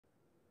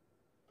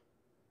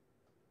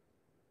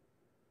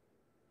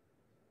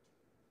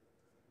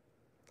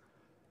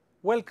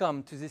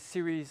Welcome to this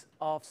series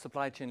of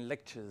supply chain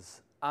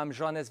lectures. I'm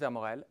Johannes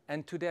Vermorel,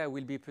 and today I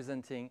will be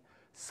presenting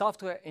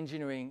software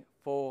engineering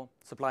for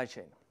supply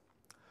chain.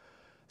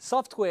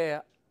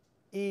 Software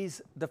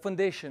is the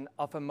foundation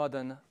of a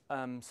modern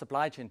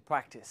supply chain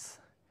practice.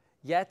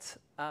 Yet,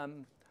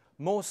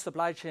 most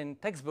supply chain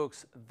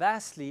textbooks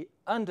vastly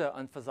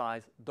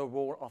underemphasize the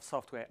role of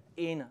software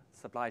in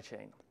supply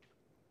chain.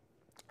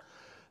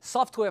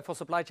 Software for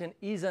supply chain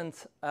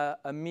isn't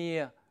a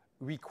mere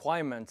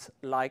requirement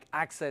like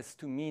access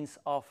to means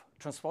of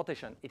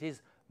transportation. It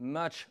is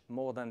much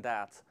more than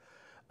that.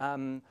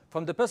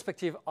 From the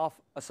perspective of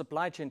a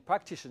supply chain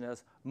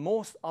practitioners,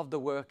 most of the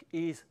work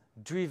is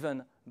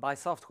driven by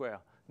software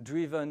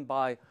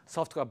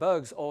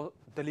bugs or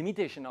the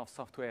limitation of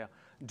software,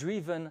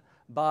 driven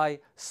by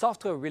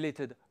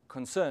software-related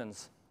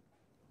concerns.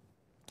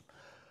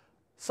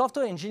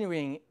 Software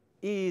engineering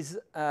is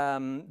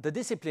the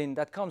discipline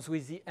that comes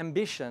with the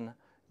ambition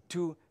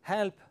to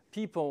help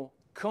people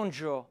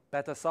conjure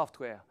better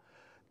software,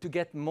 to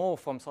get more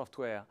from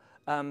software,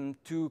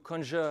 to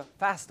conjure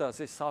faster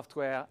this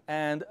software,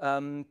 and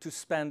to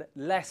spend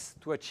less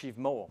to achieve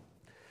more.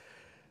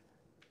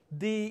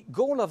 The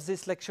goal of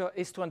this lecture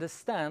is to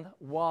understand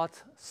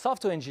what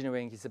software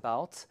engineering is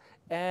about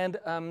and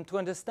to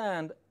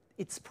understand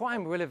its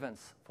prime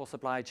relevance for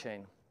supply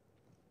chain.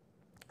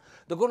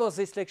 The goal of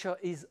this lecture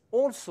is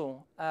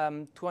also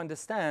to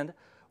understand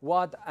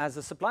what, as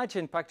a supply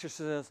chain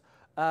practitioners,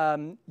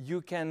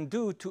 you can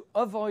do to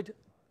avoid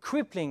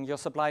crippling your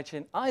supply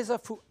chain either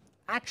through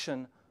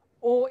action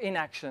or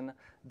inaction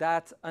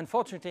that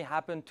unfortunately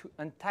happen to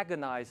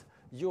antagonize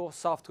your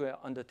software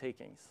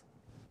undertakings.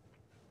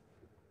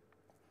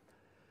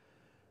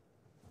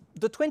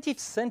 The 20th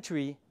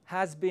century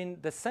has been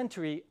the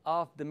century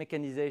of the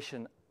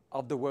mechanization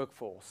of the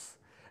workforce.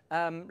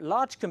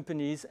 Large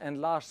companies and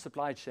large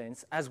supply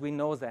chains, as we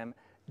know them,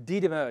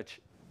 did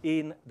emerge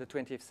in the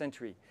 20th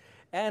century.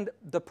 And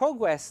the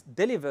progress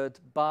delivered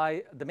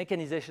by the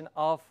mechanization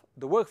of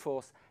the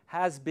workforce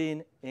has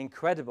been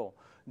incredible.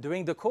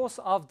 During the course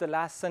of the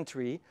last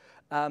century,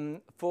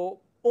 for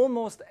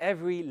almost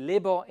every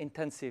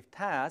labor-intensive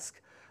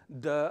task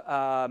that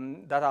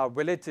are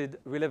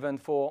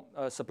relevant for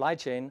supply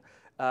chain,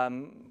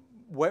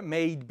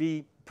 may it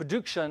be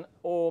production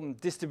or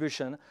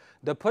distribution,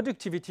 the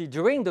productivity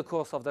during the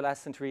course of the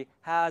last century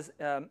has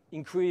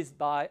increased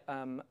by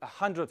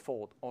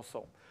 100-fold or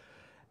so.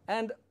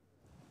 And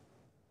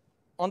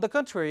on the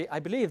contrary, I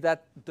believe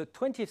that the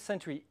 20th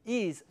century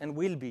is and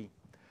will be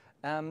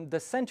the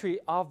century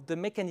of the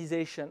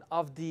mechanization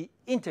of the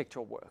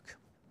intellectual work.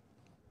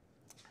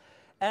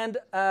 And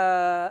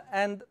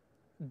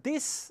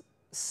this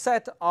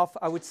set of,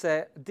 I would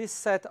say,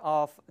 this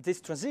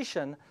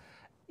transition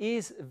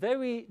is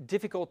very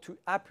difficult to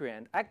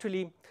apprehend.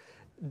 Actually,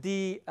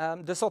 the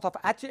sort of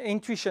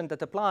intuition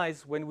that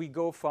applies when we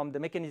go from the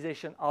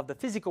mechanization of the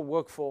physical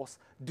workforce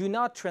do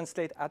not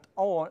translate at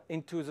all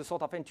into the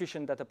sort of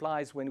intuition that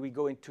applies when we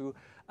go into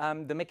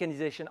the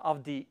mechanization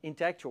of the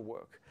intellectual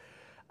work.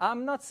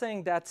 I'm not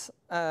saying that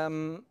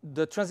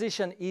the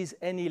transition is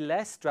any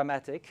less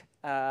dramatic,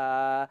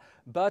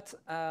 but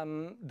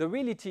the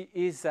reality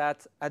is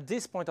that at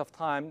this point of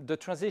time, the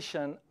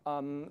transition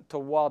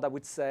toward, I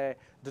would say,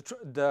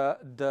 the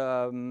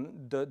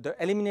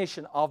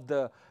elimination of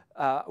the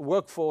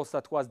workforce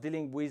that was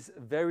dealing with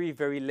very,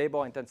 very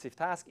labor-intensive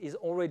tasks is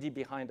already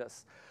behind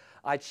us.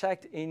 I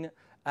checked in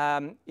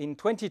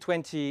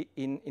 2020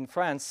 in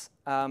France,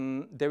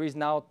 there is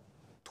now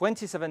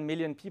 27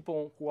 million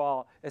people who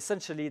are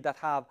essentially that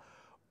have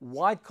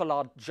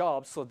white-collar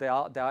jobs, so they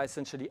are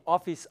essentially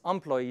office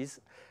employees,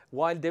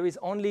 while there is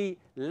only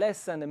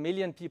less than 1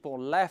 million people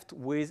left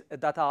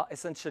that are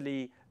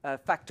essentially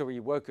factory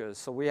workers.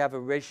 So we have a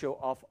ratio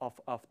of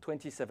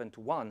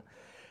 27:1.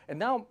 And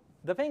now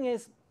the thing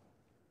is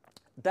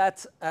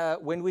that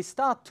when we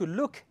start to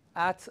look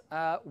at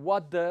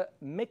what the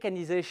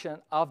mechanization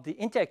of the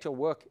intellectual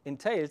work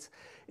entails,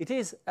 it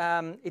is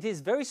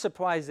very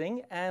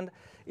surprising, and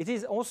it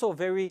is also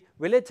very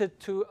related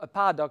to a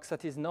paradox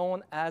that is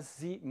known as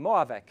the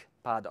Moravec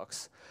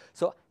paradox.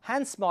 So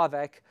Hans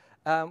Moravec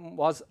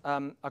was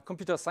a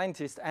computer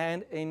scientist,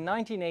 and in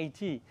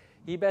 1980,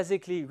 he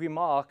basically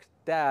remarked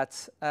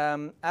that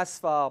as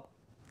far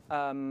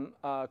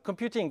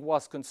computing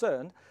was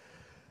concerned,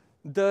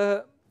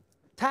 the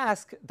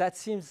task that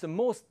seems the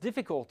most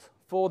difficult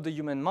for the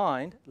human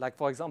mind, like,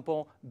 for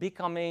example,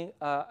 becoming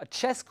a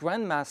chess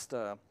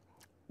grandmaster,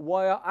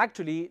 were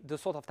actually the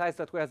sort of tasks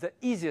that were the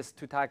easiest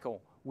to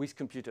tackle with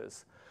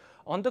computers.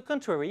 On the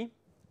contrary,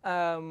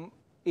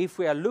 if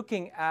we are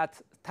looking at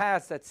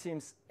tasks that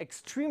seems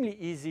extremely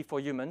easy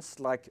for humans,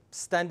 like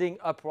standing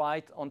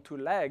upright on 2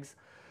 legs,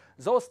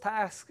 those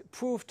tasks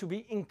prove to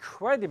be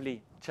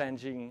incredibly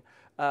challenging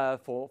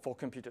for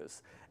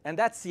computers. And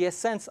that's the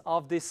essence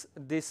of this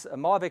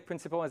Moravec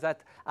principle, is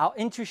that our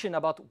intuition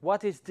about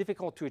what is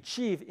difficult to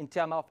achieve in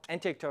terms of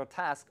intellectual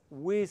tasks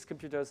with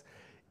computers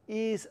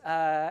is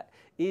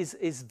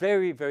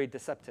very, very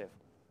deceptive.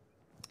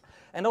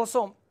 And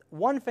also,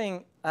 one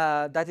thing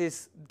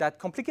that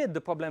complicates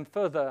the problem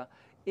further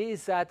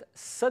is that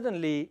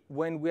suddenly,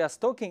 when we are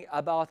talking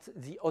about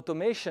the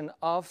automation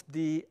of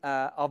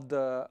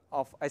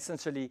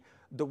essentially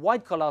the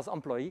white collar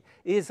employee,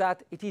 is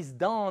that it is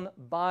done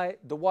by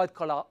the white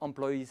collar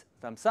employees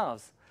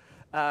themselves.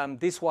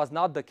 This was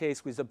not the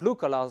case with the blue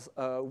collars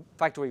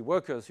factory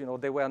workers. You know,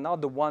 they were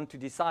not the one to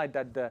decide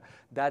that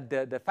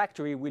the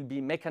factory will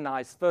be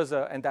mechanized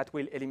further and that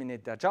will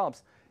eliminate their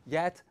jobs.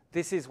 Yet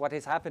this is what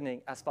is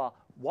happening as far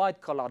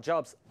white collar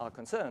jobs are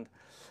concerned,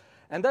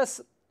 and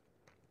thus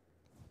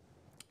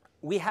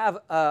we have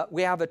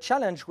a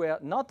challenge where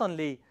not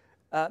only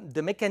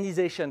the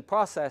mechanization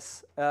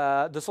process,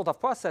 the sort of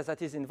process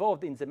that is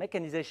involved in the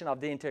mechanization of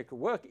the intellectual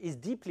work is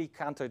deeply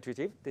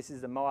counterintuitive. This is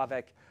the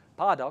Moravec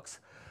paradox.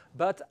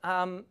 But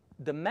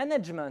the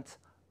management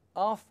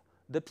of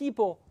the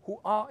people who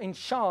are in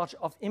charge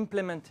of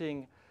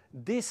implementing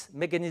this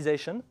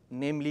mechanization,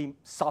 namely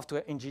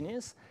software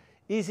engineers,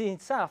 is in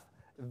itself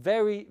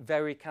very,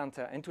 very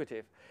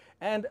counterintuitive.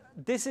 And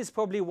this is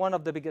probably one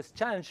of the biggest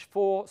challenges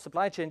for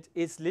supply chain,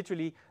 is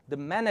literally the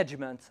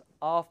management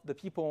of the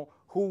people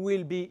who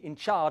will be in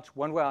charge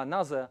one way or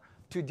another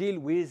to deal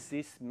with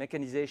this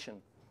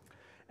mechanization.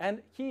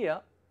 And here,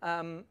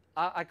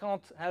 I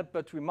can't help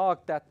but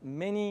remark that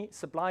many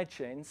supply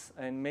chains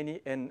and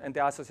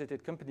their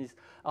associated companies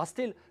are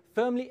still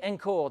firmly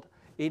anchored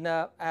in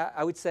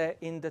I would say,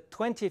 in the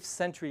 20th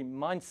century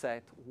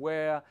mindset,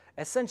 where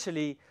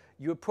essentially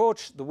you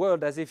approach the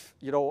world as if,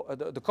 you know,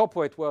 the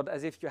corporate world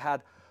as if you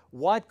had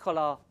white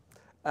collar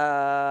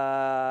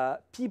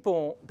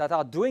people that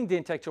are doing the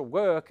intellectual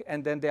work,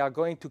 and then they are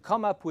going to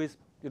come up with,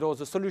 you know,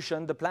 the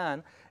solution, the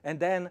plan, and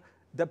then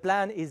the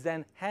plan is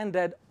then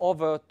handed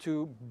over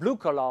to blue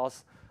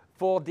collars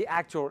for the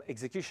actual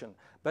execution.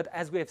 But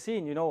as we have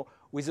seen, you know,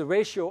 with a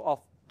ratio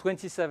of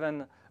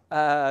 27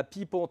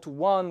 people to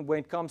 1 when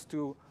it comes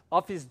to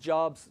office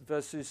jobs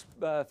versus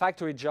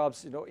factory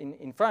jobs, you know,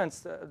 in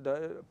France,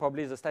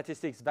 probably the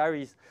statistics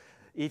varies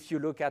if you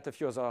look at a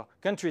few other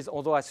countries,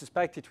 although I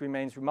suspect it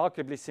remains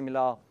remarkably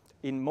similar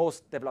in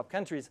most developed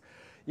countries.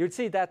 You'd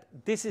see that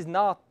this is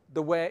not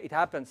the way it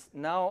happens.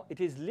 Now it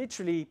is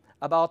literally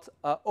about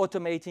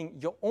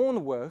automating your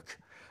own work.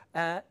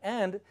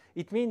 And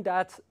it means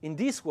that in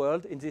this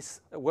world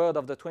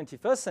of the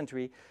 21st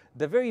century,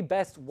 the very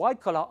best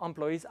white-collar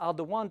employees are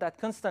the ones that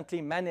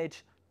constantly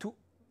manage to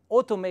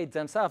automate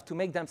themselves, to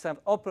make themselves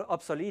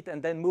obsolete,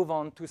 and then move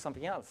on to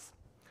something else.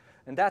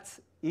 And that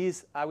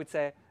is, I would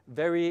say,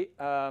 very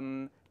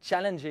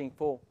challenging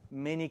for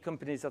many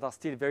companies that are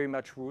still very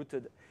much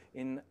rooted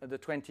in the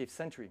 20th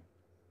century.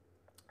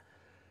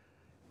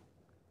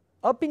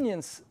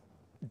 Opinions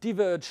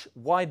diverge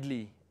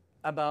widely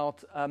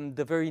about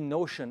the very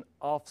notion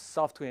of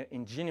software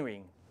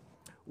engineering.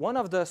 One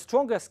of the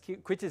strongest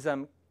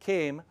criticisms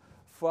came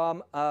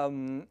from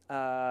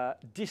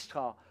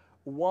Dijkstra,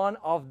 one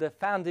of the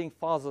founding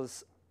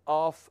fathers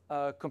of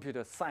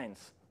computer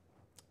science.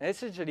 And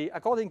essentially,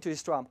 according to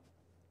Dijkstra,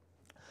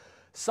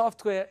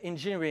 software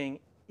engineering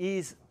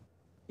is,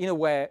 in a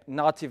way,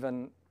 not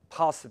even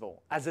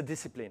possible as a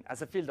discipline,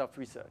 as a field of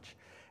research.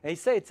 And he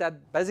says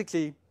that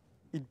basically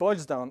it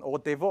boils down or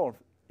devolves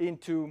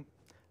into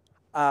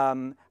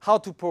how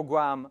to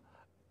program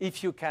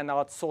if you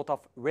cannot sort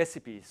of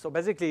recipes. So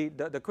basically,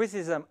 the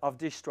criticism of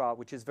Dijkstra,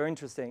 which is very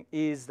interesting,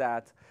 is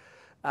that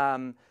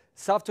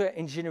software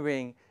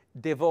engineering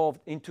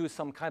devolved into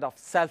some kind of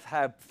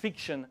self-help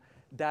fiction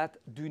that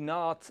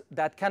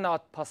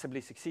cannot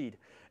possibly succeed.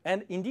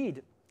 And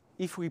indeed,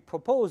 if we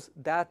propose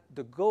that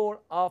the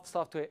goal of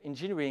software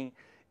engineering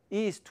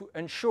is to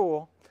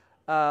ensure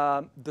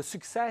the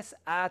success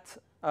at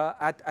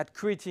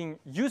creating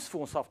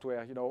useful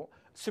software, you know,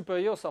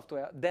 superior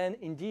software, then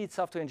indeed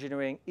software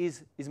engineering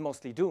is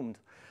mostly doomed.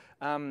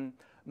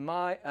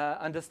 My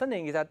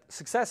understanding is that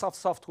success of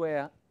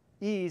software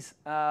is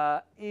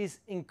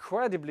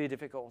incredibly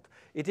difficult.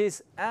 It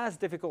is as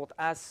difficult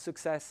as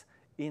success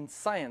in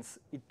science.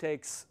 It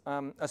takes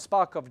a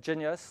spark of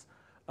genius,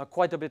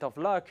 quite a bit of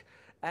luck,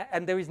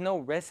 and there is no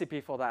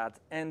recipe for that.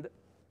 And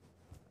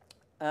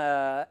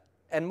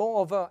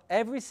moreover,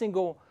 every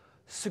single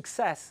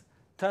success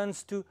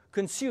tends to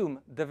consume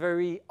the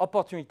very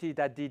opportunity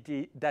that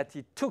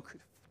it took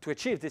to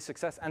achieve this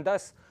success, and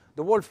thus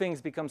the whole thing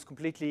becomes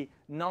completely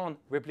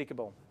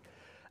non-replicable.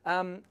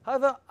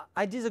 However,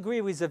 I disagree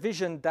with the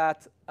vision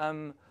that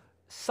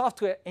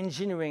software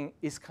engineering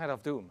is kind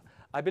of doomed.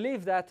 I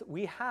believe that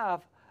we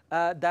have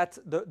that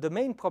the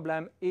main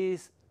problem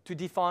is to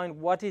define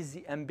what is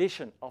the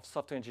ambition of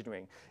software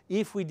engineering.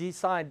 If we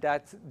decide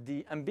that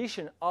the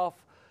ambition of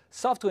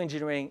software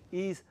engineering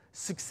is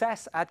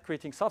success at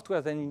creating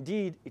software, then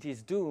indeed it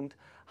is doomed.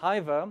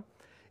 However,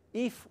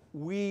 if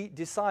we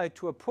decide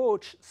to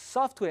approach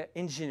software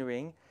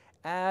engineering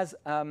as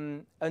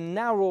a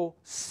narrow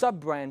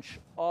sub-branch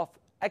of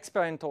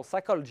experimental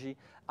psychology,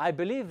 I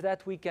believe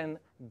that we can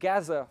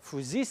gather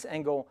through this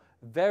angle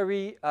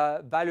very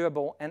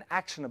valuable and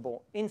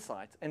actionable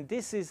insights. And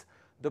this is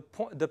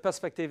the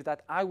perspective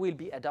that I will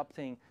be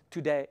adopting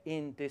today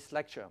in this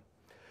lecture.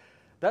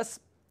 Thus,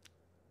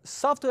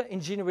 software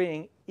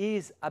engineering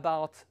is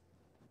about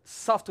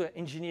software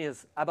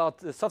engineers, about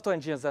the software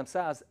engineers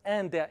themselves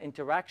and their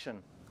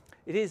interaction.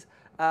 It is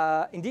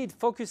indeed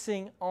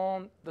focusing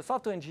on the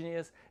software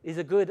engineers is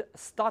a good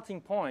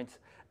starting point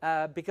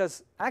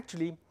because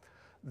actually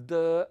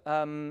the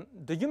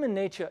human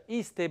nature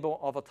is stable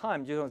over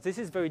time. You know, this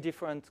is very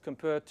different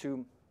compared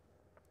to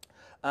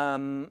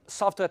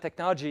software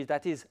technology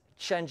that is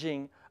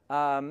changing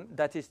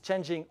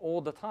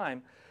all the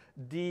time.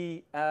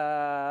 The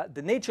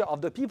nature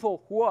of the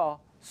people who are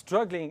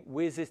struggling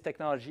with this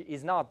technology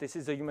is not. This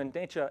is the human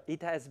nature.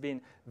 It has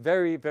been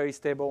very, very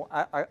stable,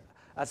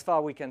 as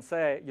far we can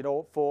say, you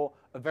know, for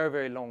a very,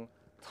 very long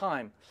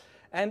time.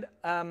 And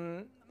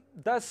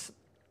thus,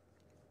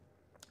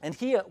 and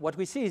here what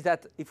we see is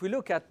that if we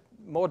look at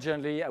more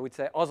generally, I would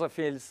say, other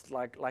fields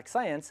like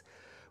science,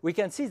 we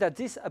can see that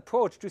this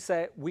approach to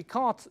say we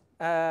can't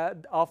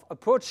of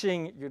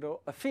approaching, you know,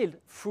 a field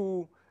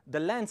through the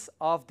lens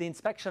of the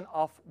inspection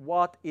of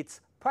what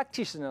its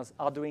practitioners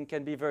are doing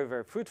can be very,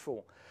 very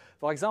fruitful.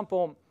 For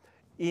example,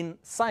 in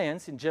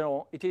science in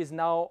general, it is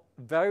now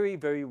very,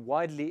 very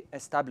widely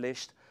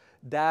established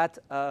that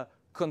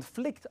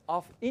conflict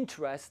of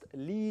interest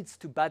leads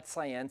to bad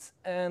science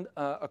and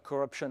a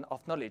corruption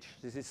of knowledge.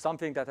 This is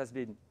something that has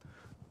been,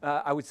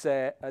 I would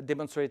say,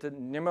 demonstrated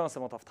numerous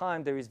amount of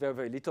time. There is very,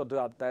 very little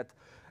doubt that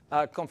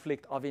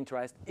conflict of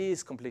interest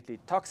is completely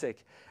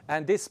toxic.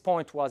 And this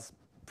point was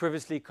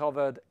previously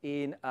covered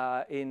in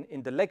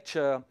the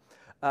lecture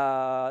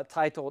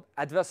titled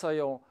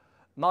Adversarial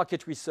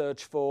Market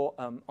Research for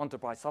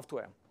Enterprise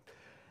Software.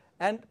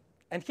 And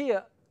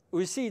here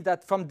we see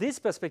that from this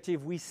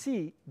perspective, we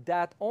see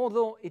that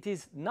although it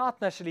is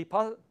not necessarily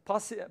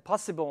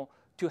possible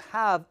to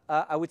have,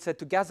 I would say,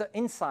 to gather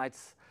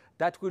insights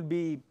that will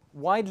be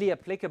widely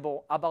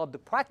applicable about the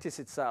practice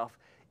itself,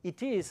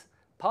 it is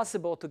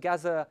possible to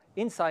gather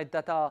insights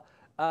that are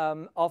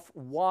of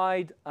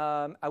wide,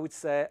 I would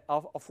say,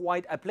 of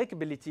wide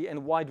applicability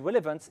and wide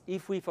relevance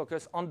if we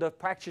focus on the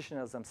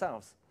practitioners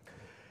themselves.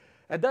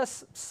 And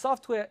thus,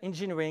 software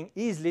engineering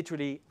is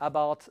literally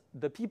about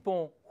the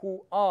people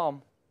who are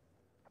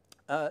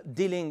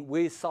dealing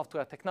with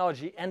software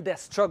technology and their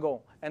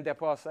struggle and their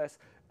process,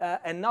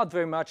 and not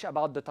very much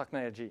about the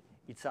technology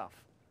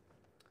itself.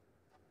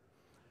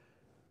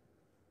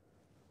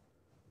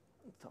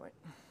 Sorry.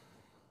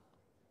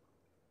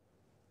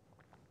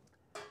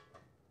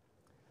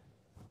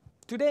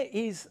 Today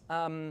is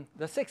the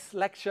 6th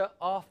lecture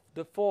of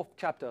the 4th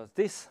chapter.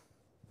 This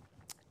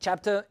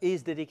chapter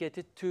is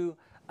dedicated to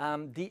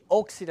the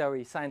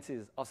auxiliary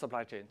sciences of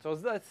supply chain. So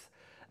that's,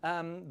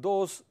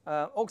 those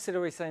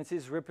auxiliary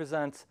sciences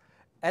represent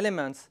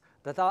elements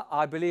that are,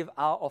 I believe,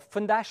 are of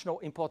foundational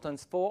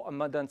importance for a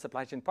modern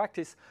supply chain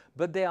practice,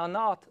 but they are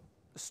not,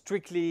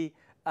 strictly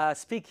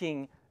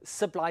speaking,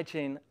 supply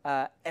chain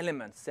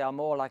elements. They are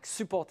more like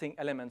supporting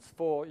elements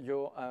for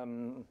your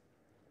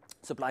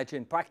supply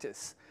chain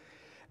practice.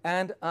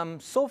 And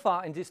so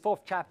far in this 4th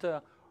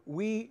chapter,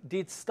 we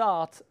did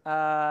start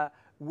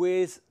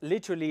with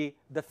literally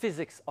the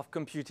physics of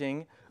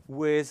computing,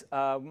 with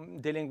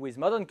dealing with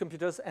modern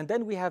computers, and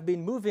then we have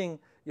been moving,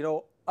 you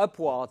know,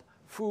 upward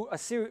through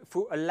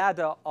a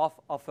ladder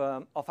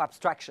of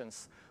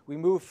abstractions. We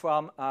move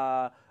from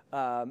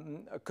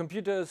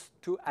computers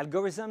to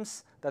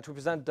algorithms that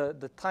represent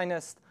the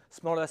tiniest,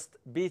 smallest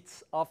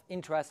bits of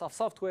interest of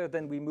software.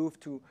 Then we move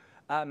to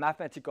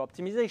mathematical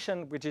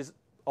optimization, which is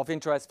of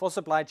interest for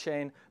supply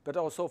chain, but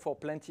also for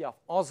plenty of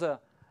other,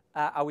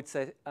 I would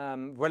say,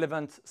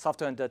 relevant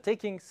software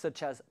undertakings,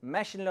 such as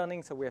machine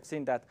learning. So we have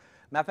seen that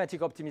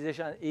mathematical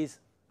optimization is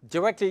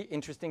directly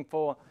interesting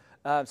for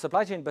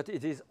supply chain, but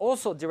it is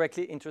also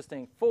directly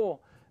interesting for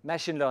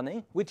machine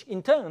learning, which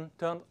in turn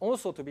turned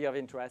also to be of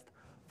interest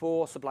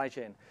for supply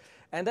chain.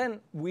 And then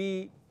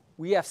we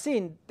have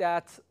seen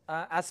that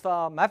as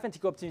far as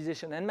mathematical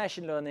optimization and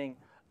machine learning,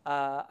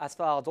 as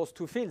far as those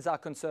two fields are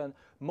concerned,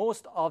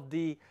 most of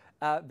the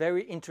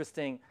very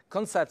interesting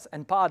concepts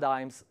and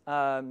paradigms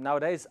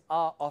nowadays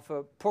are of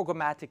a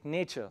programmatic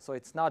nature. So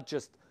it's not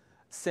just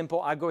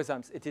simple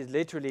algorithms. It is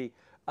literally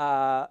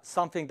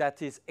something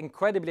that is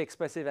incredibly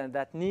expressive and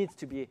that needs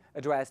to be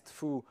addressed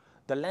through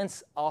the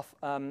lens of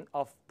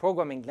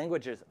programming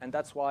languages. And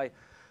that's why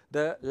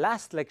the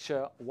last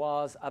lecture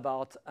was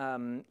about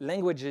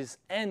languages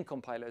and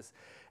compilers.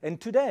 And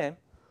today,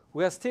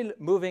 we are still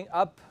moving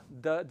up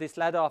this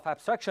ladder of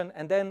abstraction,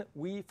 and then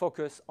we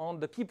focus on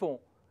the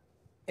people.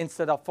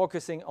 Instead of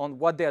focusing on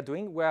what they are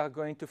doing, we are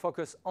going to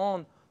focus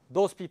on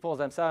those people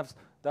themselves,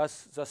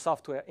 thus the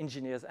software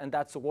engineers, and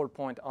that's the whole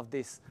point of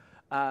this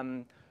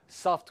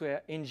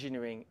software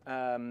engineering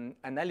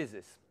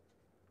analysis.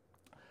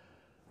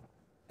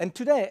 And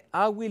today,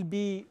 I will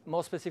be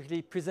more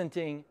specifically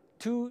presenting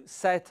two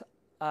sets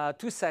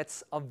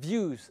of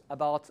views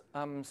about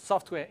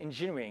software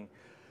engineering.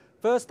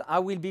 First, I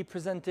will be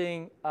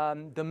presenting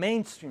the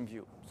mainstream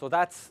view. So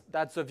that's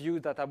the view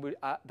that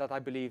I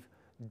believe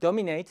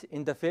dominate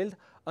in the field.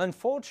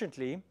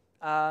 Unfortunately,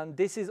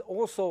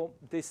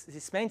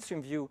 this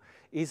mainstream view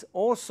is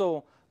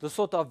also the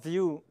sort of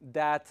view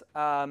that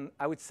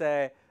I would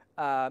say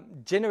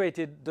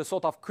generated the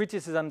sort of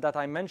criticism that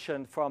I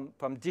mentioned from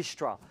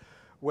Dijkstra,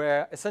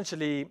 where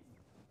essentially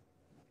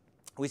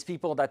with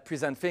people that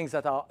present things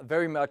that are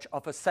very much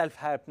of a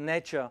self-help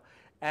nature,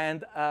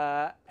 and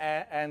that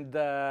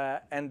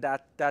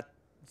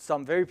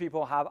some very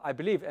people have, I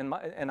believe, and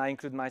I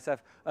include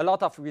myself, a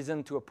lot of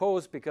reason to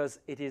oppose, because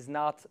it is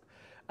not,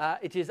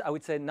 it is, I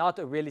would say, not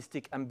a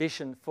realistic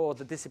ambition for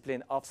the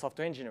discipline of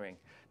software engineering.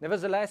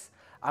 Nevertheless,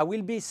 I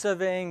will be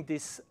surveying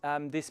this,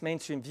 this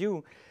mainstream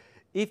view,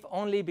 if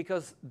only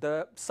because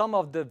some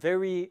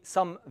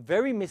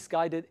very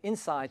misguided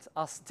insights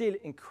are still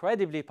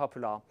incredibly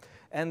popular,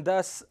 and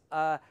thus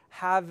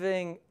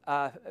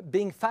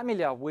being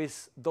familiar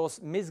with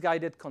those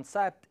misguided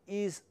concepts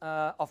is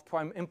of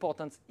prime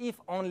importance, if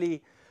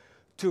only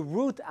to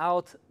root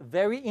out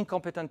very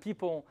incompetent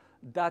people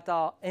that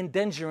are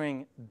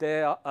endangering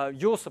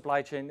your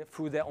supply chain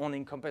through their own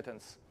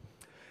incompetence.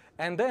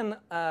 And then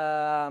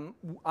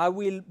I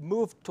will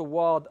move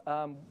toward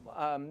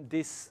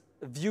this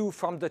view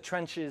from the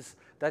trenches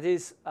that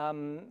is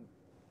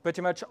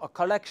pretty much a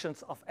collection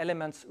of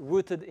elements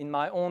rooted in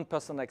my own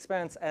personal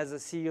experience as a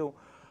CEO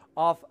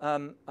of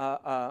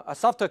a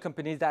software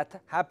company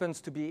that happens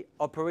to be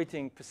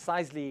operating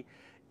precisely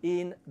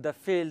in the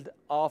field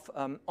of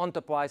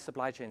enterprise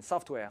supply chain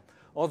software.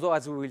 Although,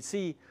 as we will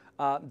see,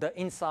 the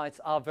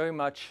insights are very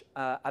much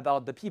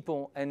about the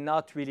people and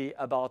not really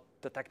about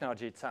the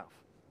technology itself.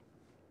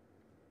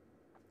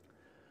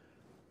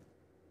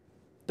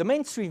 The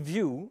mainstream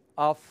view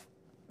of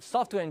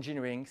software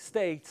engineering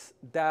states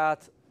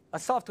that a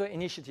software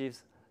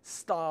initiative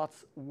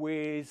starts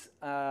with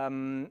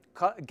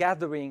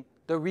gathering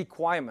the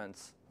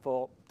requirements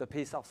for the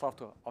piece of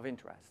software of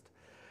interest.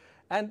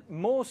 And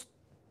most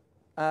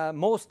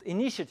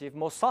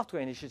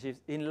software initiatives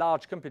in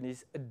large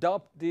companies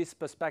adopt this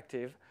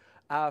perspective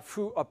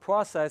through a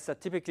process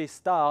that typically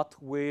starts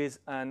with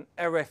an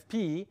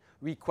RFP,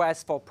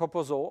 request for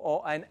proposal,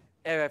 or an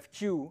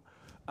RFQ,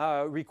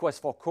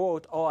 request for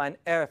quote, or an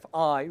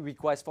RFI,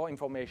 request for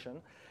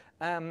information.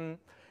 And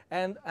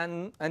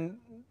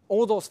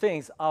all those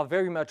things are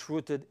very much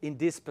rooted in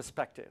this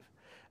perspective.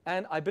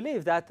 And I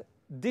believe that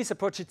this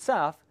approach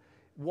itself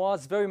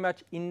was very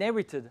much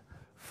inherited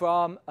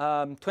from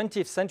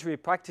 20th century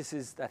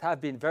practices that have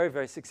been very,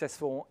 very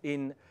successful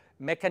in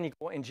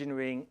mechanical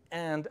engineering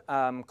and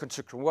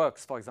construction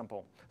works, for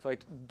example. So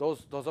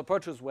those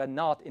approaches were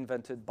not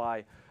invented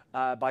by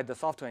the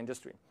software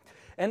industry.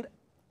 And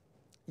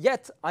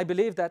yet, I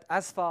believe that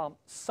as far as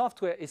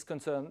software is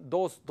concerned,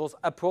 those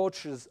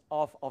approaches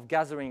of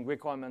gathering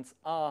requirements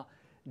are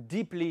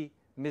deeply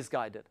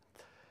misguided.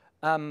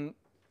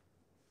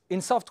 In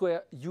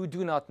software, you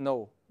do not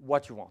know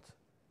what you want.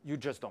 You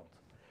just don't.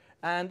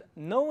 And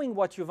knowing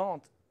what you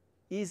want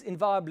is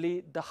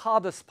invariably the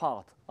hardest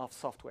part of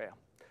software.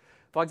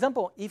 For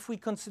example, if we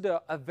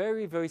consider a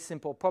very, very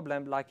simple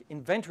problem like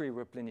inventory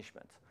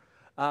replenishment,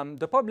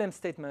 the problem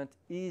statement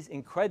is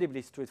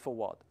incredibly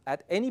straightforward.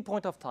 At any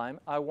point of time,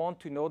 I want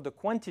to know the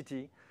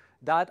quantity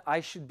that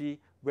I should be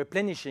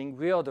replenishing,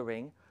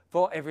 reordering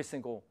for every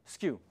single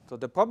SKU. So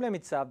the problem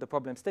itself, the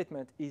problem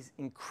statement, is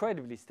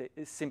incredibly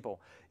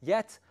simple.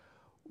 Yet,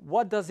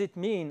 what does it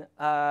mean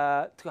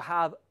to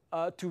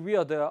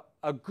reorder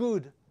a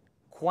good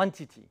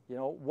quantity? You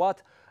know,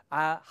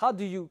 how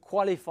do you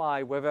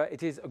qualify whether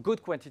it is a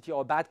good quantity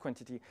or a bad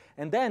quantity?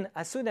 And then,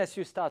 as soon as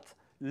you start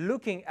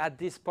looking at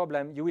this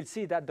problem, you will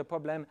see that the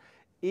problem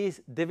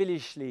is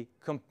devilishly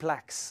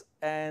complex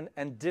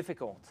and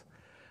difficult.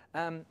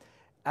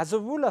 As a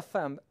rule of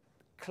thumb,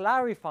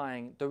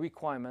 clarifying the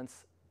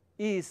requirements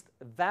is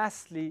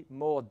vastly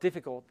more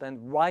difficult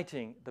than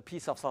writing the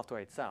piece of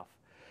software itself.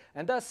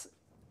 And thus,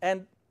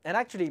 and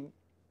actually,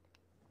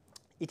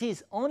 it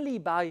is only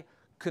by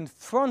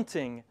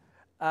confronting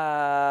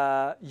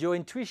your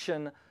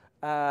intuition,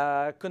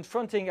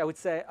 confronting, I would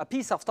say, a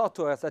piece of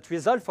software that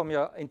results from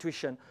your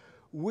intuition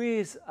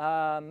with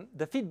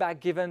the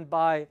feedback given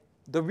by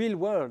the real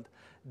world,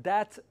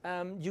 that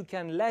you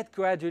can let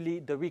gradually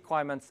the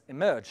requirements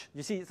emerge.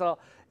 You see, so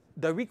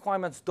the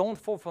requirements don't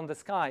fall from the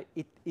sky.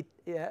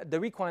 The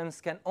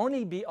requirements can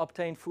only be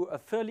obtained through a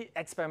fairly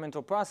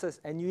experimental process,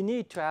 and you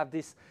need to have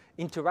this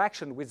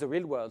interaction with the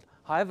real world.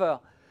 However,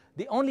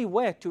 the only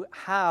way to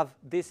have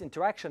this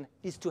interaction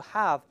is to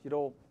have,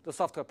 the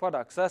software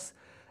products. Thus,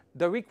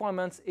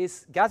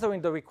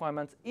 gathering the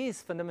requirements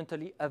is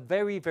fundamentally a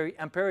very, very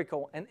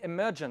empirical and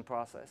emergent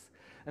process.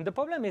 And the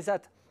problem is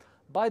that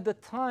by the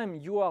time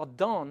you are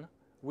done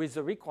with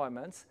the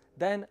requirements,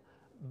 then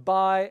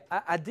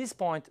at this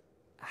point,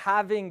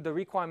 having the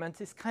requirements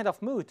is kind of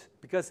moot,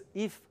 because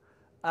if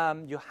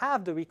you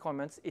have the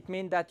requirements, it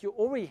means that you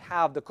already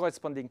have the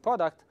corresponding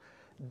product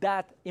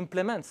that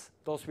implements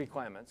those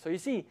requirements. So you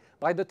see,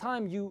 by the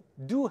time you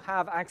do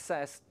have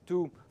access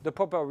to the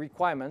proper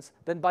requirements,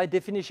 then by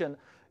definition,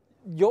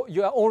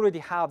 you already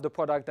have the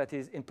product that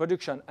is in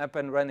production, up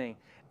and running,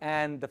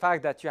 and the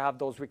fact that you have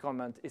those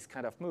requirements is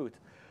kind of moot.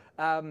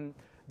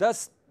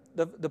 Thus,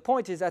 the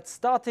point is that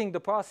starting the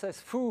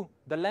process through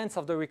the lens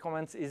of the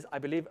requirements is, I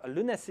believe, a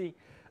lunacy,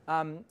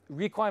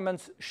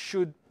 requirements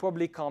should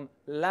probably come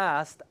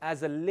last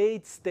as a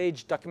late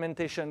stage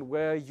documentation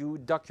where you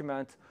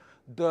document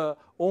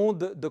all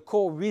the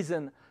core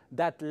reason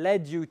that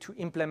led you to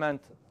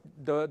implement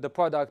the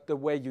product the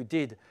way you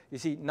did. You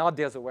see, not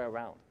the other way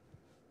around.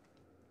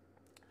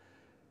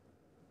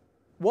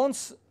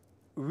 Once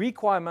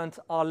requirements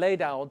are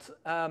laid out,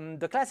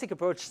 the classic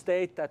approach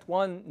states that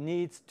one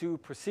needs to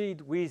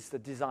proceed with the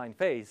design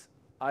phase.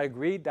 I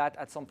agree that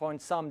at some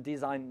point some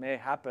design may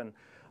happen.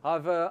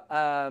 However,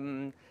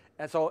 and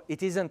so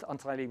it isn't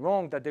entirely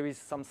wrong that there is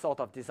some sort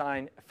of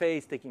design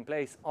phase taking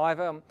place.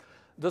 However,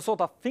 the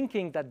sort of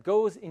thinking that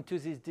goes into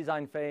this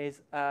design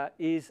phase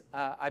is,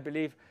 I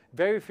believe,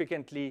 very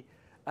frequently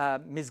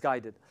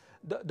misguided.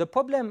 The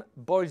problem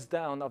boils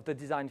down of the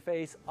design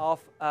phase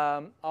of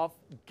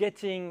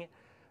getting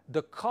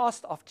the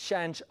cost of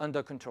change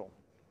under control.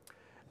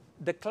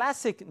 The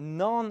classic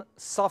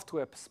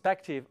non-software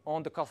perspective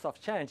on the cost of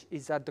change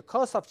is that the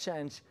cost of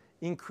change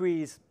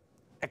increase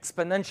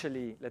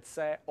exponentially, let's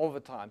say, over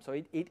time. So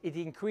it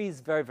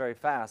increases very, very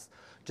fast.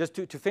 Just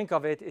to think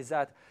of it is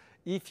that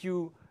if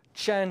you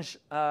change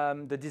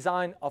the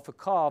design of a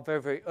car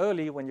very, very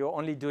early when you're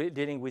only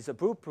dealing with a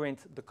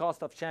blueprint, the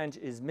cost of change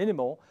is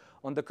minimal.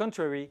 On the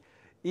contrary,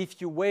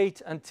 if you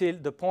wait until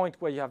the point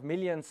where you have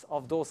millions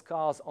of those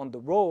cars on the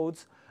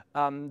roads,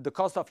 the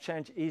cost of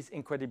change is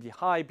incredibly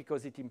high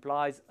because it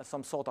implies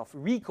some sort of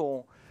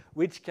recall,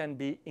 which can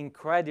be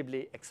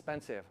incredibly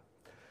expensive.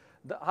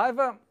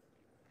 However,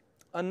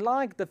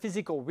 unlike the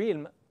physical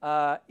realm,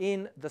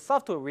 in the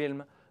software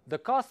realm, the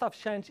cost of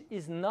change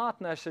is not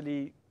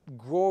necessarily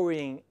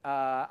growing,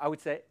 I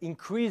would say,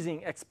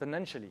 increasing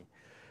exponentially.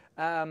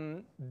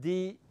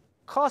 The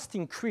cost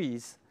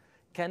increase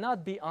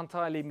cannot be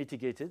entirely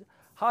mitigated.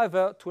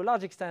 However, to a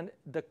large extent,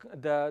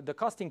 the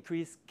cost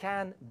increase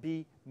can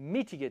be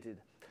mitigated.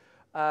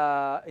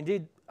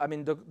 Indeed, I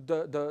mean,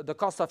 the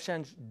cost of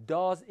change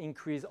does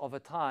increase over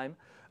time,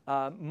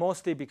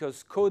 mostly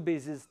because code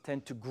bases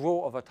tend to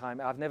grow over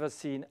time. I've never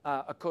seen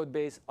a code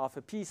base of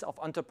a piece of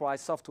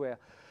enterprise software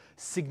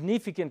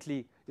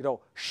significantly,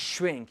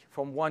 shrink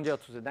from one year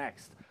to the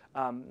next.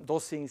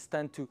 Those things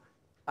tend to,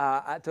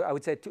 I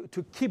would say,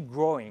 to keep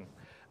growing.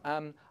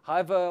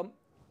 However,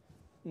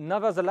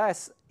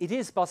 nevertheless, it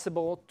is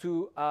possible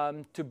to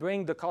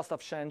bring the cost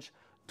of change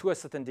to a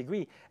certain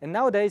degree. And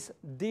nowadays,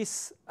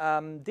 this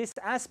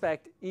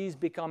aspect is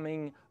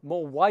becoming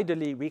more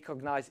widely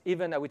recognized,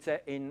 even, I would say,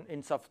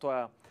 in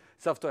software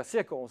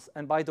circles.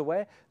 And by the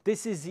way,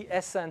 this is the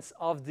essence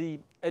of the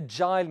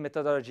agile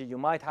methodology. You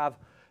might have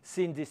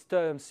seen these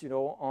terms,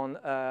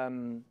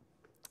 on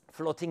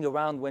floating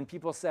around when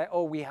people say,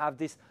 oh, we have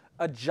this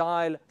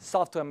agile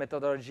software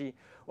methodology.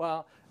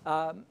 Well,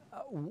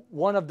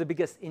 one of the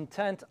biggest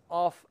intent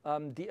of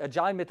the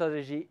agile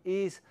methodology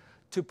is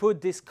to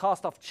put this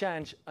cost of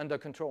change under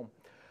control.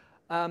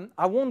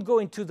 I won't go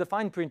into the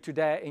fine print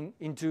today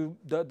into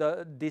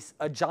this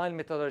agile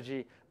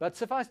methodology, but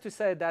suffice to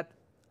say that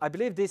I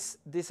believe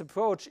this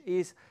approach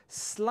is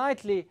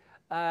slightly,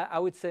 I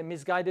would say,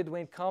 misguided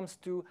when it comes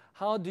to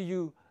how do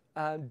you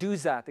do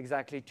that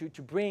exactly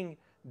to bring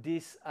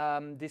this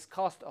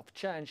cost of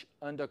change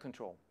under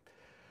control.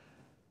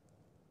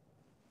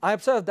 I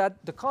observe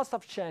that the cost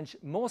of change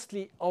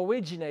mostly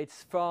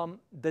originates from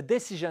the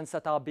decisions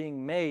that are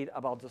being made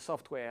about the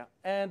software,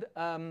 and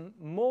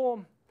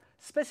more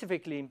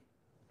specifically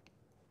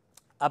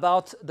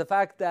about the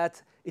fact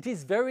that it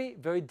is very,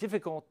 very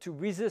difficult to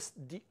resist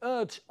the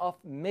urge of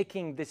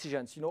making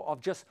decisions,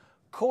 of just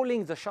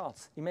calling the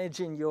shots.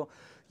 Imagine you're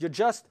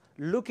just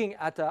looking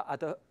at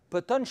a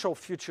potential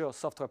future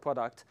software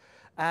product,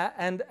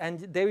 and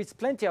there is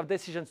plenty of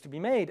decisions to be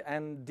made,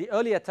 and the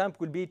early attempt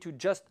would be to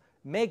just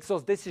make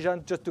those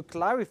decisions just to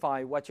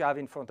clarify what you have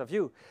in front of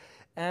you.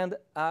 And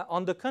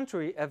on the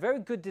contrary, a very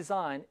good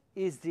design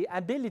is the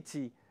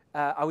ability,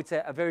 I would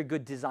say a very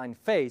good design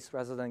phase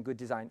rather than good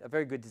design, a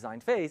very good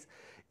design phase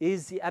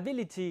is the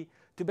ability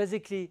to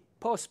basically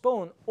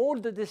postpone all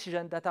the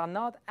decisions that are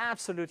not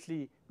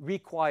absolutely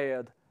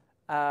required,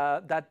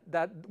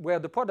 where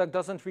the product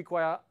doesn't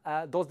require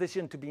those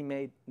decisions to be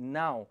made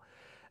now.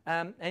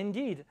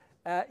 Indeed,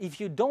 if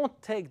you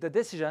don't take the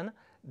decision,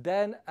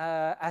 then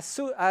as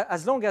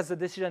long as the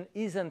decision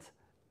isn't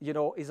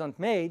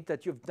made,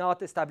 that you've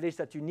not established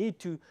that you need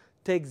to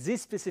take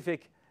this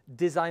specific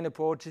design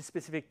approach, this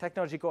specific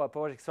technological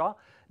approach, etc.,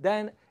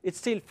 then it's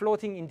still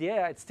floating in the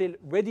air. It's still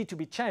ready to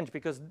be changed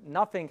because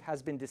nothing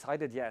has been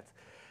decided yet.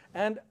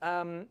 And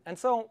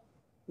so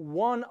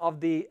one of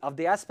the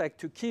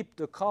aspects to keep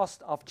the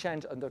cost of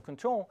change under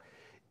control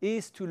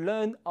is to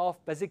learn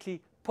of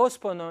basically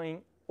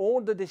postponing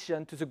all the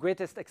decisions to the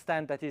greatest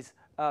extent that is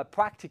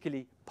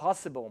practically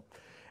possible.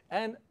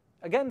 And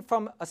again,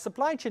 from a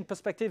supply chain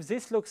perspective,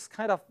 this looks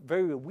kind of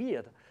very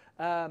weird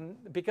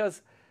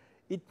because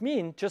it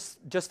means,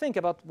 just think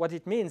about what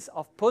it means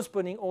of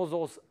postponing all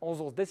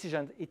those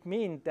decisions. It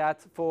means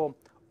that for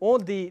all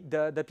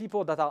the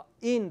people that are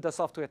in the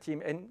software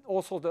team and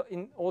also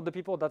all the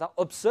people that are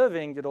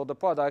observing the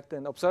product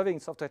and observing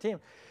software team,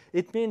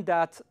 it means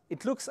that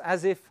it looks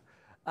as if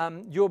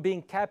you're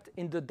being kept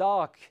in the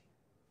dark.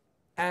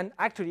 And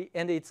actually,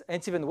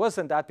 it's even worse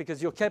than that,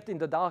 because you're kept in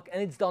the dark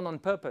and it's done on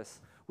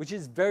purpose, which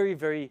is very,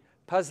 very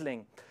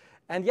puzzling.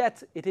 And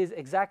yet, it is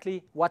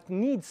exactly what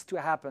needs to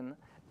happen,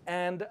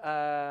 and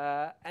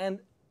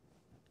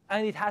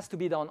it has to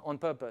be done on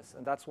purpose.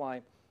 And that's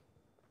why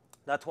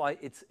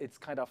it's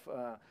kind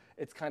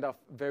of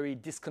very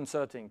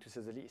disconcerting, to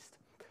say the least.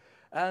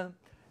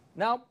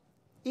 Now,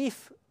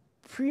 if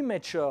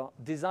premature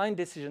design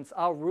decisions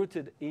are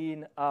rooted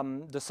in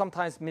the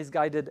sometimes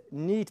misguided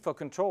need for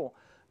control,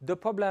 the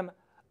problem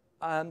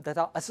that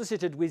are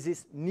associated with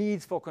this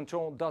need for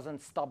control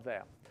doesn't stop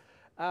there.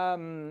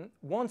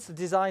 Once the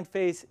design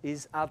phase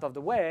is out of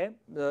the way,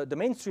 the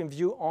mainstream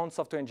view on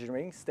software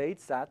engineering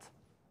states that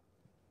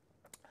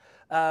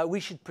we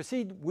should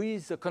proceed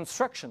with the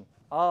construction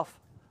of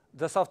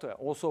the software,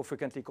 also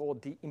frequently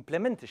called the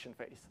implementation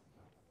phase.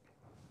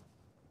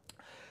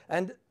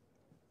 And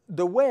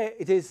the way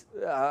it is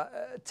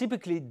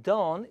typically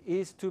done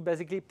is to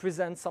basically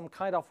present some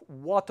kind of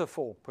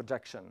waterfall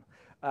projection,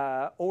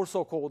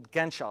 also called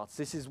Gantt charts.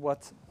 This is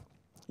what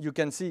you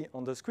can see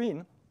on the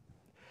screen.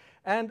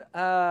 And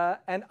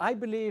I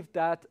believe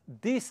that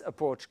this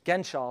approach,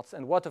 Gantt charts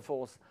and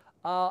waterfalls,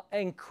 are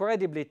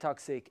incredibly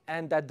toxic,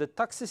 and that the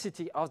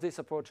toxicity of this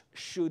approach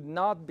should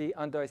not be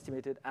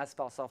underestimated as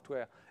far as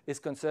software is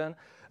concerned.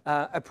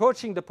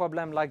 Approaching the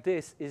problem like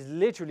this is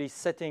literally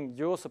setting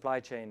your supply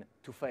chain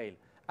to fail,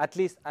 at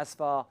least as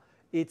far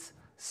its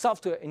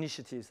software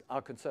initiatives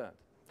are concerned.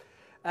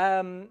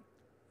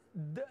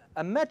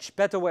 A much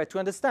better way to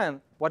understand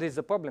what is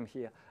the problem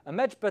here, a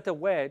much better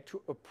way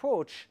to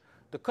approach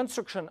the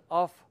construction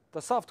of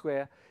the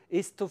software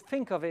is to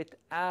think of it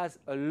as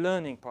a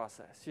learning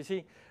process. You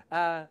see,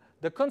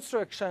 the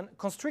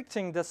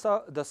constricting the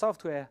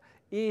software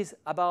is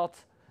about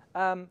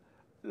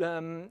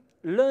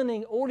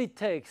learning all it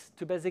takes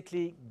to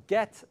basically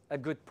get a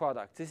good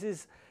product. This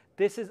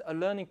is a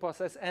learning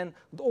process, and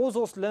all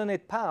those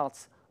learned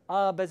parts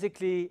are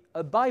basically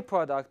a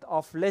byproduct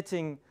of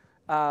letting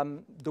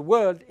the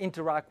world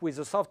interact with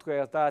the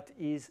software that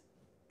is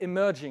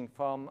emerging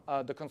from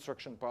the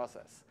construction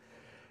process.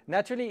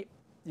 Naturally,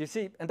 you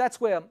see, and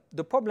that's where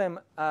the problem,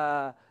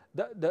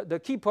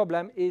 the key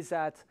problem is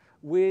that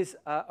with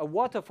a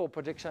waterfall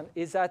projection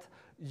is that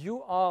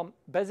you are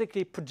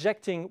basically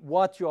projecting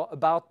what you're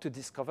about to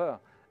discover.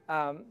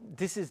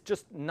 This is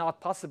just not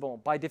possible.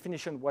 By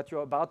definition, what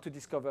you're about to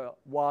discover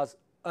was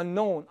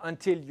unknown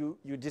until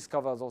you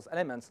discover those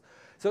elements.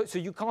 So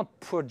you can't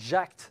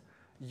project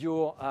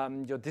your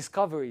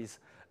discoveries.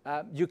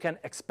 You can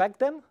expect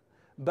them,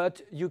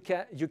 but you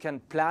can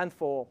plan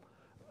for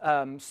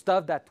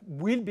stuff that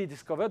will be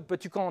discovered,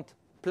 but you can't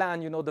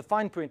plan, the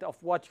fine print of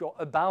what you're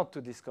about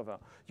to discover.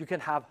 You can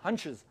have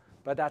hunches,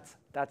 but that's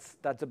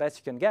the best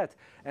you can get.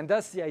 And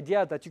that's the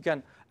idea that you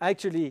can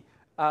actually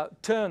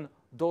turn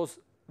those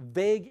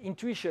vague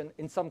intuition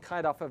in some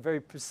kind of a very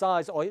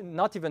precise, or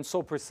not even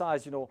so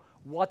precise,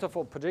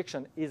 waterfall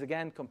projection is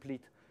again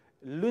complete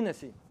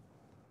lunacy.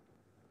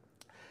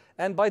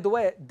 And by the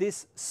way,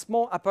 this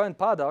small apparent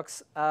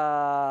paradox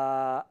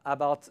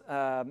about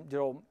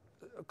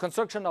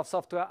construction of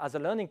software as a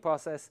learning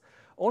process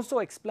also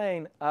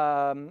explain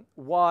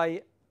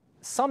why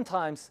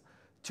sometimes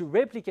to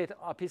replicate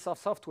a piece of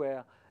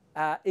software,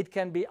 it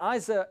can be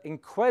either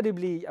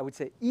incredibly, I would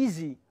say,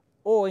 easy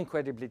or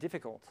incredibly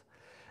difficult.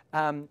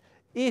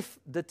 If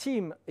a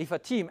team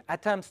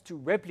attempts to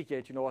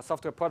replicate, a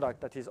software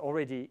product that is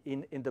already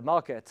in the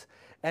market,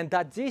 and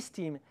that this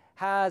team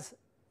has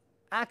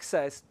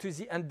access to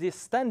the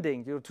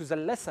understanding, to the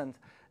lesson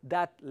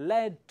that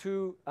led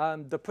to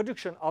the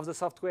production of the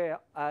software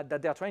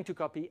that they are trying to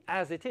copy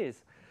as it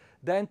is,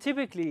 then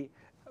typically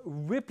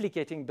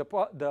replicating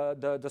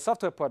the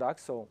software product,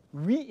 so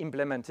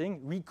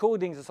re-implementing,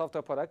 recoding the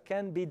software product,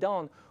 can be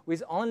done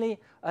with only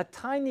a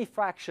tiny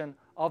fraction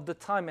of the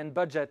time and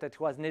budget that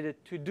was needed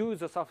to do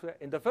the software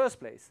in the first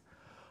place.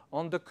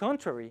 On the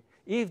contrary,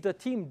 if the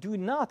team do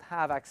not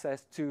have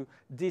access to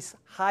this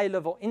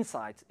high-level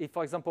insights, if,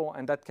 for example,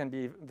 and that can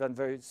be then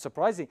very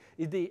surprising,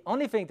 if the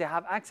only thing they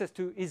have access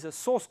to is a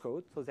source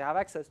code, so they have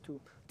access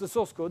to the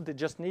source code, they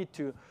just need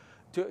to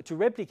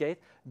replicate,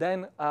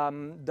 then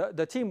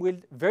the team will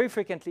very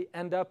frequently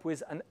end up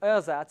with an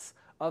ersatz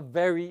of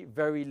very,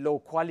 very low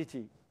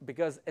quality,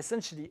 because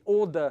essentially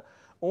all the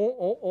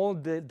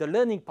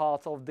learning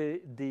parts of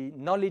the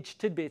knowledge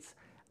tidbits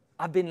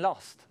have been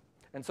lost.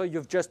 And so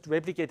you've just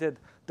replicated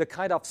the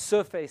kind of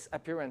surface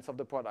appearance of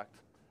the product.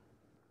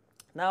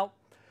 Now,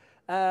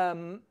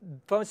 from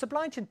a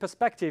supply chain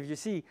perspective, you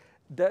see,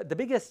 the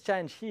biggest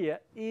challenge here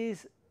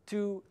is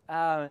to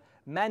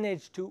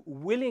manage to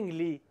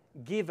willingly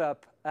give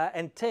up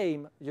and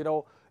tame,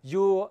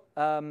 your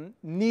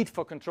need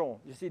for control.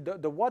 You see,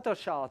 the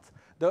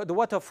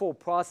waterfall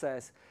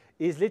process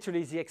is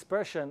literally the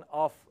expression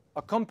of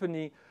a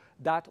company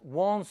that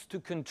wants to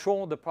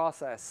control the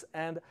process.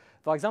 And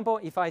for example,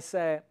 if I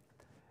say,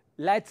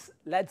 let's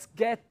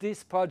get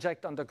this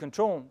project under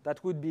control,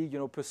 that would be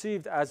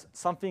perceived as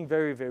something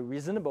very, very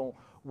reasonable.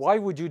 why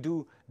would you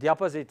do the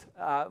opposite?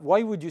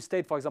 Why would you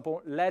state, for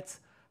example, let's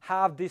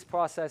have this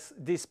process,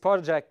 this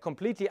project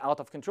completely out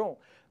of control?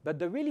 But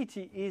the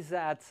reality is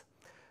that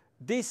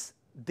this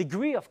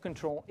degree of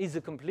control is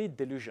a complete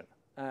delusion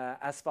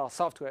as far as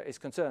software is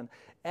concerned.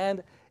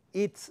 And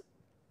it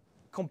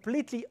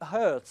completely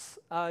hurts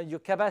your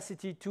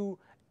capacity to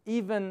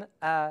even,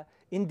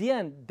 in the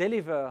end,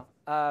 deliver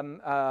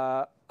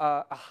a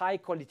high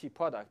quality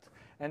product.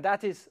 And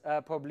that is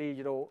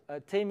probably,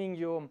 taming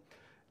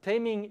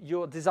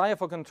your desire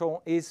for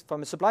control is,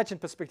 from a supply chain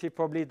perspective,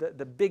 probably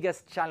the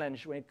biggest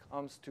challenge when it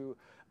comes to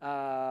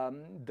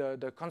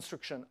the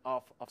construction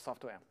of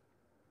software.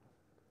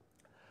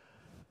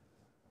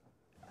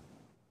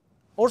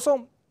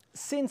 Also,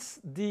 since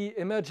the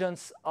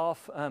emergence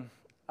of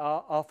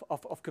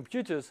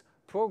computers,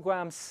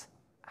 programs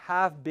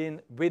have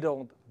been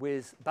riddled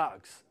with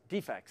bugs,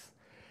 defects.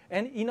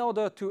 And in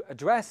order to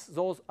address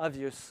those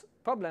obvious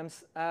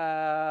problems,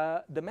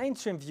 the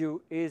mainstream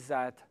view is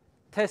that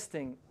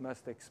testing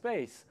must take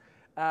space,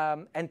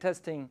 and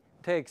testing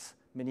takes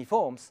many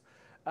forms.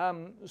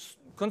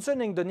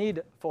 Concerning the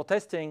need for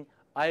testing,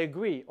 I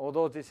agree,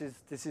 although this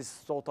is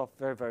sort of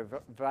very, very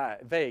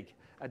vague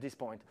at this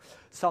point.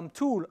 Some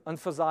tools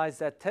emphasize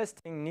that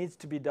testing needs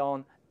to be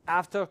done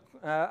after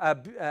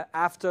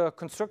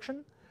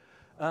construction.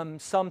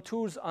 Some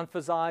tools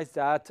emphasize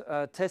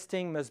that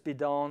testing must be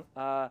done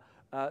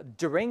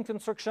during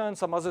construction.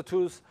 Some other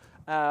tools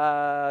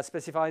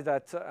specify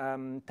that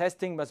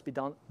testing must be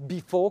done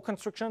before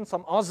construction.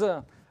 Some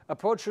other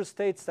approaches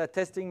states that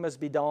testing must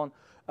be done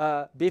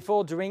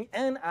before, during,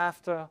 and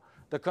after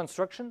the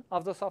construction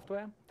of the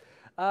software.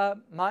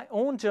 My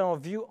own general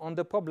view on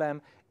the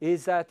problem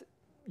is that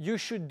you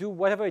should do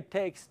whatever it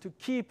takes to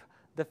keep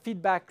the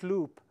feedback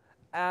loop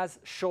as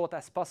short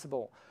as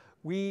possible.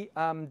 We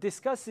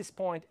discussed this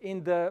point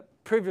in the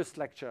previous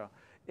lecture,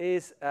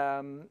 is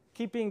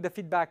keeping the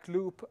feedback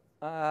loop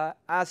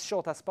as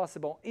short as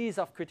possible is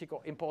of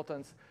critical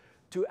importance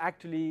to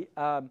actually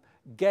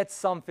get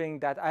something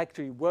that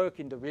actually works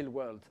in the real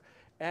world.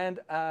 And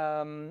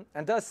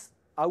thus,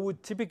 I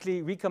would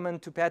typically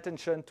recommend to pay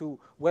attention to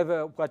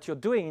whether what you're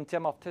doing in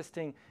terms of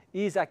testing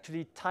is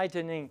actually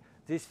tightening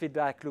this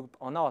feedback loop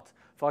or not.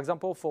 For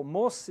example, for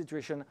most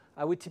situations,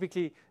 I would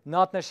typically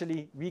not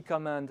necessarily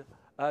recommend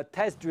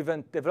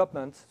test-driven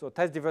development. So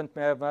test-driven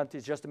development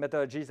is just a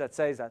methodology that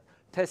says that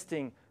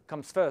testing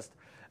comes first.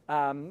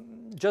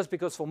 Just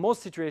because for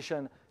most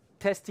situations,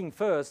 testing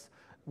first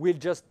will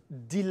just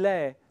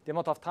delay the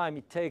amount of time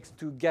it takes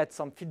to get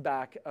some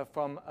feedback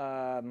from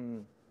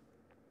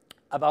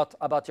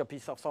about your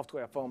piece of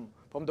software from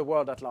the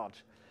world at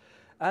large.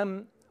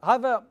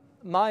 However,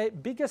 my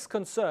biggest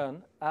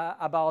concern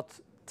about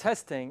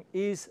testing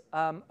is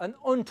an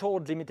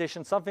untold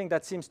limitation, something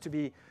that seems to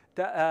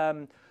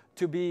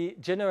be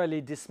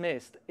generally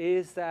dismissed,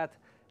 is that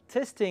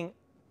testing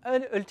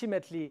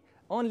ultimately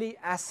only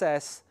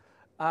assess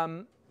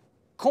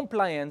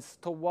compliance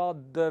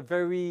toward the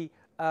very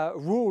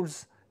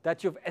rules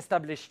that you've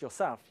established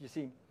yourself, you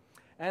see.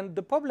 And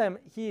the problem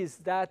here is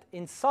that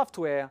in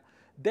software,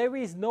 there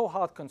is no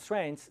hard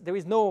constraints. There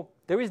is no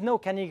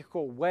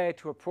canonical way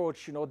to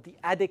approach, the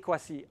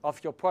adequacy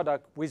of your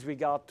product with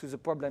regard to the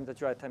problem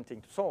that you are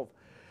attempting to solve.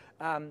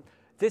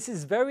 This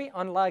is very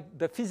unlike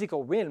the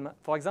physical realm.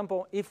 For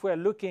example, if we're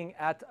looking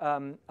at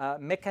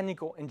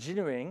mechanical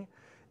engineering,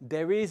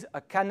 there is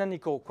a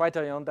canonical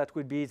criterion that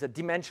would be the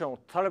dimensional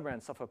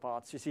tolerance of a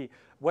part. You see,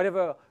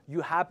 whatever you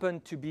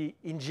happen to be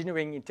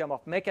engineering in terms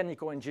of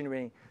mechanical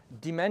engineering,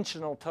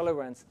 dimensional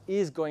tolerance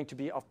is going to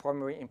be of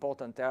primary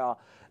importance.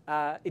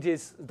 It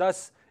is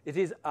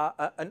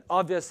an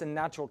obvious and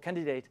natural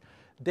candidate.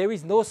 There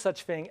is no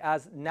such thing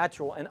as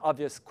natural and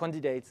obvious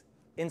candidates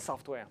in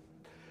software.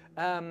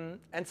 And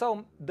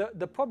so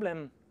the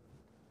problem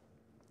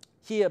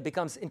here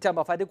becomes in terms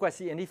of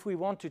adequacy. And if we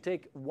want to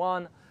take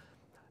one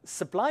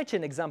supply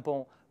chain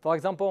example, for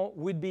example,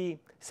 would be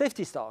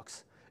safety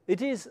stocks.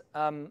 It is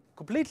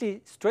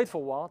completely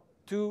straightforward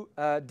to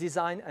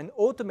design an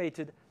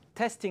automated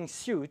testing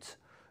suite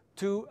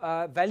to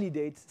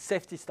validate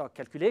safety stock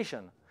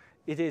calculation.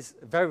 It is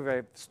very,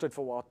 very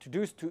straightforward to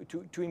do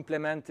to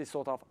implement this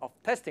sort of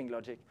testing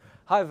logic.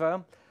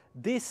 However,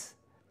 this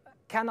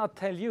cannot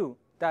tell you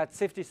that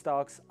safety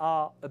stocks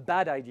are a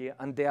bad idea,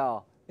 and they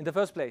are in the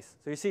first place.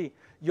 So you see,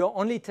 you're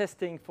only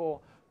testing for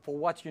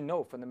what you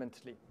know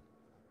fundamentally.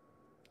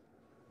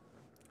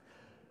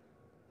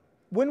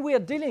 When we are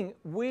dealing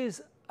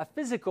with a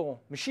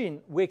physical machine,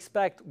 we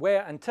expect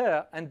wear and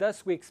tear, and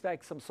thus we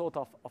expect some sort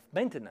of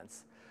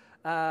maintenance.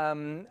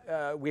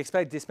 We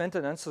expect this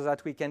maintenance so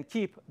that we can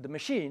keep the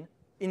machine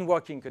in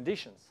working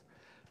conditions.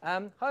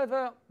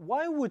 However,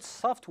 why would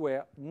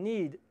software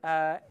need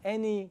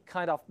any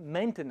kind of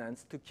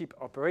maintenance to keep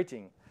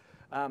operating?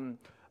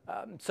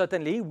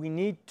 Certainly, we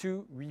need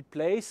to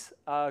replace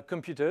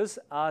computers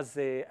as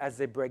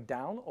they break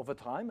down over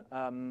time,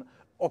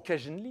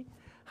 occasionally.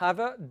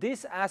 However,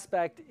 this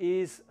aspect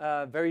is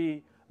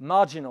very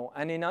marginal,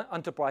 and in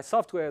enterprise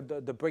software,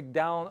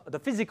 the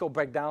physical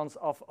breakdowns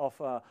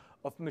of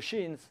of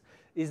machines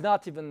is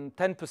not even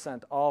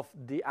 10% of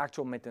the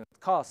actual maintenance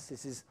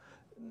costs.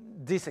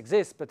 This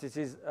exists, but it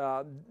is,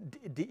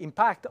 the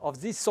impact of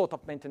this sort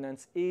of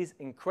maintenance is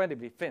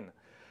incredibly thin.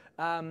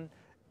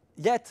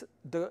 Yet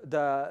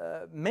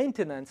the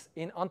maintenance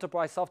in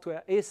enterprise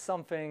software is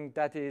something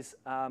that is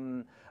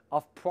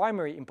of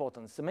primary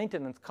importance. The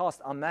maintenance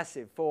costs are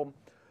massive. For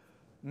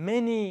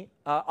many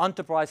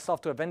enterprise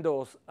software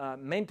vendors,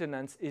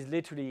 maintenance is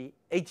literally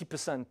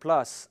 80%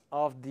 plus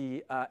of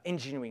the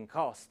engineering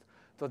cost.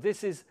 So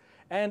this is,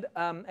 and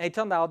it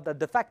turned out that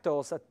the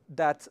factors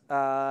that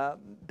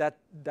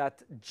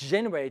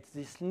generate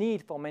this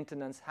need for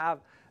maintenance have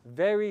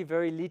very,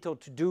 very little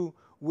to do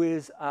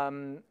with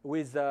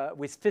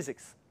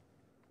physics.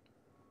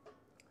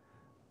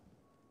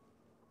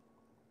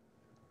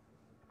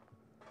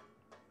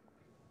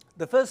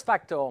 The first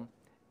factor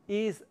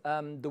is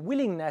the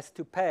willingness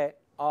to pay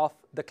of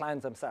the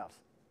clients themselves.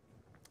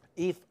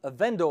 If a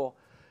vendor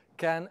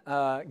can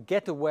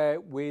get away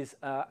with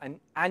an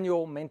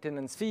annual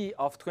maintenance fee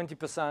of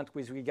 20%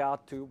 with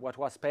regard to what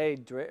was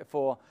paid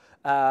for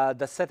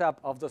the setup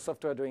of the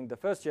software during the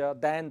first year,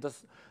 then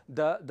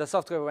the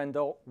software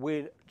vendor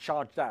will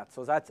charge that.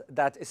 So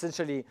that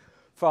essentially,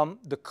 from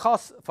the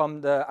cost,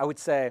 from the, I would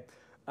say,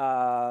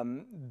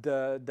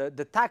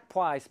 the tag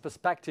price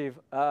perspective,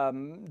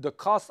 the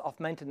cost of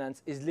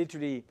maintenance is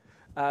literally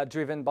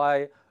driven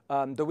by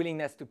the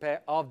willingness to pay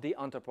of the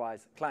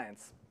enterprise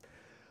clients.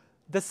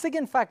 The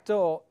second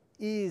factor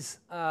is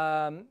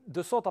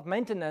the sort of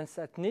maintenance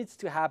that needs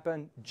to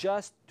happen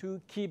just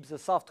to keep the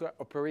software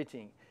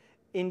operating.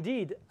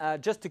 Indeed,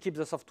 just to keep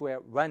the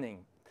software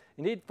running.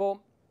 Indeed, for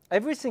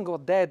every single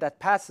day that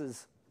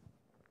passes,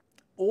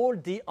 all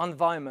the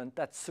environment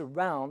that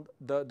surround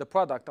the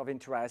product of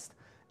interest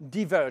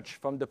diverge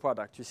from the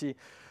product. You see,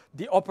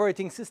 the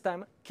operating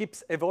system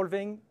keeps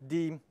evolving,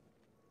 the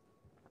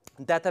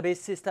database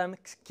system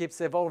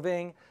keeps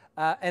evolving,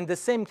 and the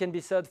same can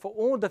be said for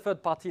all the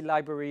third-party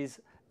libraries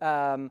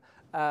that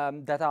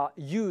are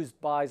used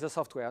by the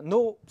software.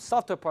 No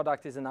software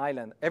product is an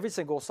island. Every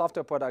single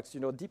software product,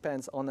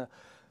 depends on a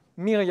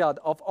myriad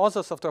of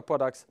other software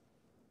products,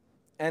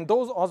 and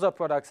those other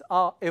products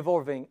are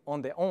evolving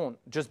on their own,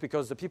 just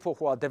because the people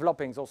who are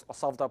developing those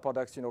software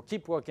products,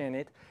 keep working on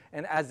it,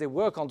 and as they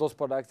work on those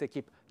products, they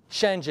keep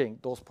changing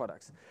those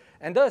products.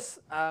 And thus,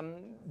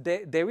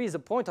 there is a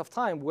point of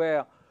time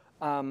where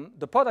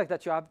the product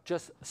that you have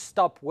just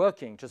stopped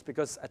working, just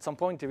because at some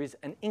point there is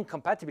an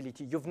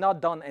incompatibility. You've not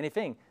done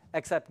anything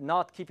except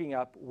not keeping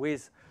up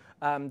with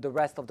the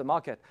rest of the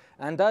market.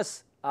 And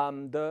thus,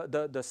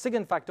 the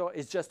second factor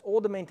is just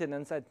all the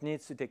maintenance that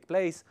needs to take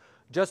place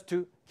just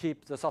to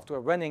keep the software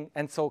running,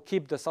 and so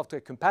keep the software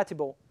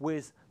compatible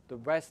with the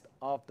rest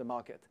of the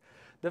market.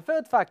 The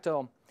third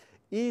factor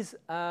is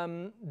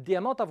the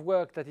amount of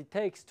work that it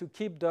takes to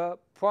keep the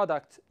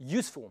product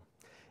useful.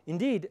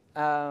 Indeed,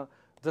 the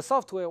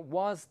software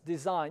was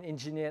designed,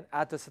 engineered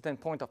at a certain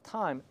point of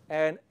time,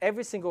 and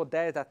every single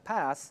day that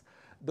passed,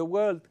 the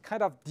world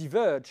kind of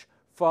diverged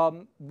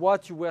from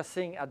what you were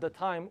seeing at the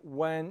time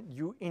when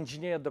you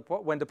engineered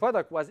when the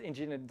product was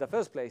engineered in the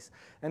first place.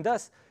 And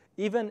thus,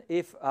 even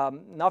if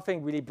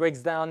nothing really breaks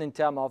down in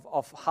terms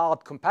of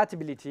hard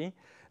compatibility,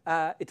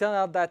 it turned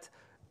out that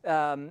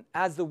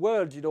as the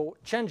world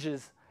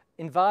changes,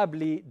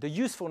 invariably the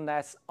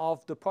usefulness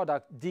of the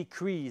product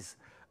decreases.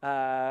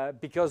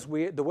 Because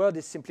the world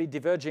is simply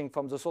diverging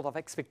from the sort of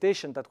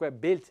expectations that were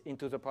built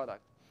into the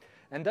product.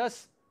 And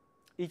thus,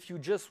 if you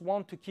just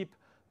want to keep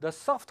the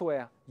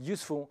software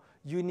useful,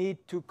 you need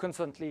to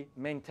constantly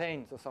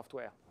maintain the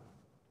software.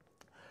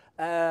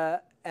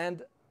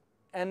 And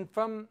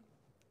from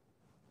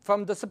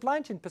the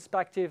supply chain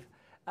perspective,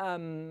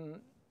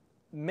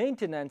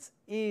 maintenance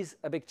is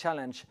a big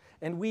challenge.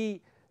 And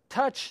we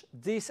touched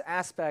this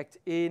aspect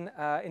in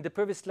the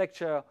previous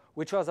lecture,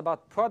 which was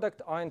about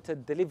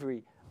product-oriented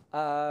delivery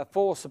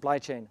for supply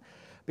chain,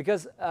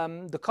 because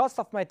the cost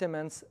of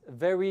maintenance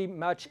very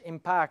much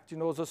impact,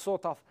 the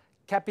sort of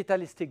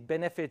capitalistic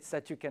benefits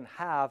that you can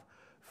have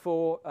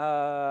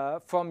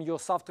from your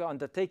software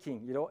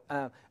undertaking.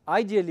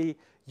 Ideally,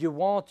 you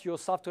want your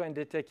software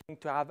undertaking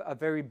to have a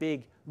very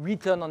big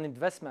return on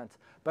investment,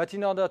 but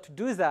in order to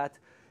do that,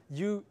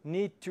 you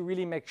need to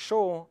really make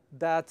sure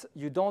that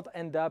you don't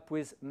end up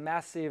with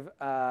massive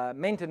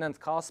maintenance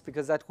costs,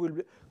 because that will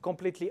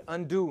completely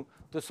undo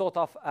the sort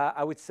of,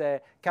 I would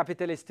say,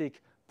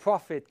 capitalistic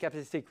profit,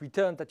 capitalistic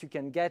return that you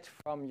can get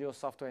from your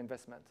software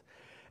investment.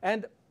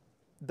 And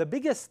the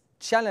biggest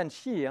challenge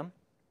here,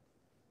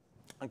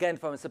 again,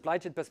 from a supply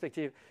chain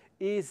perspective,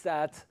 is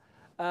that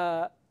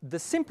the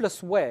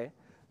simplest way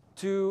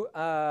to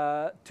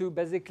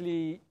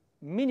basically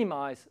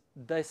minimize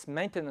this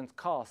maintenance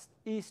cost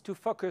is to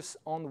focus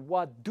on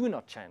what do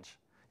not change.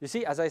 You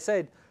see, as I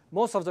said,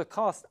 most of the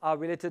costs are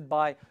related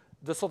by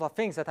the sort of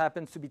things that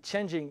happens to be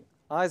changing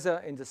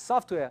either in the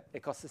software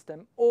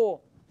ecosystem or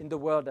in the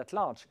world at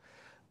large.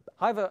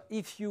 However,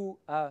 if you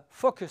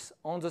focus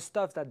on the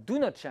stuff that do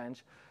not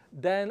change,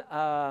 then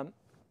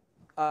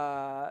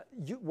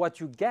what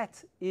you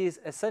get is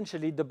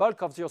essentially the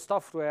bulk of your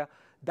software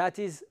that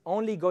is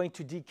only going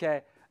to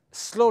decay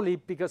slowly,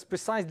 because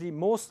precisely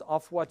most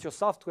of what your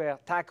software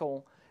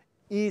tackle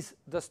is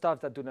the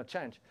stuff that do not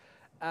change.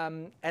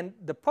 And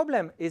the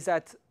problem is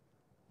that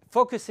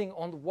focusing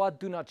on what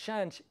do not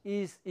change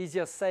is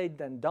easier said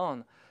than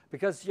done,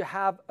 because you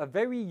have a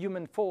very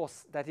human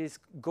force that is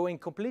going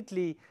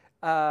completely,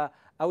 I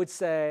would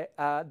say,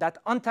 that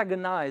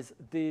antagonize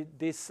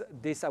this,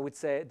 I would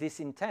say, this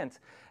intent,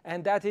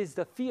 and that is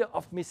the fear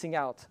of missing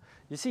out.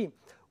 You see,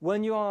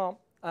 when you're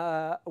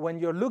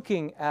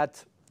looking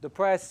at the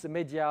press, the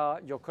media,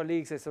 your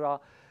colleagues, etc.,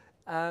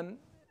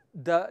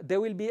 there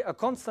will be a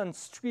constant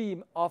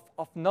stream of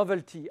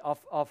novelty,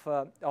 of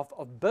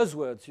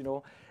buzzwords, you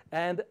know,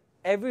 and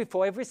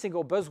for every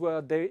single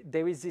buzzword,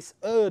 there is this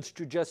urge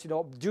to just, you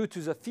know, due to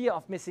the fear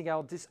of missing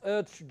out, this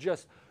urge to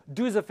just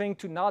do the thing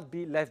to not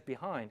be left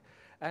behind.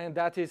 And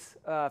that is,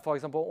 for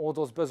example, all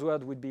those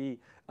buzzwords would be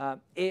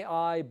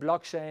AI,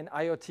 blockchain,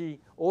 IoT,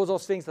 all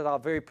those things that are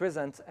very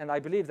present. And I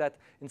believe that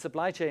in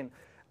supply chain,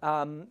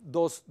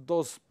 those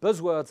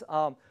buzzwords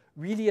are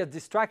really a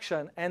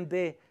distraction, and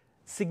they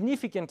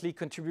significantly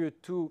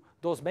contribute to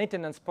those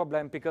maintenance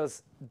problems,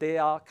 because they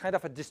are kind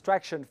of a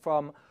distraction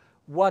from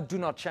what do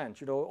not change.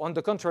 You know, on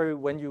the contrary,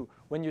 when you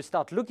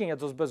start looking at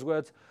those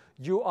buzzwords,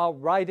 you are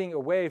riding a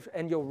wave,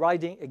 and you're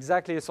riding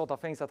exactly the sort of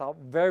things that are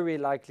very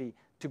likely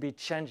to be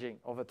changing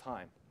over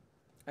time,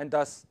 and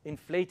thus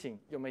inflating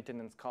your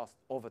maintenance cost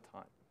over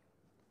time.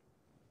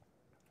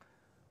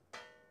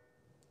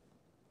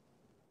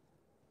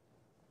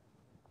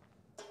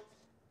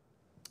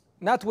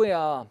 Now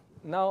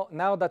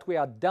that we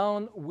are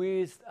done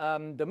with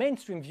the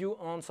mainstream view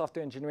on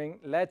software engineering,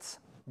 let's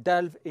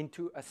delve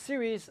into a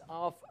series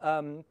of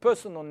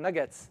personal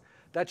nuggets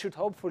that should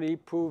hopefully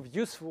prove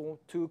useful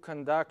to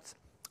conduct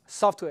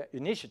software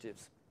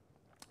initiatives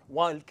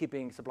while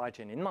keeping supply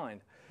chain in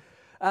mind.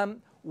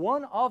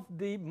 One of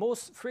the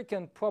most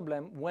frequent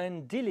problems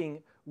when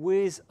dealing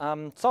with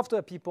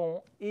software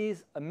people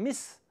is a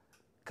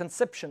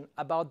misconception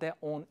about their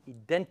own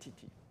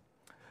identity.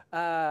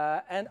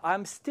 And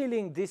I'm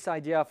stealing this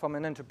idea from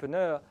an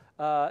entrepreneur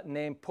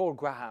named Paul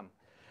Graham.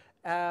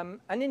 An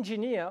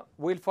engineer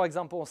will, for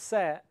example,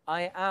 say,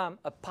 I am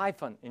a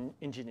Python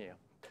engineer.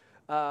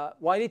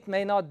 While it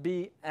may not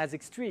be as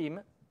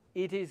extreme,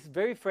 it is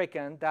very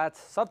frequent that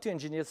software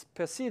engineers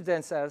perceive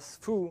themselves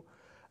through,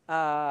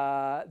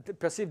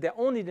 perceive their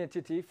own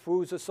identity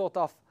through the sort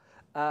of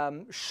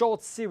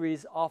short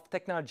series of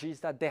technologies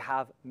that they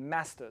have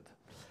mastered.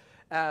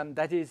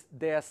 That is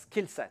their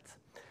skill set.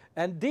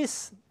 And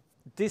this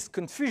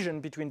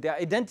confusion between their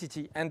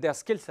identity and their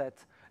skill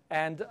set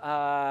and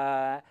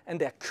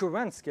their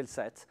current skill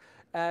set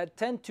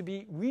tend to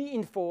be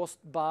reinforced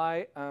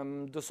by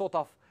the sort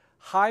of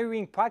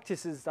hiring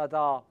practices that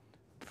are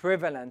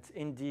prevalent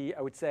in the,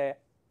 I would say,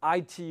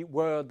 IT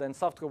world and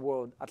software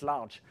world at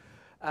large.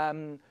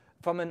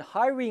 From a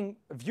hiring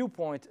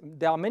viewpoint,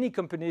 there are many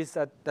companies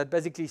that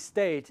basically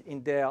state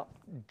in their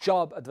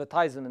job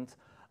advertisement,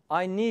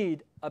 I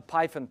need a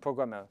Python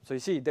programmer. So you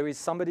see, there is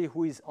somebody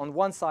who is on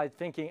one side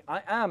thinking,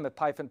 I am a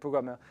Python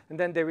programmer. And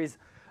then there is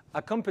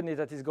a company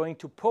that is going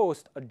to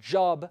post a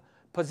job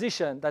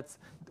position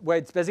where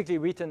it's basically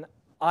written,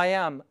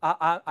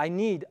 I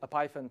need a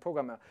Python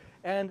programmer.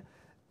 And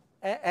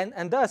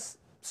thus,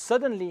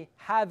 suddenly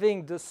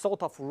having the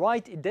sort of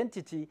right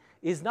identity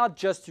is not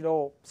just, you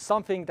know,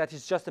 something that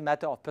is just a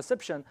matter of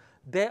perception.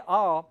 There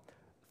are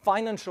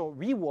financial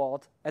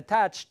rewards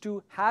attached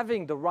to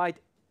having the right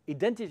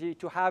identity,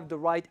 to have the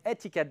right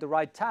etiquette, the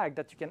right tag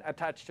that you can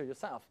attach to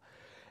yourself.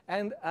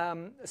 And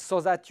so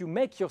that you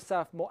make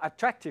yourself more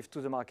attractive to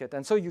the market.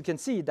 And so you can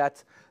see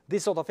that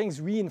these sort of things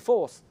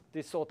reinforce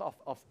this sort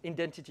of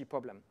identity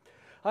problem.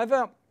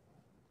 However,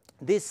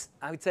 this,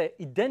 I would say,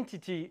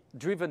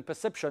 identity-driven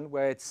perception,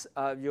 where it's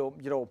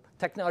your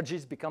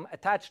technologies become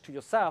attached to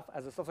yourself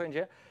as a software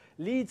engineer,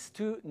 leads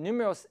to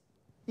numerous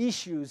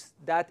issues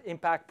that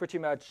impact pretty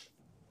much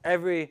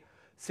every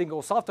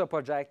single software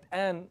project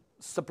and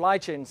supply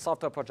chain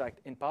software project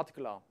in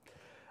particular.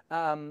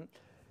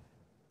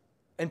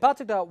 In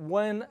particular,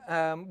 when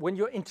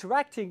you're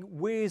interacting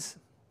with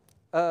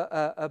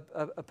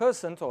a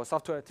person or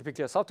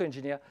typically a software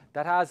engineer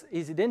that has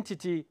his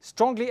identity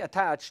strongly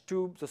attached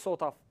to the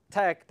sort of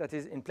tech that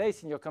is in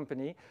place in your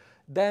company,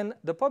 then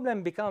the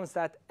problem becomes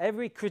that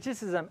every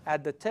criticism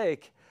at the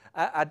tech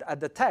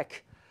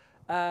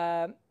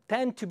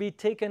tend to be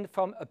taken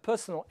from a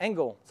personal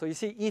angle. So you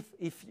see,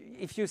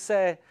 if you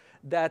say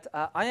that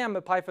I am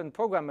a Python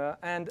programmer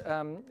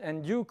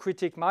and you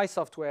critique my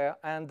software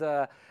and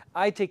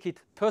I take it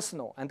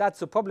personal, and that's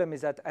the problem,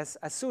 is that as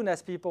soon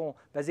as people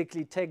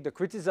basically take the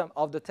criticism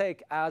of the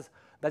tech as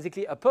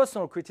basically a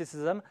personal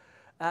criticism,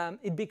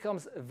 it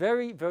becomes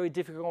very, very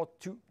difficult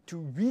to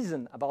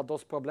reason about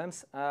those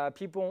problems.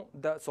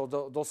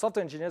 Those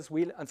software engineers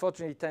will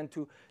unfortunately tend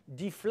to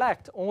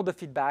deflect all the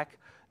feedback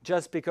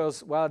just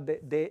because, well,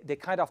 they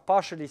kind of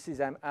partially see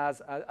them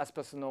as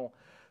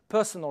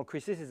personal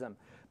criticism.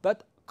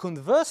 But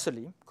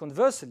conversely,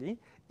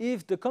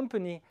 if the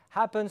company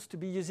happens to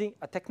be using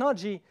a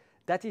technology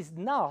that is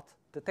not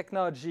the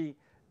technology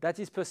that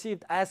is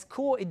perceived as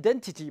core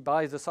identity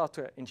by the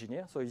software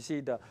engineer. So you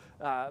see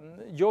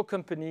your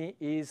company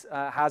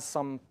has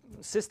some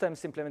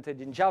systems implemented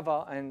in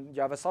Java, and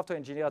you have a software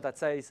engineer that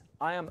says,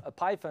 I am a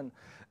Python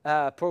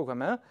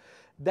programmer.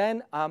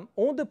 Then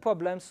all the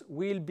problems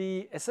will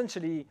be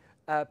essentially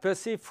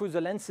perceived through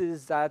the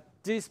lenses that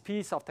this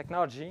piece of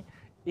technology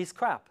is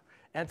crap.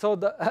 And so,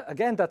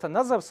 again, that's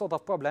another sort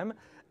of problem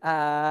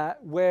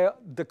where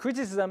the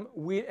criticism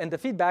and the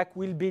feedback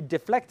will be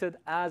deflected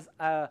as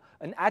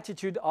an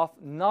attitude of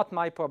not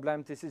my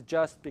problem. This is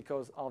just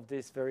because of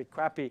this very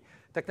crappy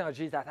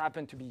technology that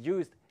happen to be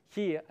used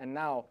here and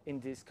now in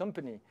this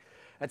company.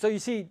 And so you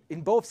see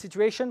in both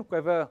situations,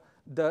 whether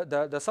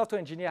the software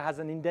engineer has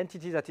an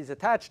identity that is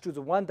attached to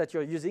the one that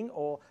you're using,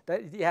 or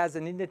that it has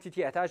an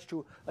identity attached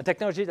to a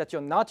technology that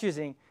you're not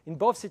using, in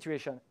both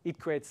situations, it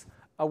creates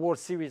a whole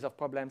series of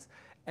problems.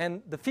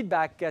 And the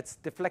feedback gets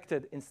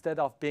deflected instead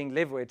of being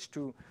leveraged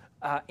to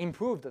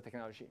improve the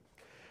technology.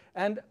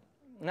 And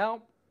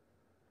now,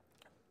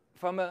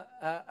 from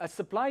a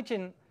supply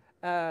chain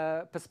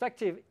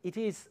perspective, it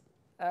is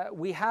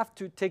we have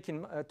to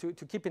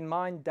keep in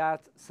mind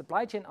that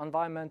supply chain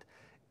environment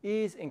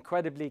is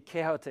incredibly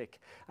chaotic,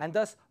 and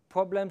thus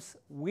problems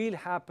will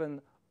happen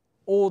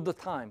all the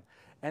time.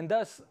 And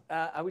thus,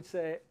 I would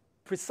say,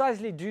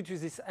 precisely due to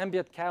this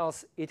ambient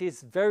chaos, it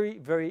is very,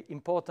 very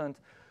important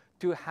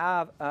to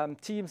have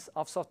teams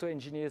of software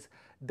engineers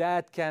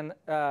that can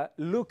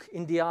look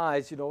in the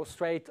eyes,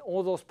 straight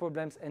all those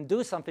problems and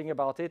do something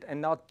about it, and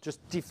not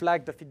just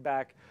deflect the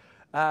feedback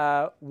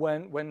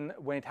when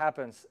it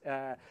happens.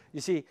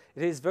 You see,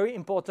 it is very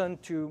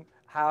important to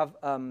have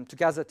to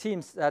gather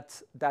teams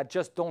that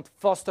just don't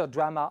foster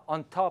drama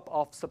on top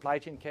of supply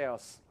chain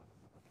chaos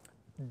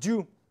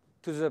due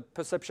to the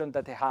perception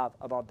that they have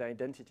about their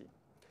identity.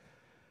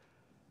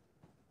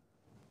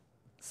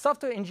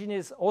 Software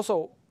engineers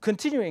also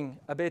continuing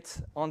a bit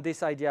on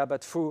this idea,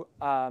 but through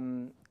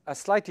a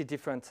slightly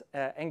different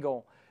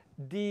angle.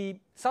 The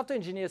software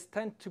engineers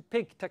tend to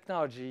pick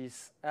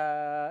technologies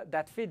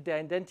that fit their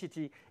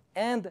identity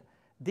and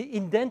the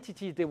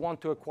identity they want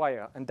to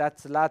acquire, and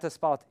that latter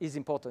part is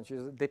important.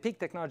 They pick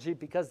technology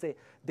because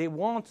they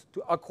want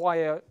to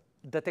acquire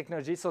the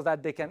technology so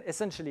that they can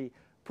essentially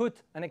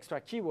put an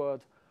extra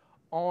keyword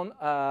on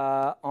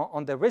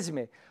their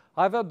resume.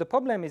 However, the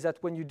problem is that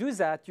when you do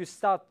that, you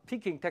start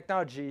picking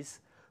technologies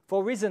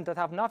for reasons that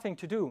have nothing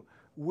to do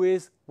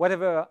with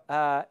whatever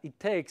it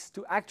takes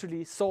to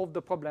actually solve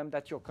the problem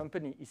that your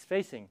company is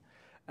facing.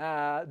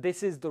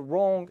 This is the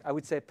wrong, I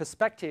would say,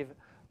 perspective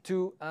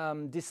to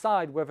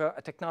decide whether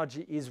a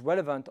technology is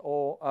relevant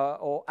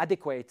or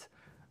adequate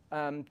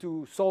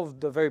to solve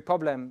the very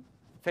problem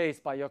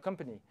faced by your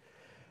company.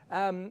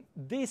 And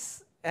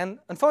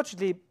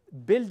unfortunately,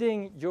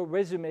 building your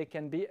resume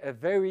can be a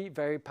very,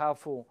 very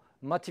powerful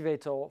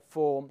motivator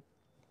for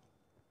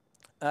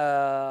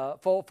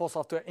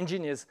software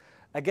engineers.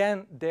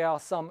 Again, there are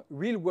some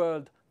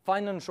real-world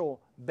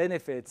financial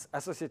benefits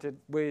associated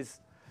with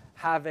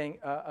having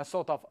a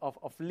sort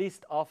of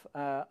list of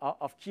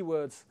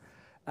keywords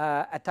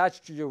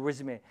attached to your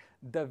resume.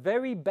 The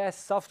very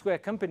best software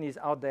companies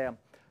out there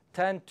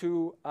tend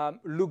to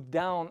look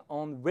down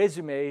on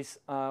resumes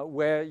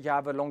where you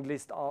have a long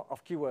list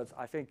of keywords.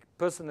 I think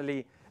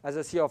personally, as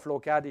a CEO of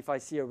Lokad, if I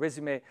see a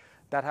resume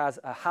that has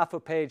a half a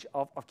page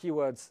of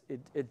keywords,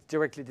 it's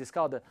directly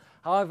discarded.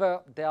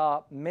 However, there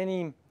are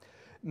many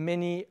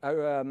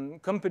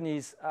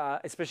companies,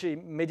 especially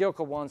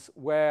mediocre ones,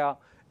 where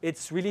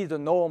it's really the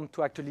norm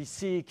to actually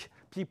seek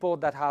people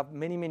that have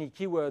many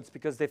keywords,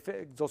 because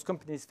those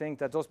companies think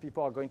that those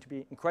people are going to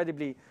be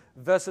incredibly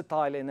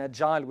versatile and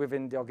agile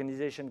within the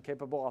organization,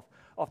 capable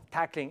of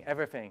tackling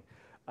everything.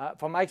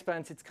 From my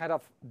experience, it's kind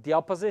of the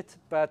opposite,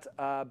 but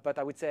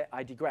I would say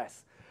I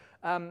digress.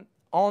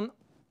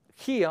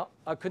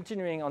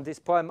 Continuing on this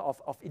poem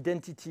of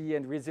identity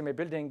and resume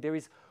building, there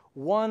is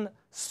one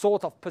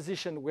sort of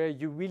position where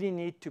you really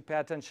need to pay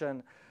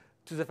attention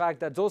to the fact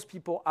that those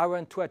people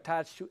aren't too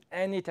attached to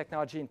any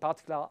technology in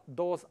particular.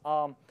 Those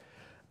are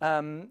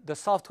the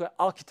software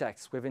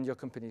architects within your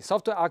company.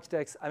 Software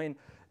architects, I mean,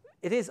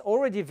 it is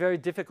already very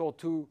difficult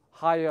to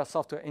hire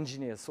software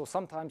engineers. So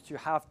sometimes you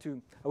have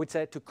to, I would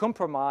say, to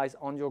compromise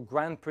on your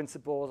grand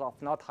principles of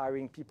not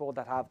hiring people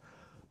that have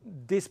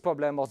this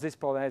problem or this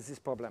problem or this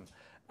problem.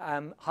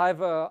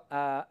 However,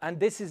 and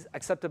this is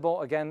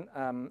acceptable, again,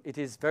 it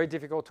is very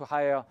difficult to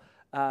hire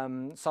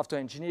software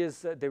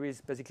engineers. There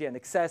is basically an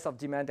excess of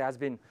demand. There has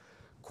been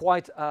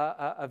quite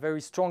a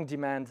very strong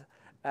demand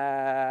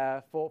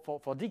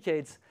for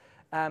decades.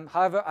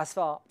 However, as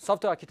far as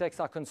software architects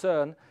are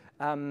concerned,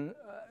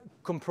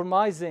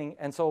 compromising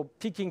and so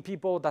picking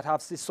people that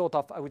have this sort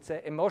of, I would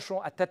say,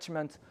 emotional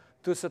attachment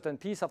to a certain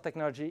piece of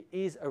technology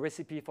is a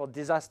recipe for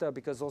disaster,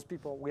 because those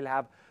people will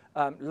have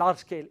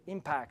large-scale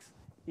impacts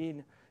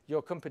in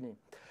your company.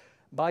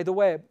 By the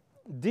way,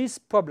 this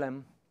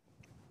problem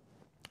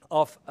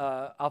of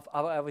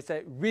I would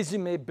say,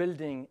 resume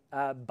building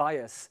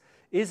bias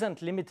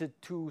isn't limited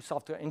to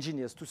software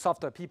engineers, to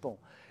software people.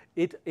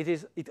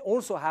 It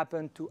also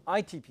happened to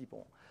IT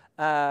people.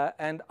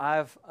 And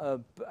I've,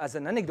 as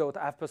an anecdote,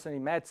 I've personally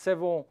met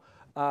several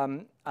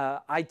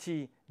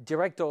IT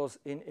directors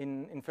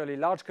in fairly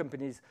large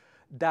companies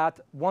that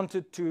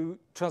wanted to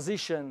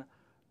transition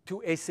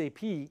to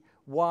SAP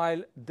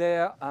while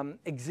their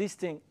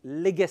existing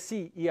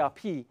legacy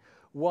ERP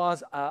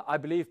was, I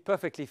believe,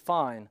 perfectly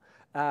fine.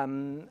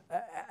 And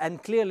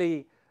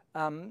clearly,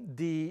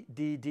 the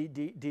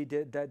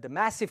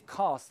massive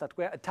costs that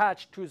were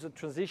attached to the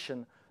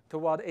transition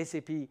toward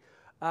SAP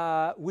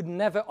would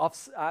never,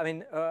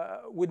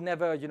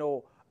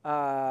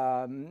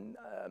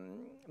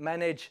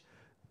 manage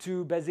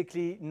to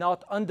basically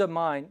not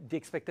undermine the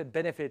expected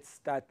benefits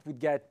that would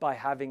get by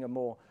having a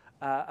more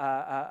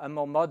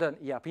modern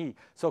ERP.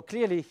 So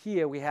clearly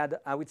here we had,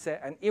 I would say,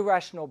 an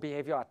irrational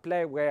behavior at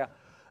play where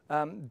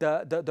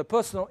the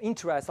personal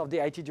interest of the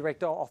IT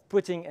director of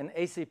putting an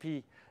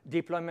SAP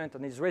deployment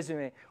on his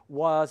resume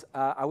was,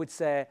 I would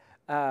say,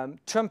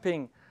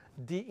 trumping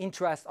the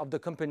interest of the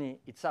company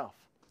itself.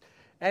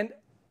 And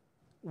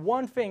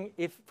one thing,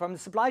 if from the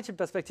supply chain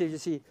perspective, you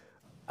see,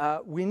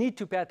 we need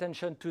to pay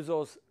attention to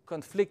those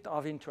conflict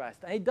of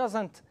interest. And it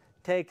doesn't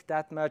take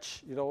that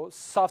much,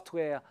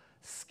 software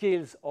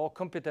skills or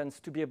competence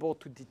to be able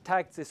to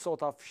detect this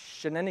sort of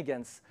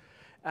shenanigans.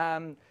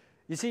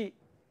 You see,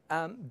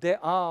 there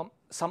are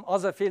some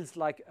other fields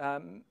like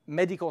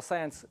medical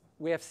science.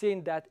 We have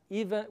seen that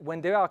even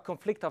when there are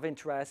conflict of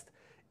interest,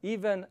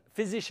 even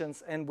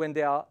physicians, and when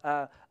they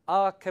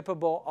are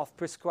capable of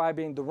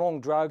prescribing the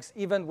wrong drugs,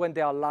 even when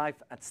there are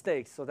life at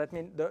stake. So that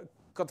means the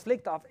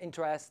conflict of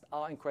interest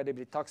are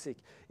incredibly toxic.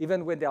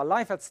 Even when there are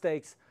life at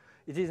stakes,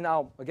 it is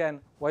now,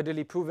 again,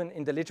 widely proven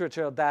in the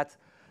literature that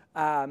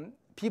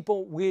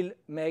people will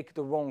make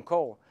the wrong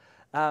call.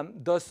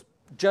 Thus,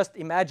 just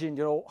imagine,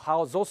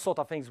 how those sort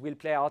of things will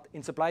play out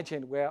in supply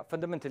chain, where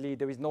fundamentally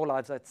there is no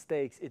lives at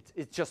stakes.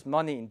 It's just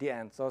money in the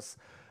end. So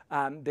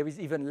there is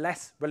even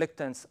less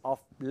reluctance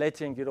of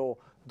letting,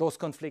 those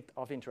conflicts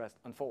of interest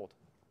unfold.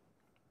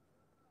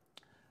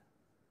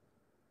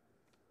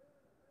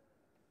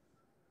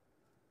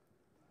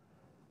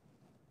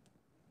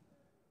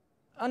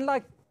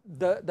 Unlike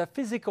the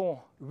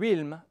physical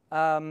realm,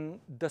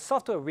 the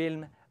software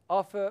realm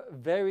offer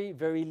very,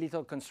 very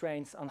little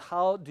constraints on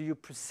how do you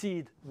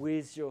proceed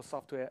with your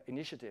software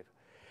initiative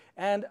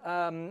and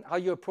how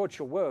you approach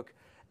your work.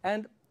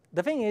 And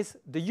the thing is,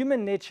 the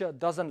human nature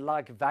doesn't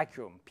like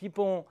vacuum.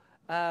 People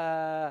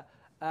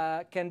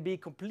can be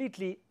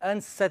completely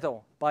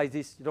unsettled by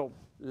this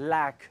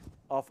lack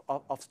of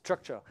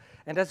structure.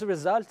 And as a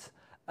result,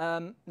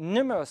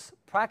 numerous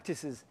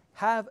practices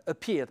have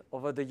appeared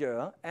over the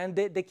year, and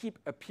they keep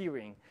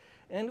appearing.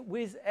 And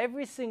with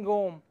every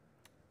single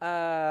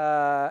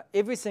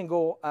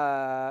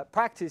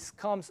practice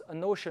comes a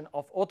notion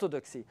of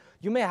orthodoxy.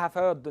 You may have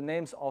heard the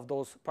names of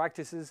those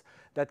practices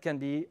that can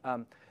be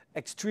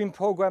extreme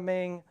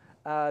programming,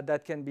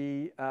 that can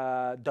be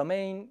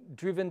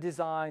domain-driven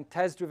design,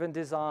 test-driven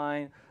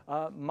design,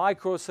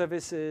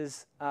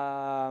 microservices,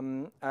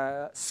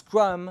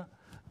 Scrum,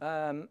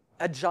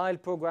 agile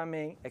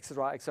programming,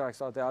 etc., etc.,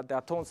 etc. There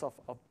are tons of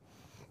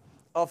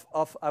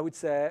I would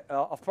say,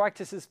 of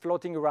practices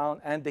floating around,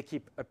 and they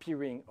keep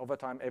appearing over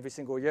time every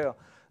single year.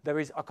 There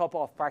is a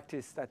couple of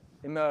practices that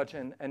emerge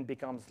and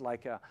becomes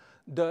like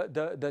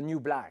the new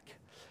black.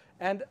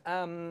 And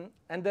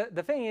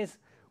the thing is,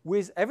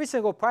 with every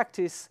single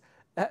practice,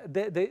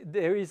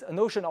 there is a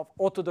notion of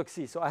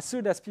orthodoxy. So as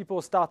soon as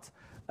people start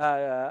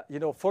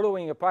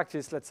following a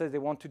practice, let's say they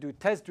want to do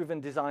test-driven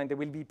design, there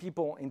will be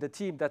people in the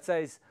team that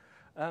says,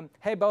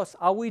 hey boss,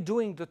 are we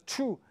doing the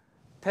true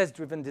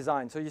test-driven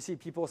design? So you see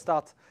people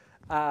start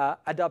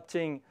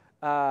adopting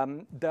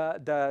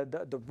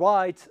the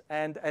right,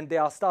 and they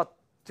are start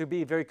to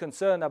be very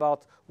concerned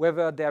about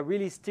whether they're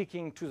really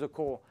sticking to the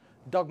core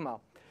dogma.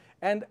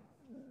 And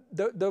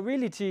the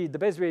reality, the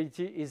base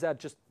reality is that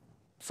just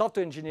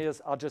software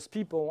engineers are just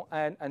people,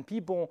 and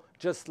people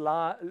just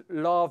love,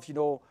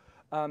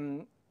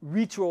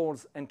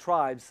 rituals and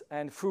tribes.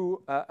 And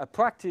through a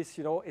practice,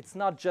 it's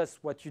not just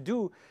what you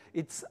do,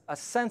 it's a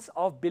sense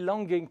of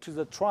belonging to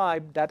the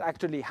tribe that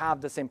actually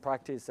have the same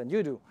practice than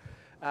you do.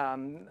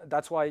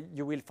 That's why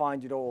you will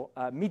find,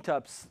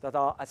 meetups that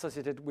are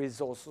associated with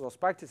those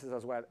practices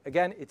as well.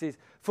 Again, it is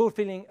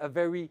fulfilling a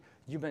very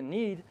human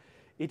need.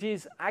 It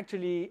is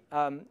actually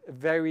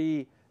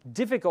very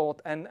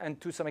difficult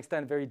and to some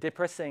extent very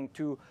depressing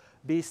to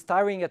be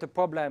staring at a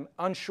problem,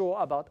 unsure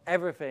about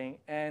everything,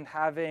 and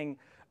having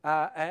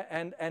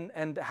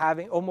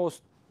having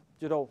almost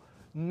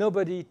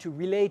nobody to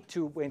relate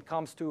to when it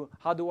comes to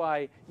how do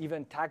I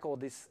even tackle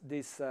this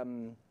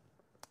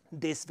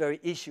very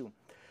issue.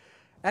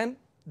 And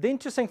the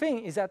interesting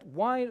thing is that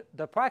while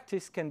the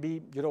practice can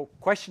be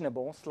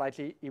questionable,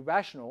 slightly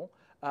irrational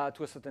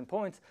to a certain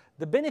point,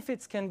 the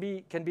benefits can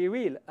be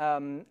real.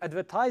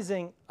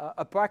 Advertising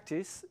a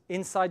practice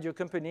inside your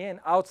company and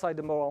outside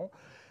the morale,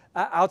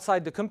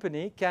 outside the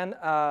company can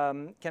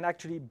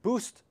actually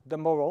boost the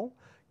morale,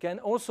 can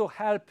also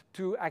help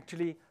to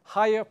actually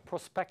hire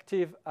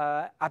prospective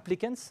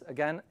applicants,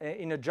 again,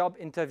 in a job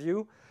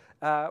interview,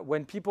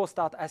 when people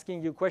start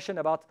asking you questions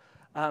about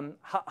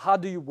how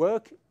do you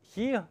work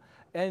here,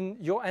 and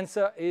your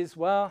answer is,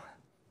 well,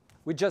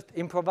 we just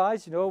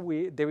improvise. You know,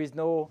 there is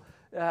no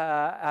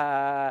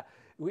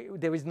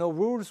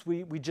rules.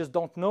 We just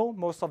don't know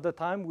most of the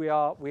time. We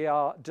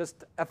are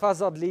just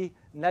haphazardly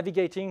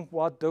navigating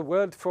what the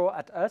world throws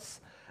at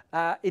us.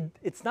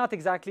 It's not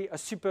exactly a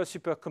super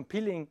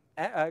compelling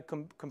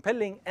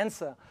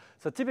answer.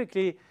 So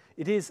typically,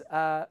 it is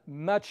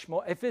much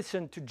more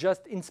efficient to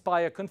just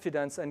inspire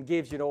confidence and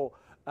give, you know,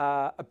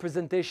 a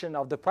presentation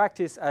of the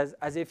practice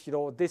as if, you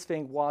know, this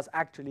thing was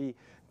actually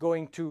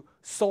going to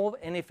solve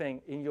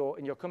anything in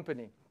your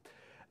company.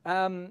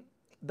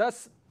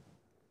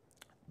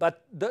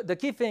 But the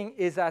key thing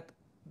is that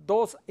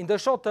those in the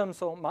short term.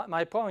 So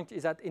my point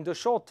is that in the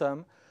short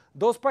term,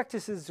 those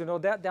practices, you know,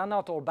 they are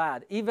not all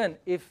bad, even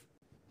if,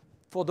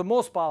 for the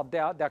most part, they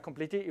are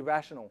completely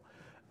irrational.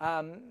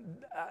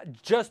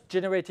 Just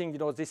generating, you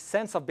know, this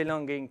sense of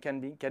belonging can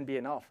be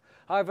enough.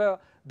 However,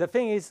 the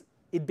thing is,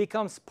 it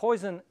becomes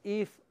poison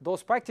if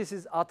those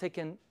practices are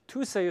taken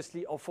too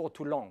seriously or for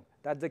too long.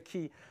 That's the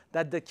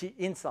key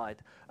insight.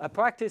 A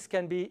practice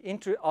can be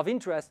of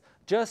interest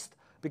just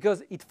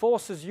because it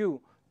forces you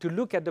to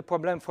look at the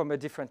problem from a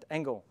different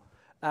angle.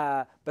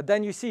 But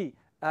then you see,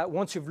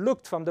 once you've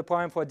looked from the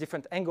problem for a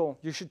different angle,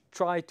 you should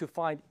try to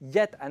find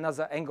yet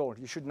another angle.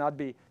 You should not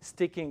be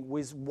sticking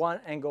with one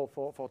angle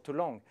for too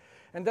long.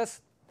 And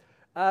thus,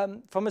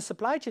 from a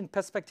supply chain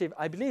perspective,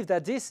 I believe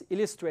that this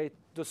illustrates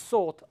the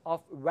sort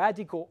of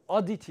radical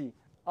oddity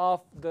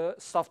of the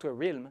software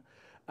realm.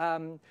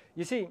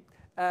 You see,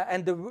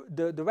 and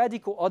the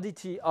radical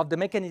oddity of the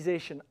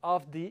mechanization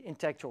of the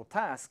intellectual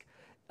task.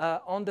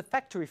 On the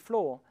factory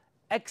floor,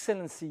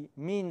 excellency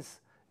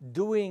means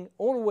doing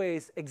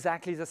always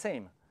exactly the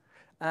same.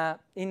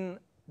 In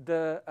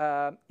the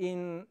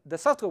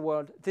software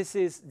world, this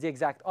is the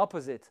exact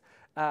opposite.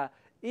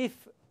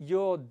 If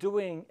you're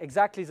doing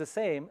exactly the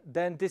same,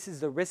 then this is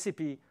the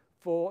recipe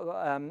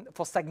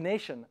for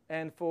stagnation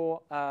and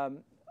for,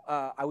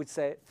 I would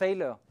say,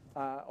 failure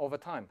over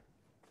time.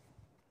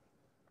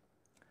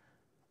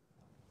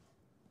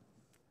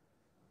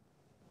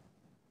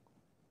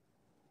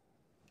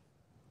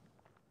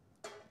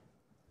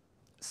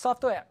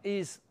 Software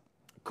is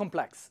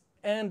complex,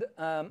 and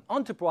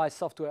enterprise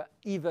software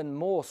even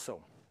more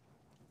so.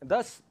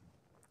 Thus,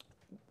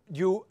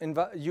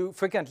 you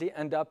frequently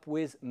end up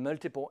with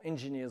multiple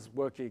engineers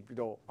working, you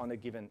know, on a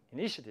given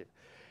initiative.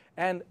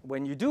 And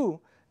when you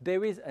do,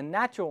 there is a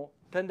natural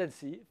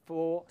tendency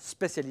for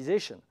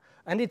specialization.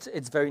 And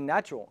it's very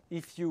natural.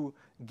 If you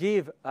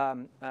give,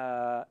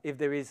 if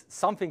there is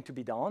something to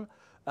be done,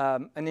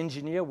 an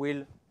engineer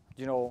will,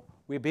 you know,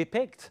 will be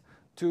picked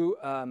to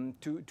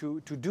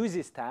do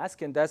this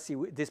task, and thus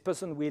this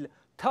person will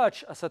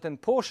touch a certain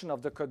portion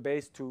of the code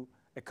base to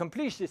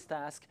accomplish this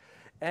task.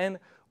 And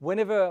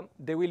whenever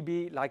there will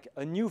be like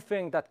a new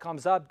thing that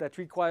comes up that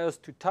requires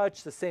to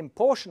touch the same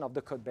portion of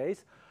the code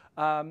base,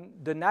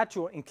 the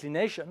natural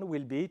inclination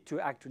will be to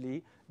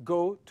actually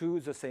go to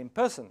the same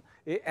person.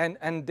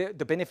 And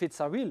the benefits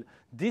are real.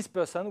 This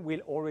person will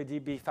already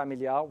be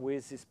familiar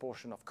with this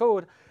portion of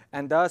code,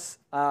 and thus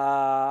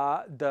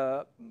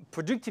the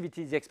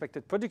productivity, the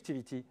expected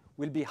productivity,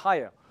 will be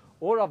higher.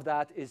 All of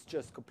that is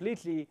just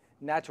completely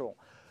natural.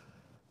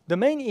 The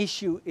main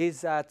issue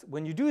is that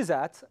when you do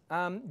that,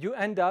 you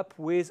end up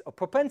with a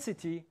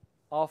propensity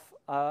of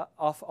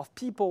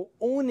people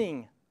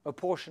owning a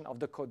portion of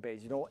the code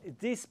base. You know,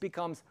 this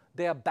becomes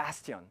their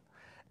bastion.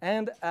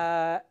 And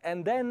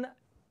then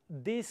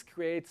this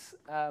creates,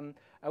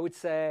 I would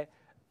say,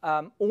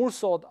 all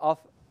sorts of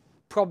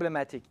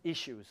problematic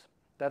issues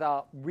that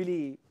are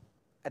really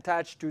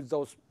attached to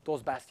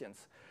those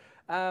bastions.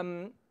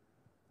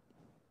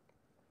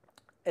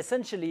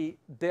 Essentially,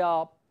 there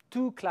are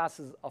two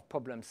classes of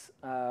problems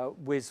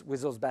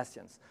with those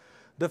bastions.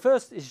 The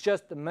first is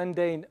just the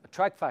mundane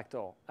track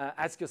factor.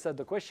 Ask yourself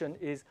the question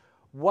is,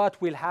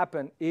 what will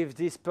happen if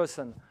this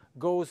person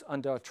goes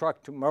under a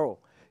truck tomorrow?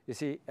 You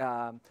see,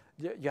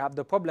 you have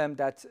the problem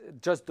that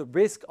just the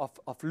risk of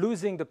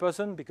losing the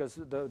person, because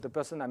the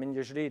person, I mean,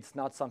 usually it's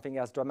not something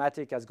as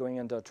dramatic as going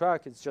under a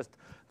truck. It's just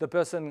the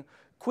person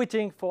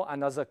quitting for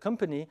another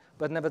company.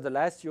 But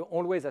nevertheless, you're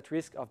always at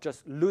risk of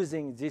just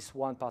losing this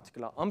one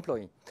particular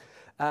employee.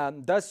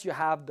 Thus, you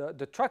have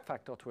the truck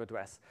factor to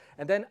address.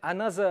 And then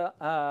another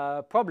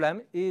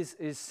problem is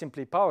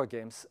simply power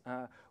games.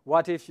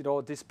 What if, you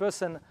know, this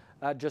person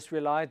just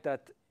realized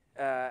that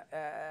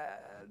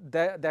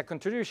their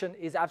contribution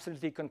is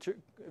absolutely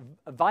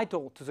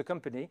vital to the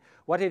company?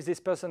 What if this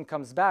person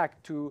comes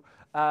back to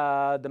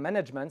the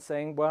management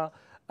saying, well,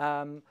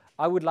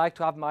 I would like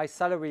to have my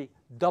salary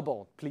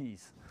doubled,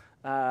 please?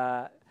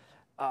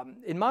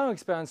 In my own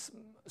experience,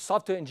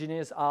 software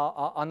engineers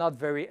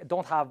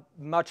don't have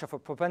much of a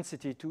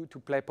propensity to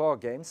play power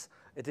games.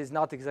 It is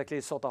not exactly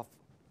a sort of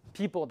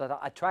people that are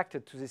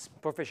attracted to this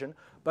profession,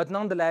 but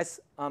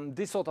nonetheless,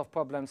 these sort of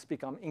problems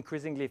become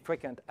increasingly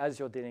frequent as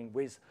you're dealing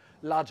with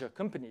larger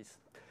companies.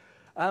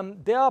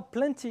 There are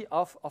plenty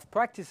of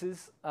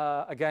practices,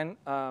 again,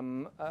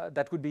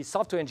 that would be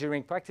software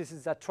engineering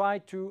practices that try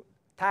to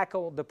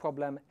tackle the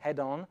problem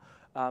head-on.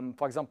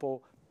 For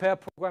example, pair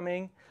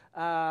programming.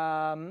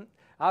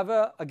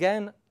 However,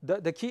 again,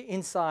 the key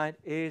insight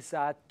is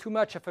that too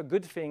much of a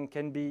good thing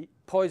can be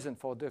poison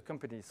for the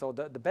company. So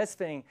the best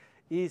thing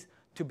is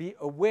to be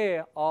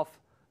aware of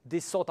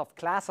this sort of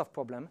class of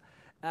problem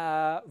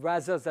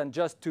rather than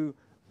just to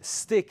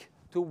stick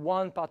to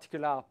one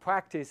particular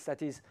practice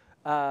that is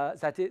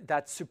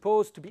that's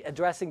supposed to be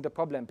addressing the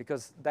problem,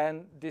 because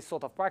then this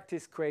sort of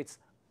practice creates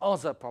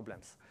other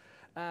problems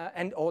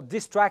or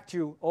distract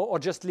you or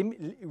just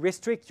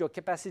restrict your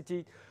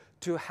capacity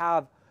to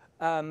have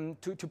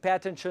to pay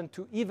attention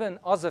to even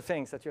other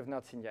things that you have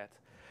not seen yet.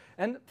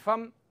 And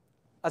from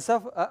a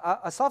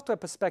software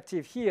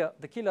perspective here,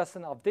 the key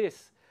lesson of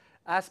this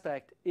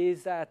aspect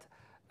is that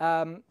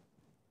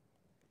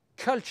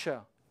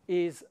culture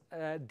is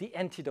the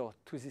antidote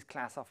to this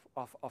class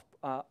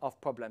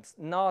of problems,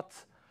 not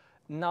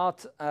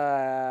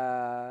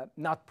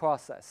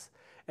process.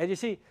 And you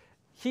see,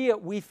 here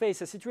we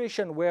face a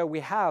situation where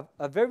we have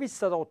a very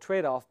subtle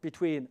trade-off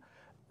between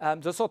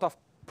the sort of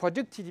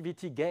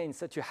productivity gains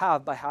that you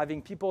have by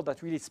having people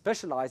that really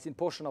specialize in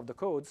portion of the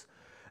codes,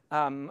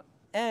 and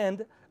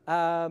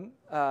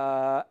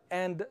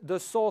the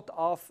sort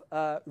of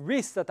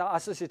risks that are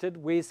associated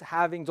with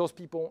having those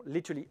people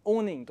literally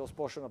owning those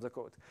portions of the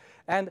code.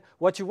 And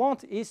what you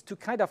want is to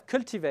kind of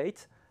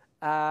cultivate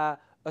a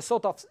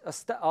sort of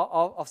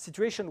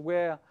situation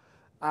where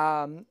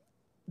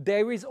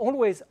there is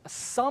always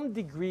some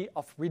degree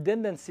of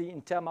redundancy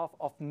in terms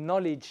of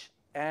knowledge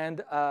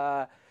and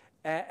of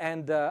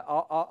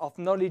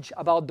knowledge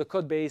about the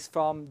code base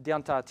from the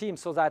entire team,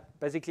 so that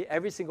basically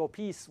every single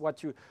piece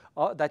that you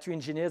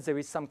engineer, there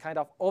is some kind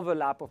of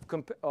overlap of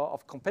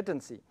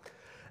competency.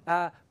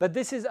 But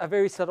this is a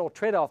very subtle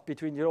trade-off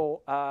between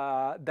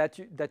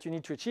that you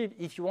need to achieve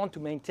if you want to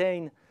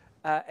maintain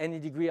any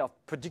degree of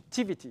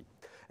productivity.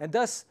 And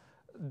thus,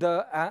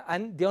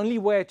 the only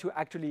way to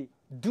actually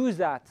do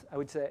that, I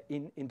would say,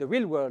 in the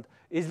real world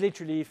is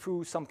literally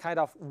through some kind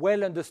of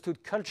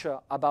well-understood culture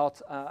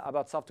about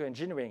software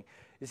engineering.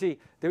 You see,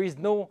 there is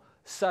no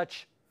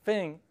such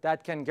thing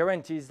that can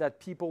guarantee that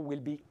people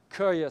will be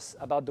curious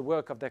about the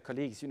work of their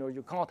colleagues.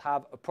 You can't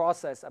have a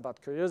process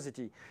about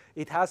curiosity.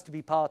 It has to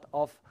be part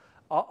of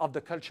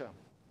the culture.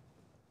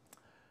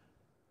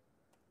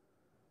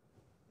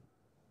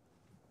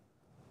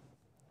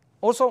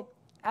 Also,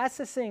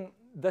 assessing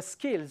the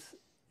skills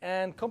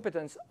and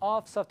competence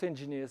of software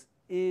engineers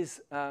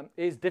is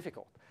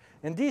difficult.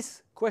 And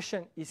this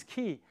question is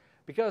key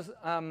because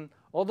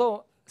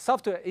although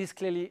software is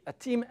clearly a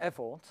team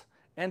effort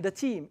and the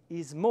team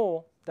is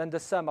more than the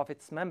sum of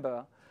its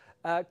members,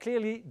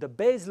 clearly the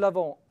base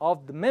level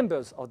of the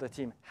members of the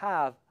team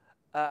have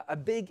a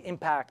big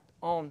impact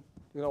on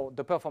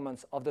the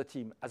performance of the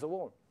team as a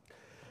whole.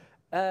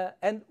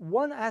 And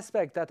one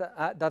aspect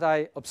that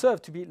I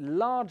observe to be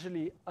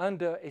largely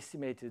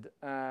underestimated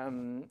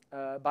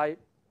by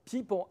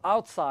people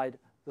outside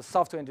the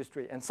software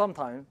industry, and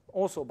sometimes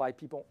also by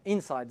people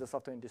inside the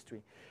software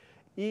industry,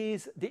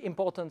 is the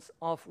importance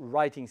of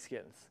writing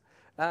skills.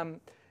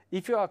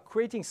 If you are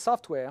creating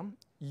software,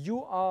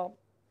 you are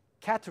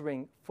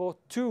catering for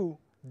two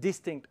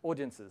distinct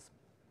audiences.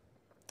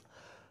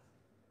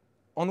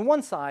 On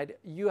one side,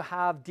 you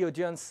have the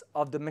audience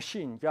of the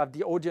machine. You have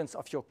the audience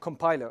of your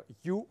compiler.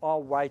 You are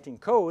writing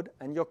code,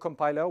 and your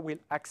compiler will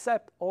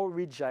accept or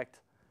reject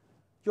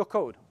your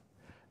code.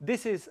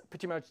 This is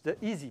pretty much the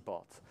easy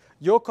part.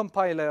 Your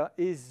compiler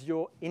is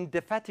your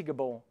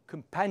indefatigable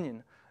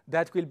companion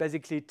that will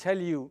basically tell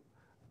you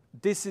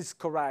this is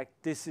correct,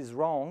 this is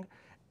wrong,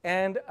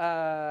 and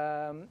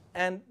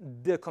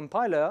the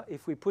compiler,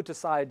 if we put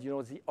aside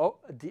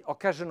the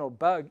occasional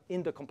bug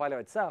in the compiler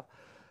itself,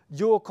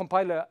 your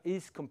compiler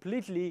is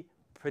completely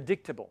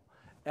predictable,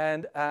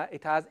 and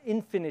it has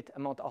infinite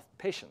amount of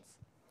patience.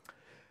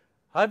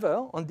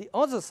 However, on the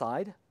other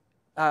side,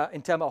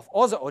 in terms of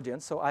other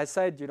audience, so I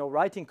said,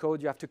 writing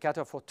code, you have to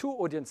cater for two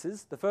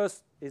audiences. The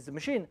first is the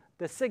machine.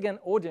 The second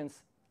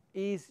audience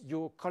is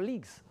your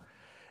colleagues.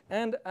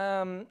 And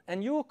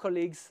your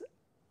colleagues,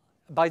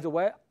 by the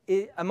way,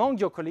 among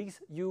your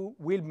colleagues, you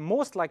will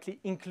most likely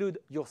include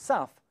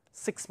yourself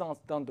 6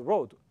 months down the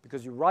road,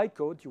 because you write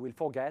code, you will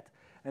forget,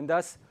 and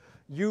thus,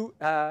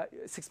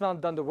 6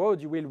 months down the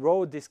road, you will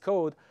write this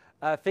code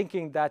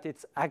thinking that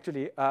it's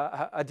actually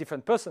a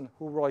different person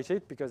who wrote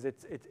it because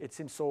it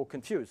seems so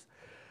confused.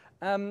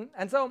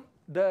 And so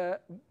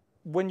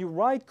when you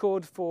write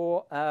code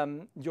for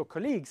your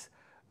colleagues,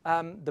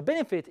 the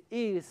benefit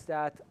is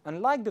that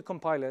unlike the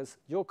compilers,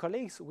 your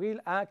colleagues will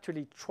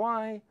actually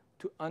try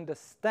to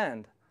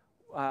understand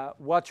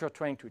what you're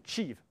trying to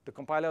achieve. The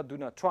compiler do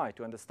not try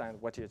to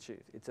understand what you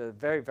achieve. It's a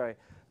very, very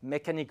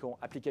mechanical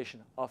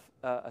application of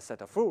a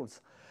set of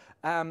rules.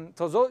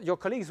 So your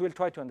colleagues will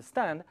try to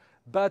understand,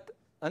 but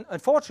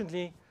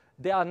unfortunately,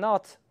 they are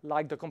not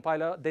like the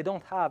compiler. They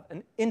don't have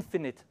an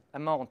infinite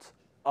amount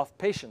of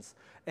patience.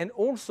 And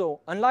also,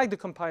 unlike the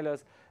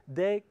compilers,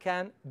 they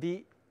can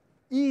be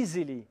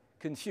easily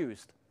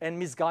confused and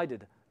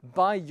misguided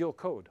by your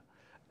code.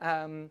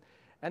 And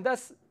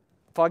that's,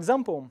 for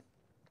example,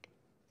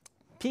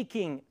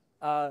 picking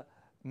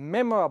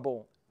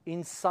memorable,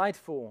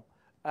 insightful,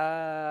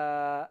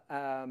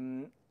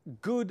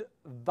 good,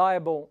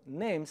 viable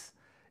names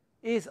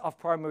is of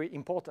primary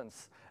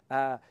importance.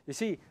 You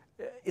see,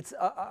 it's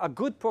a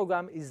good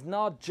program is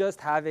not just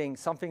having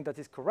something that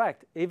is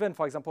correct. Even,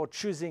 for example,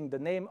 choosing the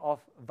name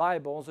of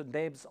variables, the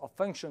names of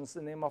functions,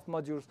 the name of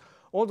modules,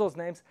 all those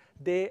names,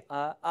 they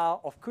are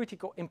of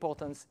critical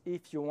importance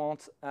if you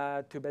want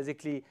to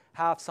basically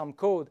have some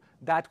code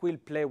that will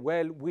play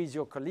well with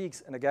your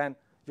colleagues. And again,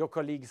 your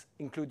colleagues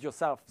include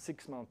yourself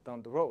 6 months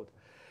down the road.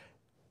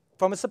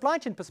 From a supply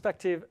chain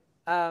perspective,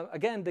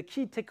 again, the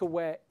key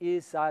takeaway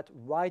is that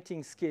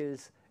writing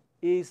skills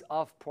is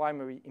of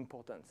primary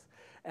importance.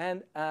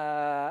 And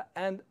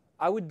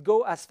I would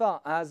go as far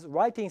as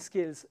writing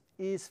skills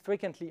is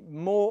frequently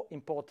more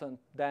important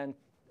than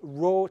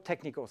raw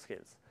technical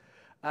skills.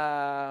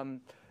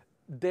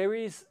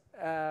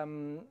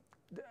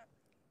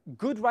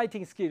 Good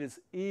writing skills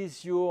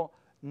is your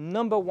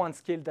 #1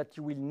 skill that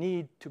you will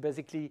need to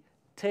basically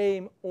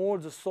tame all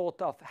the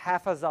sort of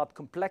haphazard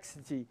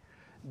complexity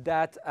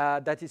that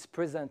is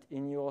present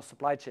in your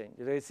supply chain.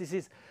 This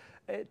is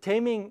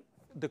taming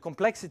the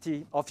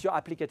complexity of your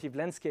applicative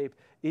landscape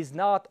is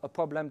not a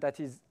problem that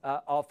is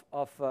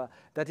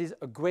that is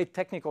a great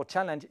technical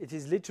challenge. It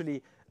is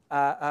literally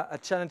a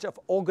challenge of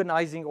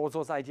organizing all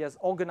those ideas,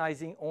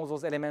 organizing all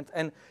those elements,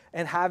 and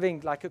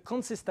having like a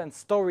consistent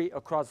story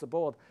across the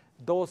board.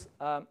 Those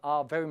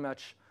are very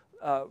much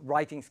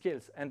writing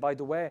skills. And by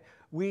the way,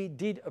 we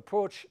did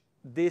approach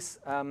this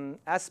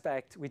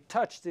aspect, we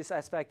touched this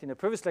aspect in a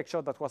previous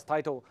lecture that was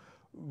titled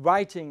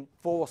Writing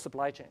for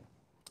Supply Chain.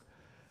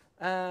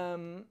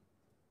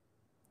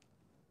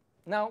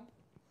 Now,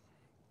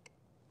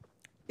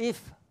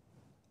 if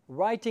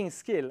writing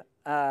skill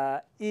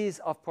is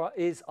of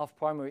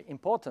primary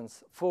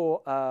importance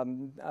for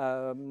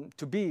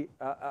to be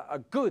a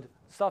good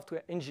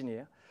software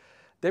engineer,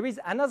 there is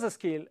another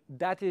skill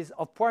that is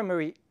of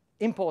primary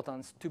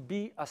importance to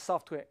be a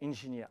software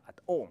engineer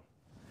at all.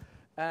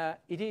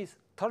 It is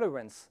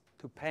tolerance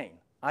to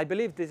pain. I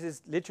believe this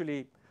is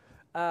literally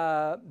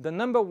the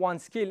 #1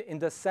 skill in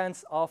the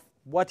sense of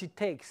what it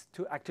takes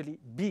to actually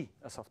be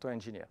a software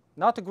engineer.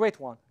 Not a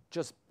great one,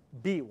 just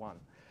be one.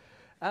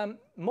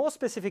 More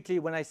specifically,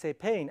 when I say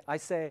pain, I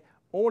say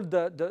all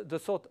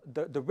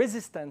the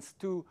resistance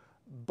to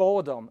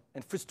boredom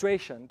and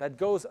frustration that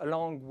goes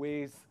along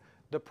with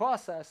the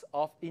process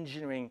of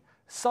engineering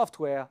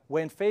software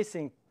when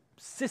facing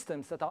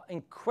systems that are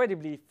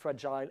incredibly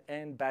fragile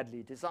and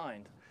badly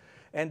designed.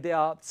 And they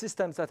are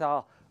systems that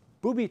are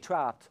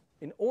booby-trapped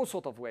in all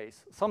sorts of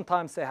ways.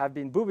 Sometimes they have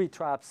been booby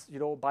traps,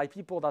 by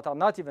people that are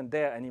not even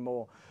there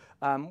anymore.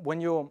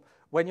 When you're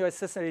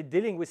essentially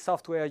dealing with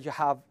software, you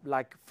have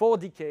like 4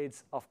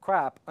 decades of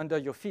crap under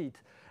your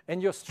feet,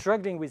 and you're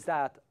struggling with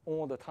that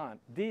all the time.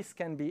 This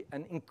can be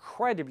an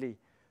incredibly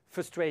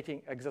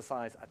frustrating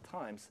exercise at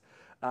times.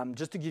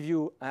 Just to give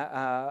you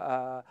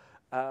an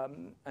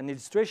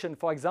illustration,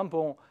 for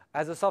example,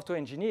 as a software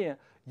engineer,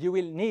 you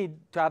will need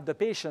to have the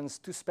patience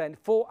to spend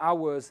 4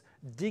 hours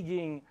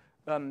digging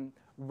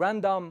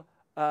random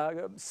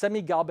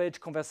semi-garbage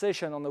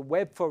conversation on a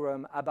web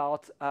forum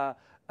about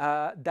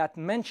that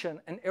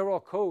mention an error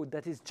code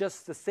that is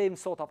just the same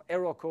sort of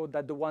error code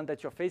that the one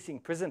that you're facing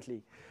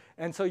presently.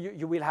 And so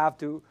you will have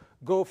to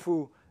go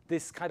through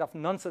this kind of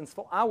nonsense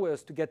for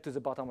hours to get to the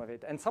bottom of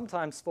it. And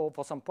sometimes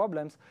for some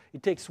problems,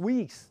 it takes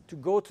weeks to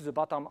go to the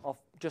bottom of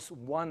just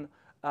one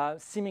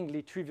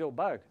seemingly trivial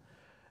bug.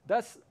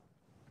 Thus,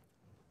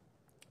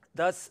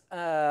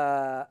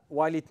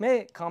 while it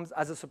may come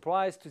as a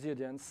surprise to the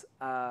audience,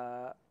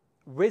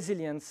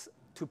 resilience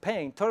to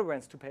pain,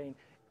 tolerance to pain,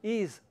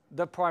 is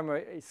the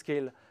primary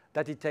skill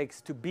that it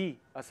takes to be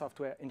a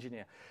software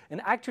engineer.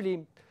 And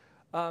actually,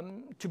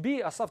 to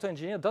be a software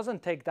engineer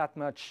doesn't take that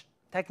much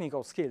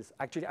technical skills.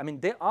 Actually, I mean,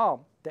 there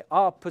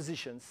are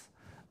positions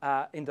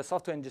in the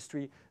software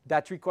industry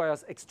that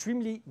requires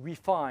extremely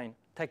refined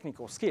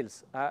technical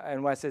skills.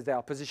 And when I say there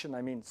are positions,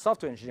 I mean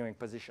software engineering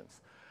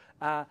positions.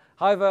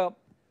 However,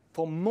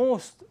 for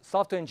most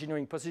software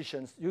engineering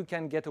positions, you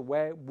can get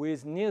away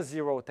with near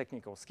zero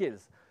technical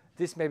skills.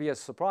 This may be a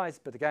surprise,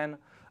 but again,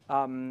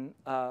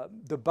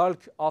 the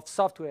bulk of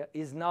software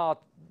is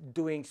not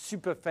doing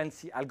super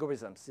fancy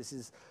algorithms. This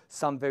is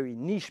some very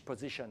niche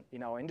position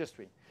in our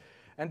industry.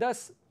 And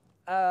thus,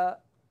 the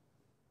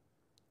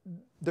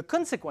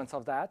consequence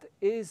of that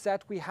is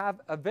that we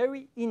have a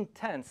very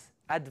intense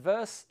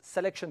adverse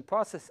selection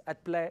process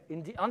at play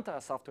in the entire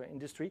software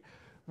industry,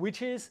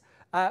 which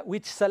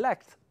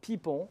select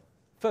people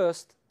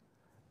first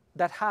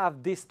that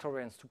have this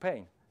tolerance to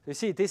pain. You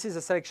see, this is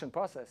a selection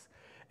process.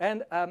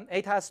 And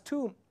it has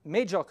 2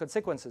 major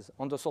consequences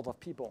on the sort of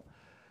people.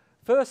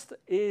 First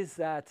is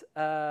that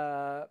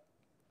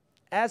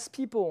as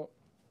people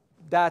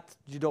that,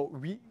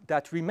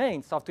 that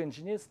remain software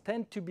engineers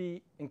tend to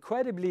be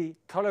incredibly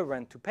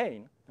tolerant to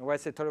pain. And when I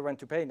say tolerant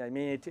to pain, I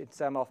mean it in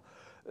terms of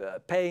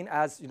pain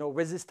as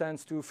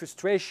resistance to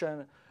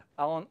frustration,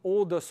 on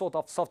all the sort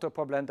of software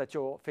problems that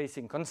you're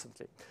facing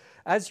constantly.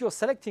 As you're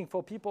selecting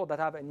for people that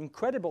have an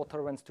incredible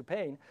tolerance to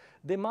pain,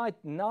 they might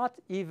not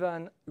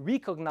even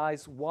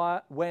recognize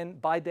when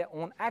by their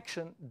own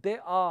action they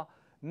are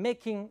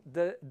making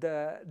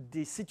the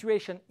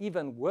situation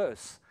even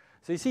worse.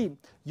 So you see,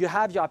 you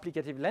have your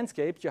applicative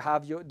landscape, you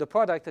have the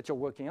product that you're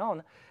working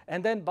on,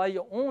 and then by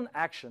your own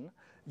action,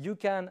 you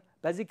can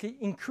basically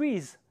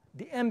increase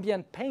the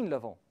ambient pain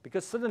level,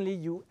 because suddenly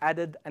you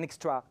added an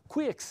extra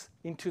quirks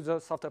into the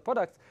software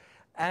product,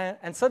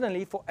 and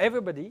suddenly for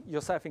everybody,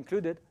 yourself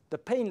included, the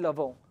pain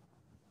level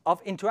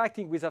of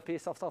interacting with a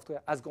piece of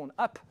software has gone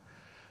up.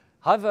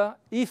 However,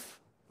 if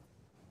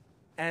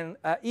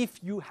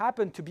you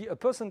happen to be a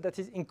person that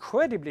is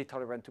incredibly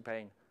tolerant to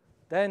pain,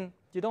 then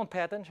you don't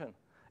pay attention.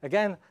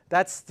 Again,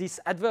 that's this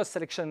adverse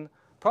selection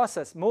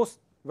process. Most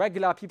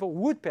regular people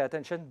would pay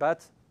attention,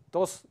 but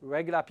those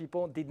regular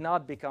people did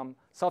not become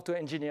software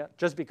engineers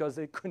just because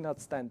they could not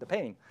stand the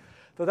pain.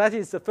 So that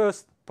is the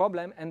first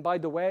problem. And by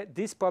the way,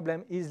 this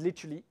problem is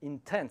literally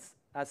intense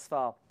as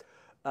far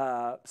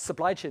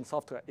supply chain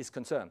software is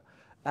concerned.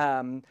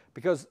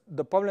 Because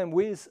the problem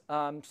with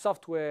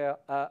software,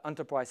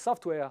 enterprise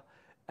software,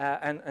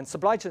 and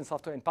supply chain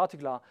software in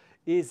particular,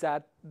 is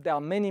that there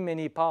are many,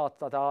 many parts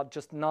that are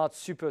just not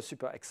super,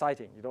 super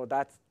exciting.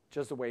 That's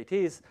just the way it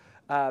is.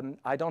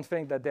 I don't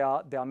think that there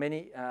are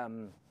many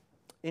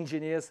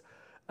engineers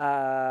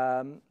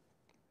that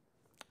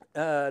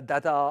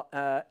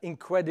are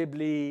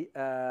incredibly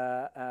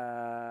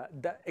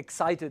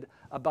excited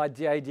about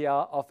the idea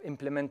of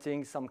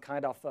implementing some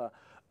kind of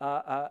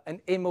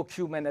an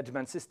MOQ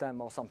management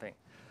system or something.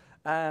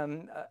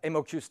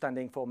 MOQ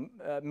standing for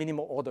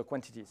minimal order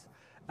quantities.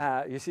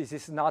 You see,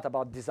 this is not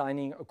about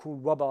designing a cool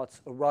robot,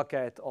 a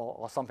rocket,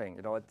 or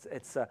something.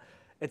 It's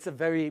a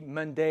very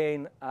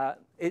mundane.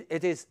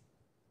 It is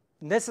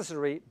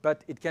necessary,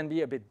 but it can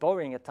be a bit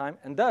boring at times,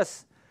 and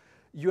thus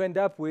you end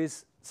up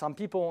with some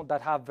people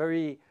that have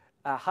very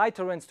high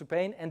tolerance to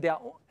pain, and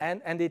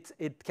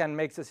it can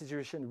make the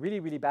situation really,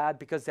 really bad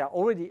because they are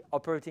already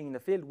operating in a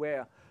field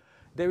where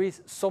there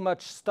is so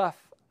much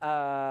stuff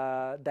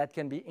that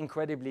can be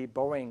incredibly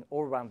boring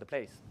all around the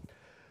place.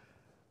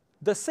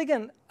 The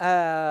second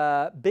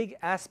big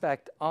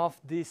aspect of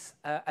this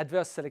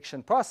adverse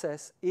selection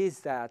process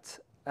is that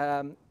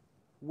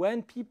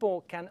when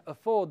people can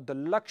afford the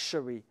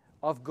luxury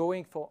of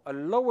going for a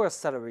lower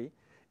salary,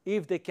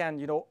 if they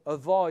can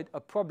avoid a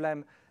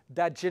problem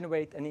that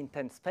generates an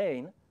intense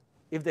pain,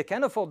 if they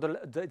can afford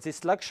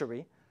this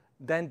luxury,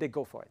 then they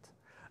go for it.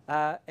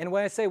 And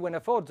when I say when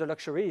afford the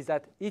luxury, is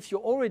that if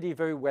you're already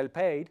very well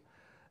paid,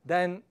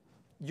 then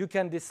you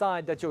can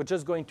decide that you're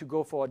just going to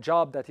go for a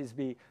job that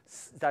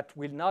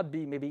will not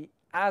be maybe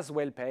as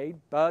well paid,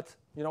 but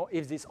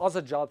if these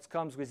other jobs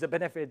comes with the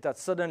benefit that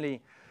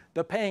suddenly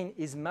the pain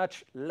is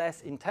much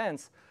less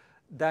intense,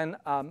 then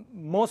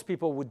most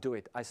people would do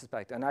it, I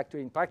suspect. And actually,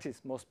 in practice,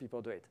 most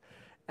people do it.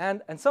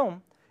 And so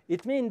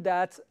it means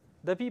that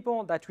the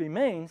people that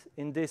remain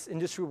in this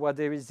industry where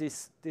there is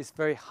this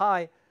very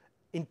high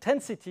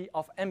intensity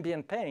of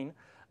ambient pain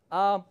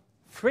are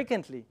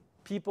frequently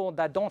people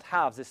that don't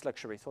have this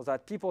luxury, so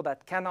that people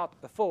that cannot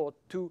afford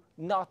to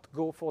not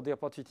go for the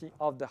opportunity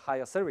of the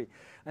higher salary.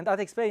 And that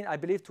explains, I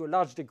believe, to a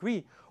large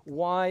degree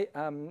why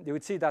you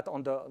would see that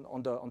on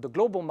the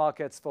global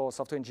markets for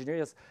software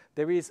engineers,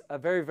 there is a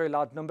very, very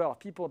large number of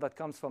people that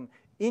comes from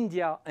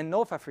India and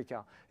North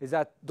Africa, is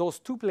that those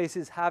two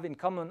places have in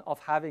common of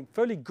having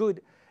fairly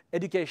good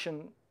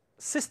education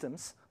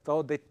systems,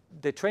 so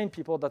they train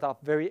people that are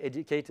very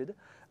educated,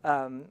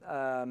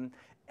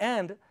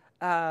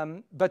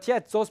 but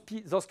yet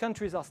those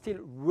countries are still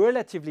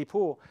relatively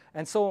poor.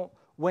 And so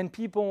when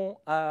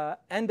people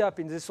end up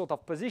in this sort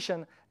of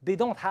position, they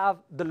don't have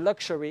the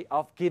luxury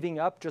of giving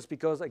up just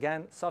because,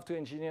 again, software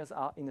engineers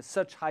are in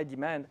such high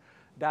demand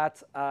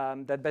that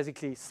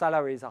basically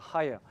salaries are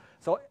higher.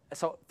 So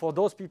for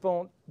those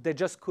people, they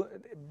just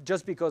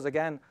because,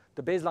 again,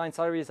 the baseline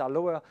salaries are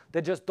lower,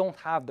 they just don't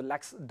have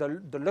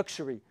the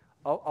luxury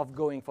of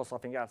going for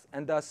something else.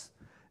 And thus,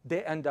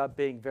 they end up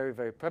being very,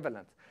 very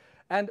prevalent.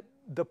 And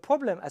the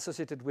problem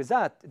associated with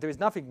that, there is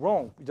nothing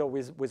wrong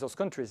with those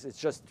countries. It's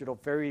just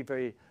very,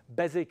 very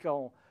basic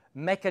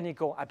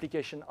mechanical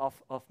application of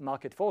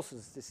market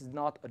forces. This is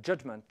not a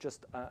judgment,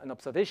 just an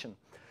observation.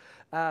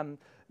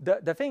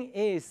 The thing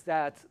is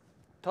that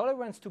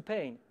tolerance to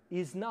pain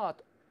is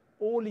not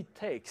all it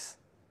takes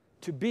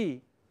to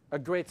be a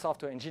great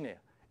software engineer.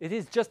 It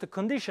is just a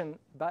condition,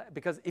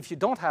 because if you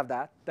don't have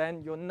that,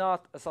 then you're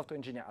not a software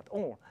engineer at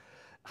all.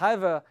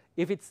 However,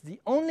 if it's the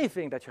only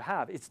thing that you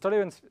have, its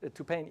tolerance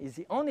to pain is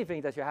the only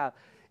thing that you have,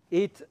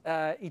 it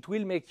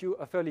will make you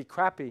a fairly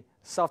crappy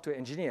software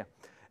engineer.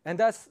 And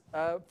thus,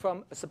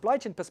 from a supply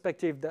chain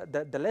perspective,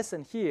 the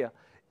lesson here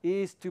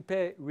is to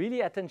pay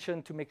really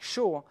attention to make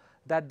sure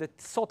that the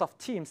sort of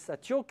teams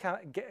that your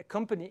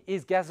company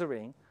is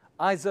gathering,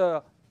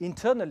 either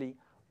internally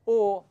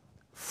or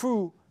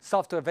through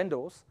software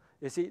vendors,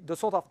 you see, the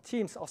sort of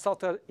teams of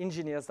software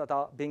engineers that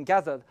are being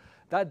gathered,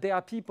 that they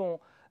are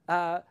people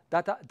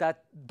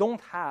that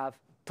don't have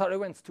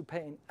tolerance to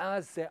pain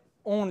as their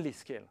only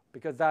skill,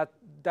 because that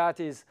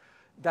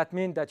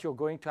means that you're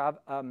going to have,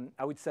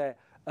 I would say,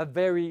 a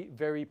very,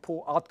 very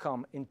poor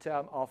outcome in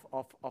terms of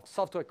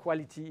software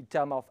quality, in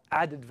terms of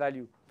added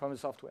value from the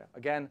software.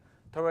 Again,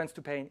 tolerance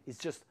to pain is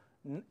just,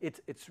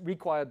 it's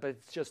required, but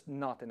it's just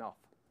not enough.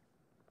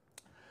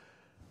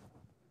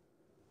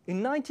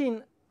 In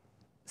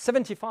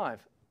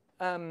 1975,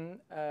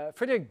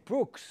 Frederick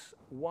Brooks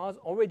was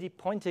already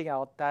pointing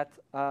out that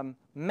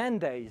man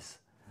days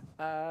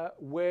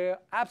were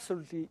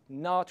absolutely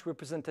not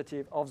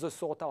representative of the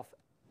sort of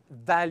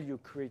value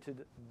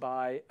created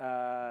by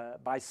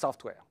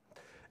software,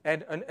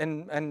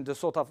 and the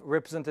sort of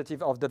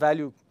representative of the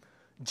value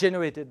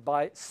generated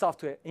by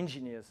software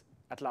engineers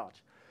at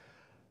large.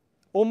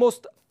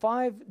 Almost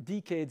 5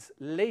 decades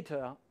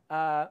later,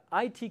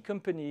 IT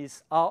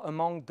companies are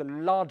among the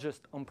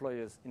largest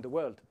employers in the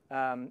world.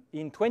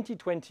 In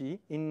 2020,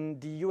 in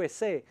the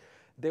USA,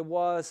 there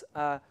was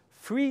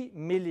 3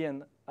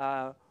 million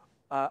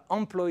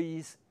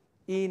employees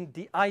in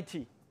the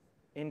IT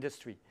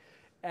industry,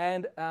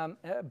 and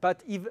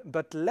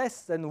but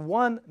less than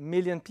 1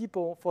 million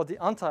people for the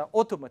entire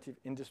automotive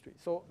industry.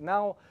 So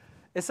now,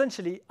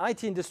 essentially,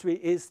 IT industry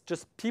is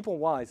just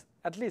people-wise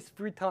at least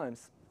 3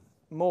 times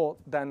more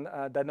than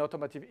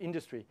automotive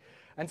industry.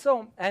 And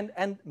so,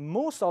 and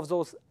most of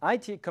those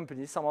IT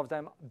companies, some of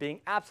them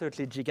being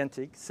absolutely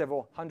gigantic,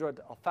 several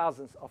hundred or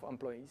thousands of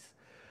employees,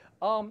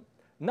 are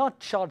not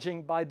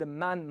charging by the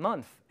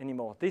man-month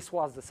anymore. This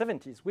was the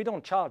 70s. We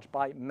don't charge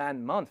by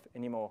man-month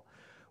anymore.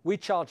 We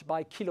charge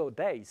by kilo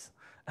days.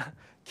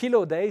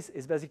 Kilo days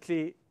is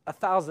basically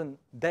 1,000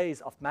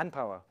 days of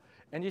manpower.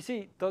 And you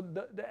see,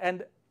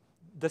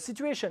 the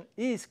situation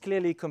is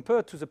clearly,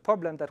 compared to the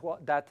problem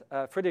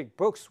that Frederick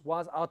Brooks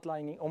was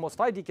outlining almost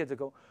 5 decades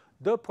ago,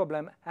 the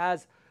problem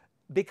has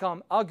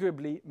become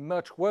arguably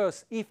much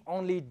worse, if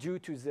only due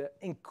to the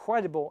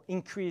incredible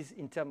increase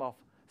in terms of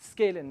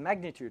scale and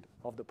magnitude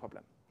of the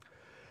problem.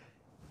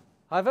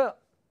 However,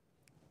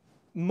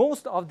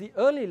 most of the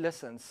early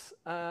lessons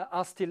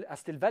are still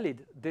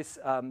valid. This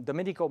the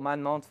Medical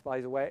Man-Month,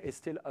 by the way, is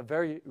still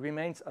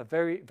remains a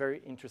very,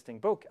 very interesting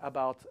book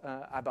about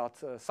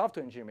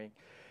software engineering.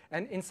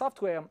 And in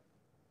software,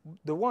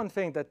 the one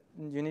thing that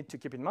you need to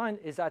keep in mind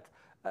is that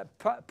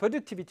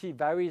productivity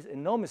varies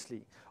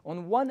enormously.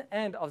 On one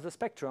end of the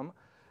spectrum,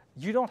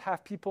 you don't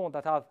have people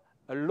that have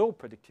a low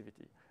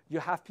productivity. You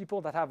have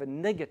people that have a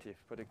negative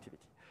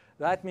productivity.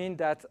 That means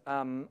that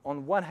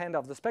on one hand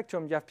of the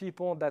spectrum, you have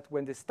people that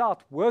when they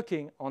start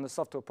working on a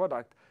software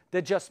product,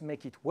 they just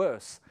make it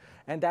worse.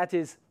 And that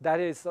is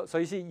so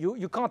you see,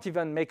 you can't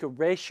even make a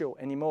ratio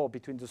anymore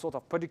between the sort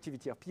of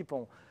productivity of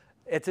people.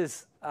 It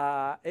is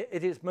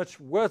much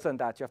worse than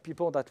that. You have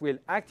people that will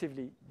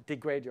actively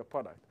degrade your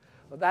product.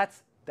 But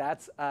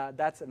that's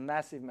a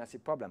massive,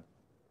 massive problem.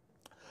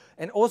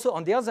 And also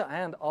on the other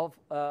hand of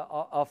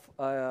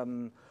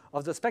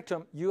the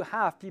spectrum, you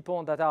have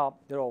people that are,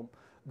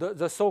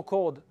 the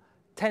so-called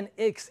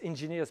 10x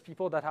engineers,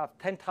 people that have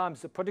 10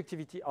 times the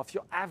productivity of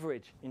your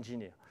average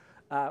engineer,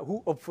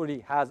 who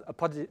hopefully has a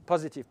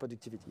positive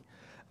productivity.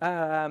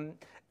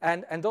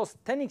 And those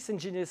 10x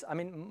engineers, I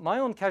mean, my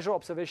own casual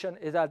observation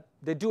is that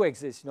they do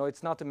exist.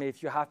 It's not a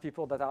myth. You have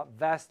people that are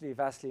vastly,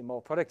 vastly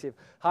more productive.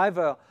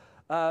 However,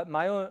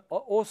 my own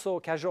also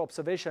casual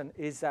observation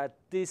is that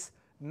this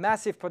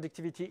massive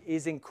productivity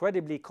is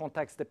incredibly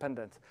context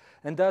dependent.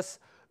 And thus,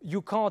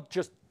 you can't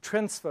just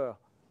transfer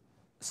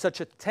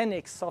such a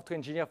 10x software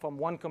engineer from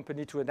one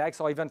company to the next,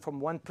 or even from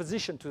one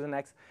position to the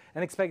next,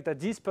 and expect that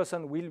this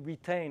person will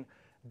retain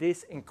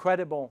this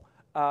incredible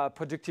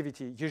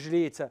productivity.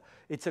 Usually,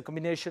 it's a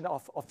combination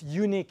of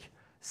unique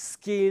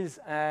skills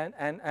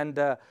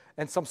and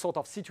some sort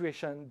of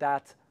situation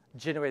that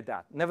generate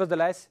that.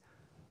 Nevertheless,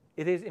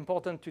 it is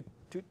important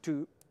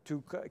to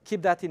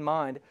keep that in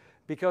mind,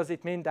 because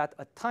it means that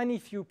a tiny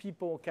few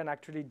people can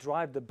actually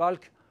drive the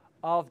bulk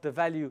of the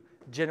value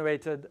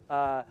generated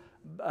by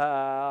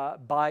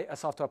a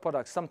software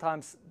product.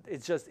 Sometimes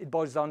it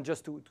boils down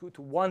just to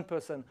one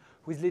person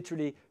who is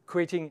literally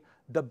creating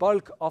the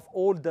bulk of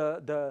all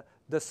the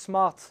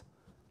smart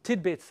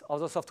tidbits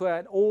of the software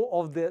and all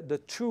of the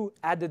true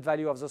added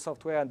value of the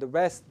software, and the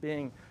rest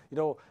being,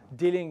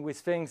 dealing with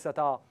things that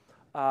are,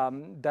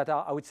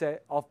 I would say,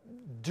 of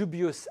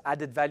dubious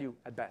added value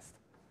at best.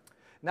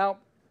 Now,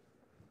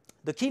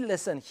 the key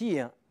lesson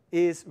here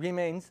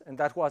remains, and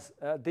that was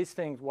this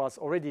thing was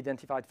already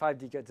identified 5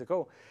 decades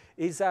ago,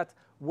 is that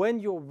when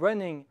you're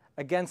running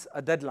against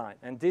a deadline,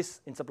 and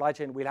this in supply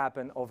chain will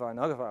happen over and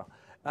over,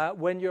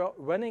 when you're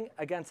running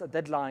against a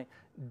deadline,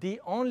 the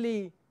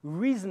only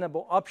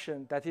reasonable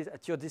option that is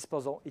at your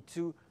disposal is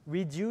to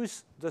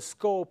reduce the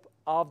scope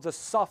of the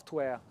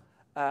software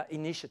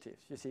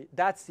initiatives. You see,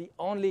 that's the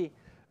only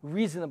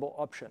reasonable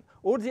option.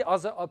 All the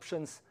other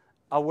options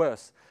are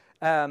worse.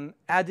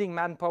 Adding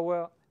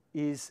manpower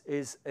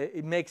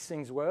it makes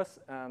things worse.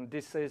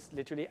 This is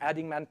literally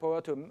adding manpower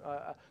to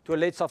a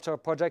late software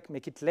project,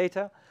 make it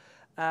later.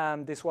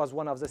 This was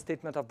one of the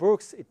statements of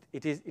Brooks.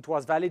 It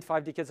was valid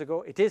 5 decades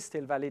ago. It is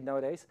still valid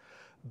nowadays.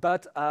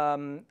 But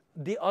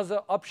the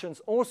other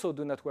options also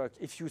do not work.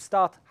 If you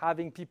start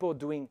having people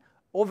doing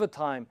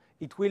overtime,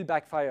 it will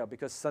backfire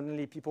because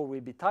suddenly people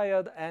will be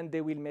tired and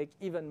they will make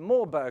even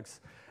more bugs,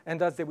 and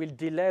thus they will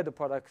delay the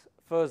product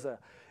further.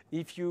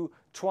 If you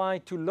try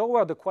to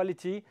lower the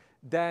quality,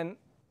 then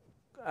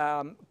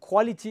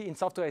quality in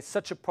software is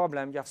such a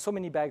problem. You have so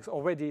many bugs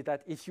already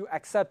that if you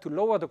accept to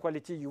lower the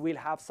quality, you will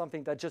have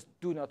something that just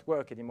do not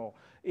work anymore.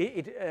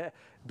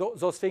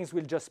 Those things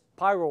will just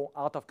spiral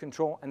out of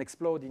control and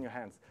explode in your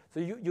hands. So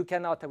you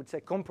cannot, I would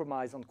say,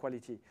 compromise on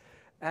quality.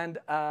 And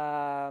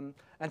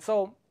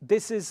so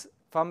this is,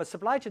 from a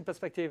supply chain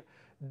perspective,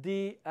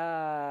 the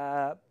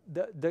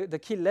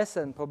key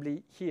lesson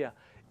probably here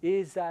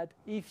is that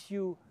if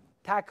you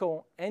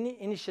tackle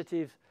any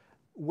initiative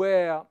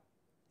where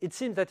it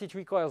seems that it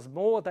requires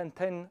more than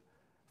 10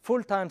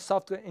 full-time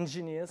software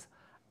engineers,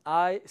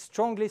 I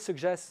strongly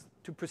suggest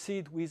to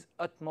proceed with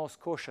utmost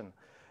caution.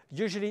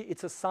 Usually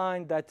it's a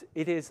sign that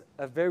it is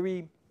a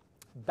very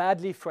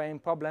badly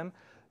framed problem.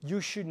 You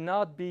should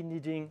not be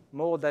needing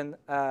more than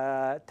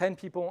 10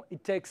 people.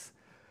 It takes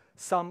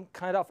some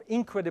kind of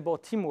incredible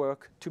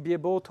teamwork to be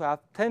able to have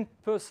 10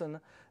 persons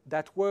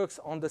that works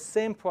on the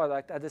same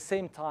product at the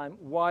same time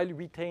while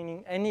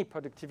retaining any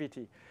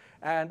productivity.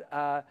 And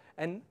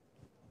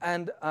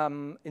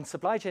in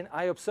supply chain,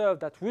 I observe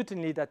that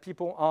routinely that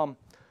people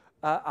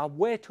are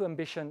way too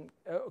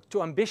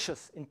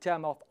ambitious in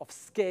terms of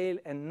scale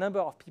and number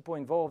of people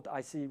involved.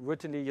 I see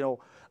routinely,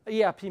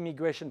 ERP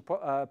migration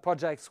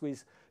projects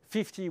with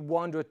 50,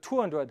 100,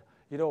 200,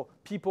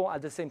 people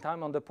at the same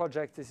time on the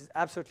project. This is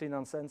absolutely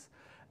nonsense.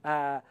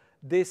 To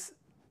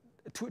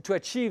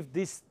achieve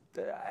this,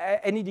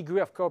 any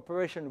degree of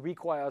cooperation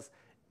requires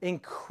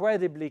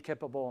incredibly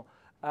capable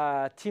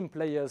team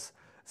players,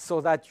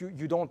 so that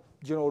you don't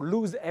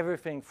lose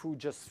everything through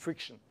just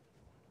friction.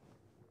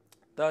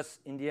 Thus,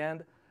 in the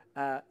end,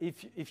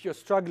 if you're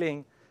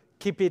struggling,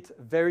 keep it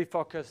very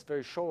focused,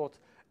 very short,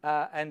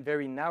 and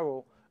very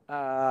narrow.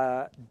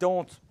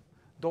 Don't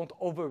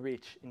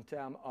overreach in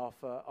terms of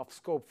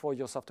scope for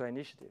your software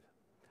initiative.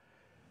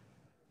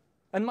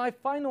 And my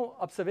final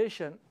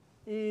observation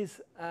is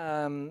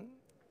a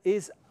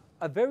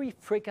very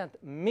frequent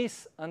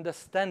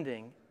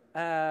misunderstanding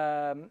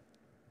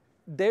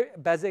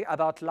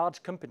about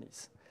large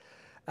companies.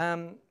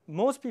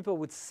 Most people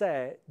would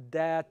say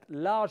that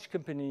large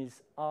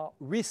companies are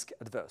risk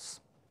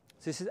adverse.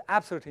 This is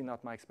absolutely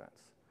not my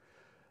experience.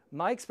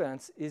 My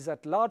experience is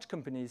that large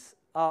companies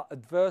are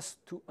adverse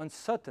to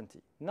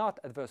uncertainty, not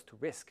adverse to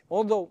risk.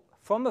 Although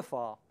from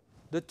afar,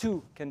 the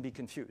two can be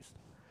confused.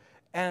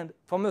 And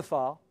from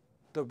afar,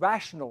 the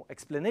rational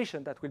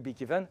explanation that will be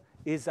given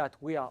is that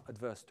we are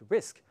adverse to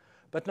risk.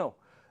 But no.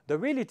 The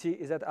reality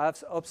is that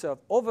I've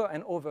observed over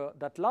and over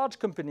that large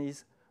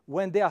companies,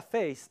 when they are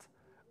faced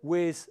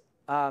with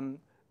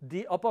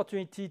the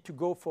opportunity to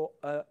go for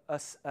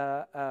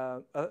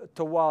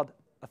toward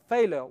a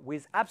failure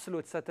with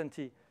absolute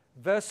certainty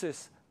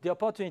versus the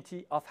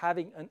opportunity of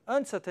having an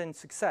uncertain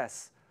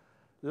success,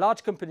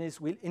 large companies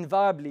will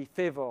invariably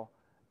favor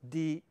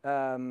the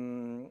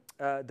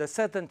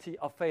certainty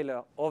of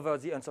failure over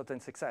the uncertain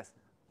success,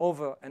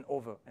 over and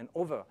over and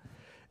over.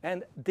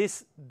 And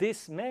this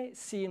may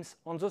seem,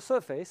 on the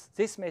surface,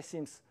 this may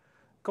seem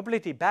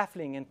completely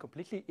baffling and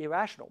completely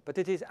irrational, but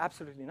it is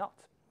absolutely not.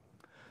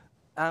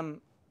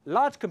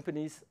 Large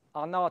companies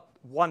are not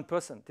one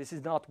person. This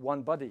is not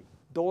one body.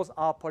 Those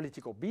are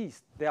political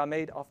beasts. They are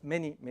made of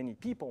many, many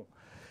people.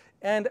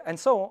 And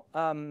so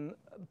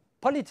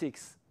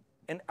politics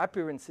and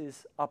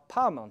appearances are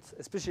paramount,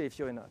 especially if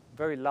you're in a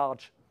very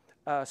large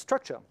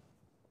structure.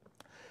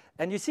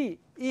 And you see,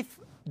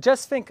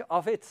 just think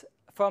of it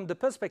from the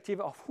perspective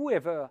of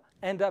whoever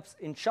ends up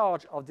in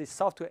charge of this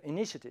software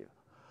initiative.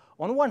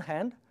 On one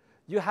hand,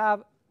 you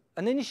have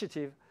an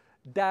initiative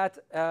that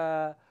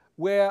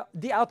where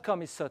the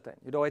outcome is certain.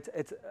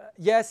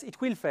 Yes,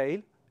 it will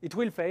fail. It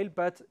will fail,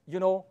 but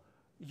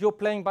you're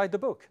playing by the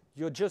book.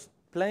 You're just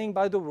playing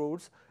by the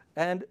rules,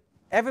 and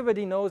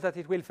everybody knows that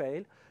it will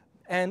fail,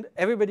 and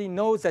everybody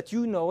knows that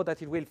you know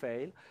that it will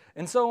fail,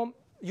 and so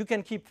you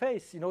can keep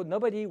faith.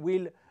 Nobody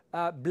will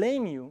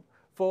blame you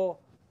for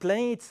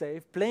playing it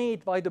safe, playing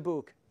it by the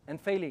book, and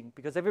failing,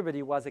 because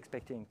everybody was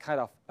expecting kind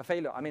of a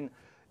failure. I mean,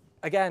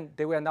 again,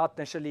 they were not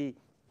necessarily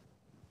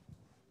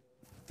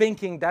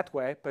thinking that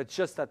way, but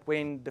just that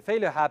when the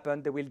failure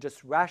happened, they will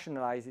just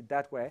rationalize it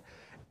that way.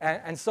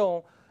 And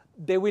so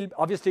they will,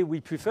 obviously, we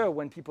prefer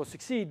when people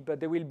succeed, but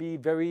there will be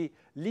very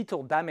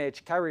little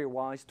damage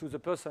career-wise to the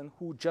person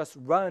who just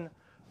ran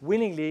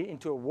willingly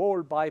into a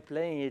wall by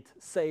playing it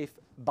safe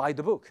by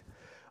the book.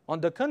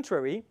 On the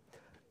contrary,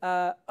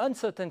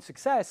 uncertain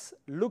success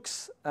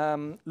looks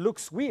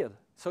weird.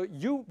 So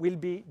you will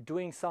be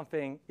doing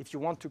something, if you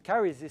want to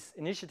carry this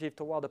initiative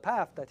toward a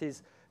path that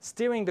is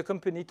steering the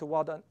company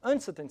toward an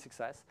uncertain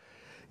success.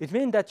 It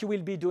means that you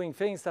will be doing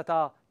things that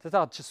are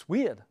just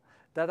weird,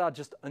 that are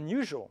just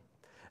unusual.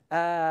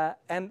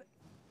 And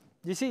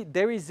you see,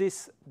 there is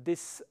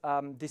this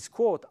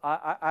quote.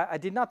 I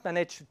did not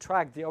manage to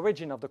track the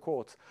origin of the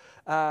quote,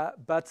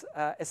 but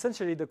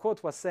essentially the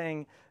quote was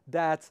saying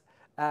that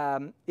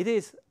it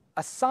is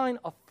a sign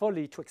of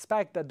folly to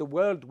expect that the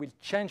world will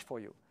change for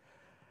you.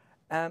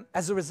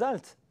 As a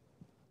result,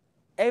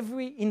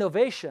 every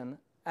innovation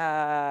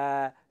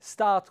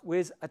starts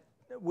with a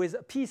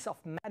piece of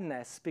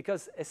madness,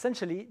 because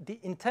essentially the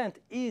intent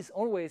is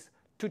always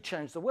to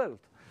change the world.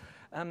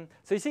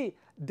 So you see,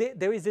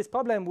 there is this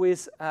problem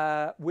with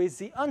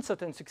the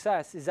uncertain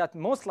success, is that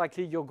most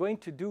likely you're going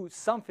to do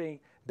something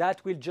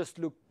that will just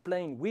look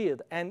plain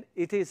weird, and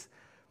it is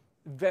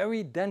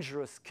very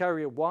dangerous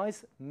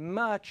career-wise,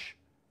 much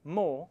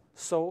more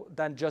so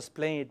than just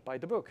playing it by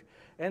the book.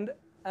 And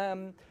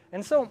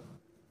so,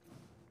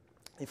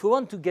 if we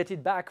want to get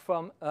it back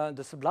from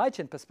the supply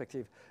chain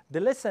perspective, the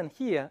lesson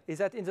here is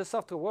that in the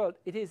software world,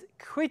 it is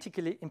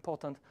critically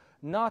important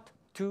not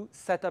to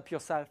set up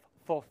yourself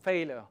for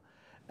failure,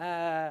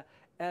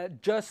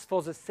 just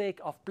for the sake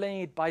of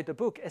playing it by the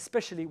book,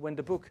 especially when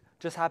the book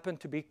just happened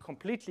to be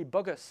completely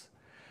bogus.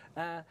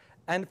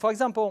 And for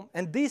example,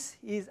 and this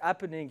is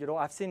happening, you know,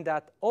 I've seen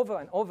that over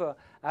and over.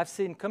 I've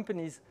seen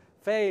companies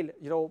fail,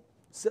 you know,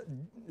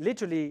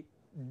 literally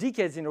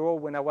decades in a row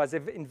when I was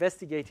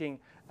investigating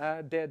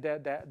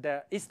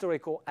their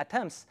historical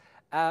attempts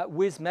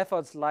with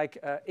methods like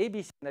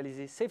ABC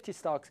analysis, safety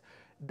stocks,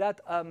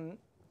 that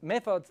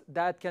methods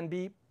that can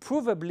be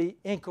provably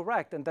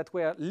incorrect and that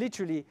were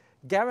literally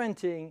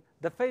guaranteeing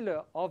the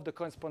failure of the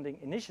corresponding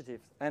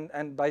initiatives.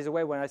 And by the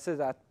way, when I say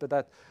that,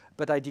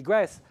 but I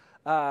digress,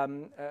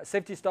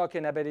 safety stock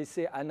and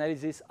ABC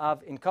analysis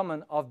have in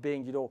common of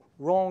being, you know,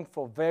 wrong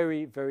for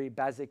very, very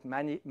basic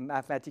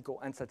mathematical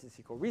and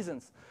statistical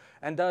reasons.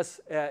 And thus,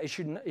 it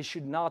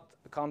should not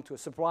come to a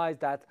surprise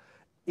that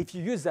if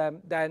you use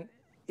them, then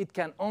it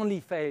can only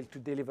fail to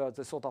deliver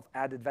the sort of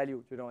added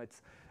value. You know,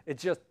 it's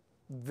just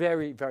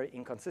very, very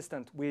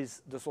inconsistent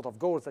with the sort of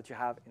goals that you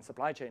have in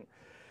supply chain.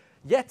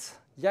 Yet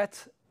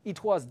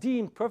it was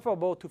deemed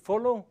preferable to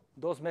follow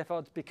those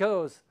methods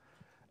because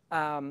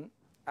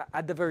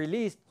at the very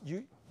least,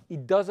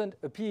 it doesn't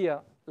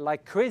appear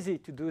like crazy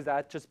to do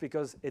that just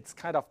because it's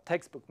kind of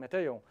textbook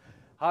material.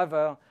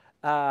 However,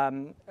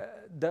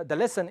 the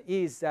lesson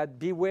is that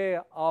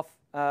beware of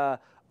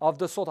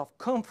the sort of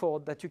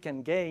comfort that you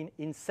can gain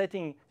in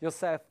setting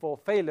yourself for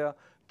failure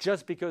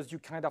just because you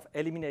kind of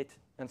eliminate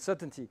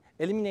uncertainty.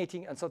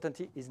 Eliminating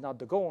uncertainty is not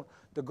the goal.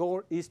 The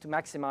goal is to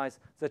maximize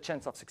the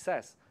chance of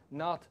success,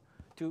 not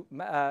to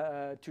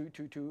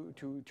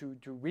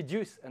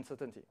reduce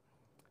uncertainty.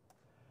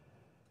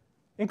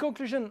 In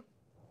conclusion,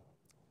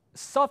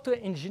 software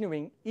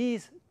engineering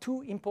is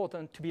too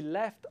important to be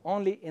left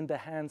only in the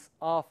hands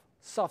of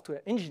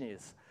software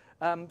engineers.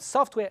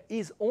 Software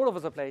is all over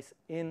the place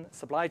in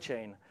supply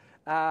chain.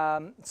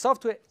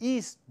 Software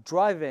is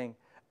driving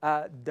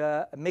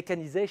the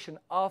mechanization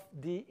of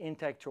the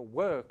intellectual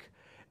work.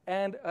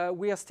 And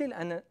we are still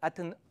at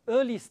an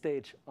early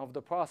stage of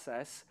the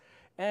process.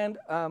 And,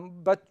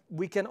 but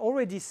we can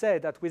already say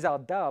that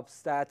without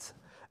doubts that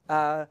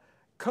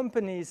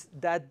companies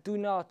that do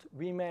not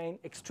remain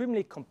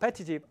extremely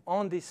competitive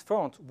on this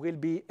front will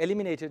be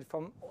eliminated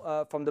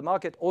from the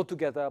market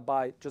altogether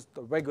by just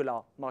the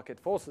regular market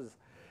forces.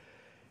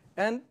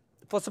 And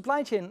for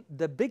supply chain,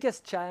 the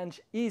biggest challenge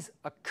is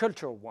a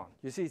cultural one.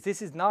 You see,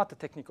 this is not a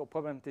technical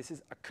problem. This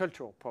is a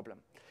cultural problem.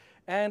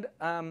 And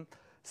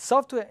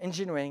software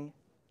engineering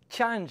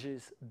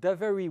challenges the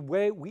very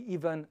way we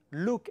even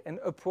look and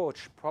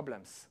approach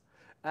problems.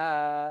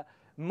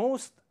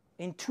 Most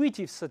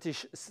intuitive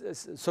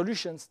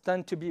solutions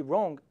tend to be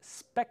wrong,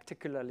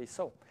 spectacularly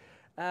so.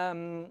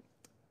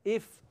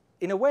 If,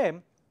 in a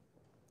way,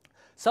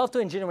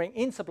 software engineering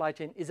in supply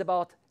chain is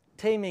about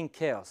taming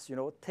chaos, you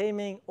know,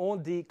 taming all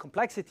the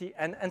complexity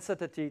and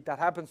uncertainty that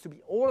happens to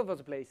be all over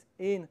the place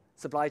in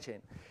supply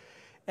chain.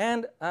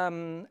 And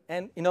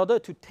in order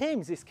to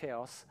tame this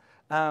chaos,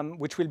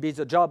 which will be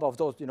the job of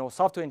those, you know,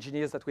 software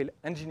engineers that will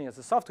engineer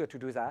the software to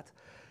do that,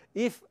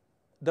 if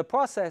the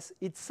process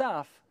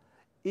itself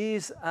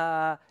is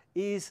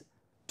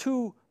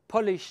too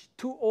polished,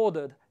 too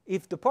ordered,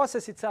 if the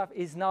process itself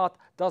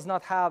does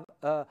not have,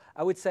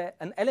 I would say,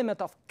 an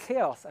element of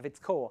chaos at its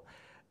core,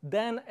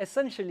 then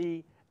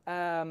essentially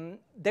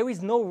there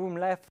is no room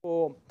left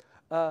for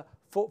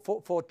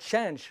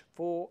change,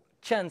 for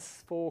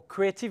chance, for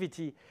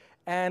creativity,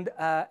 and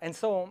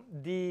so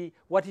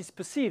what is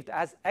perceived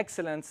as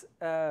excellence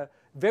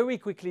very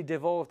quickly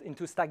devolved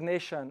into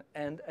stagnation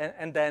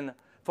and then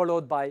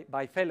followed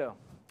by failure.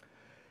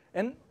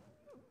 And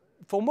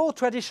for more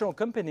traditional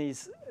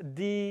companies,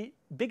 the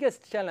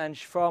biggest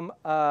challenge from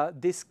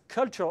this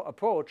cultural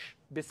approach,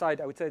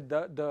 beside, I would say,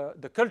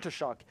 the culture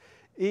shock,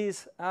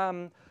 is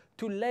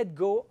to let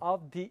go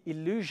of the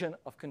illusion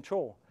of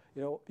control.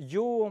 You know,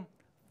 your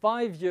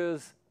 5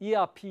 years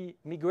ERP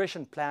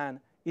migration plan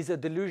is a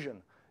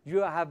delusion. You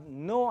have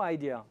no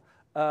idea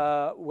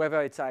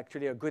whether it's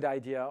actually a good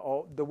idea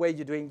or the way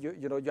you're doing.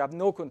 You know, you have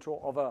no control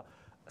over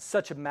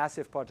such a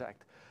massive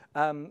project.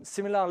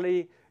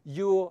 Similarly,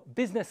 your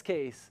business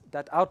case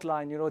that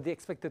outline, the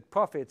expected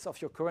profits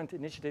of your current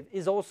initiative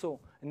is also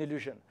an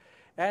illusion.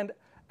 And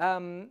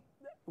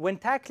when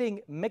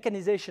tackling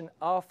mechanization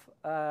of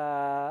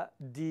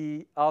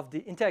the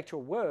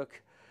intellectual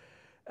work,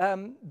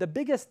 the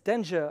biggest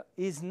danger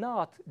is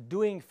not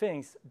doing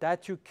things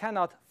that you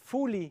cannot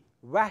fully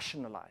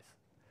rationalize.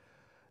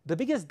 The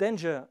biggest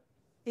danger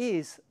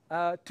is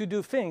to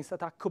do things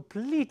that are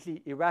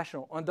completely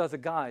irrational under the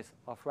guise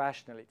of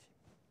rationality.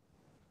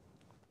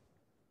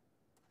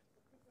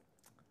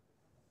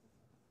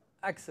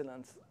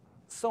 Excellent.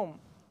 So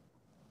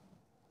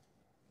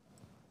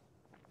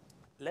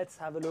let's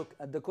have a look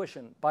at the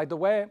question. By the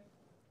way,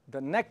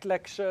 the next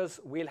lectures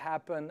will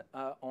happen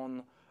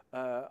on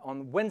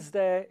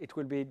Wednesday. It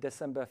will be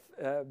December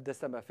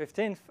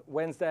 15th,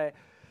 Wednesday,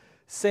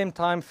 same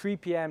time, 3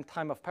 p.m.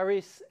 time of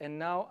Paris. And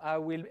now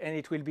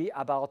it will be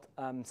about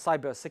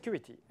cyber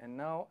security. And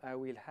now I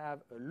will have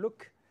a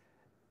look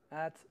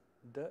at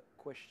the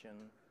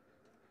question.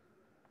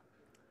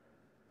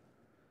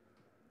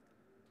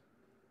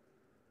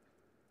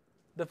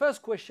 The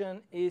first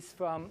question is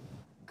from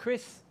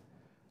Chris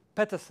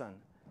Peterson.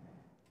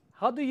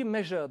 How do you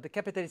measure the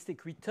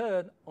capitalistic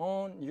return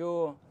on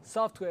your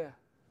software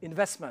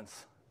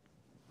investments?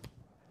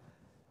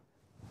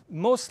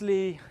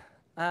 Mostly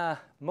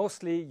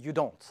you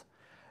don't.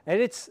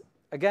 And it's,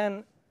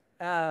 again,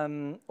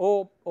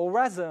 or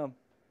rather,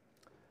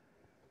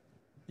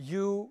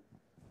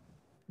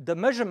 the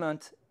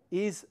measurement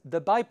is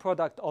the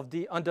byproduct of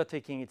the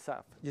undertaking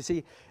itself. You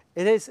see,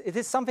 it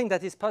is something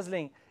that is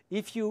puzzling.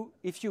 If you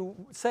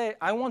say,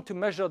 I want to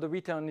measure the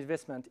return on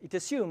investment, it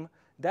assumes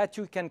that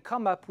you can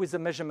come up with a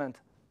measurement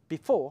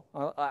before,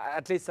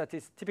 at least that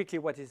is typically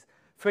what is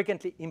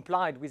frequently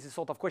implied with this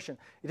sort of question.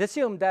 It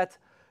assumes that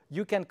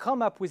you can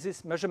come up with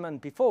this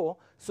measurement before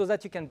so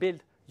that you can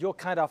build your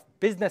kind of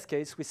business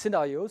case with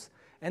scenarios,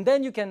 and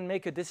then you can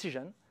make a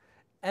decision,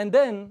 and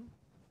then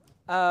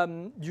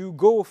you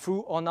go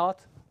through or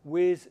not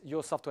with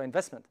your software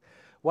investment.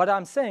 What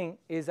I'm saying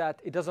is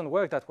that it doesn't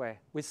work that way.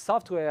 With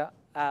software,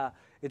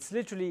 it's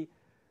literally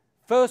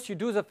first you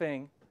do the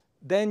thing,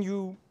 then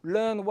you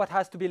learn what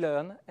has to be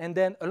learned, and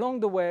then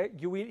along the way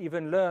you will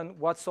even learn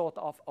what sort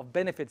of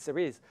benefits there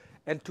is.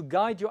 And to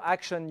guide your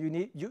action,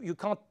 you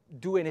can't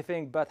do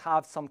anything but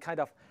have some kind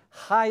of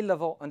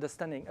high-level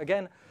understanding.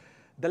 Again,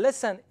 the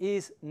lesson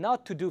is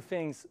not to do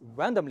things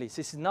randomly.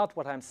 This is not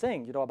what I'm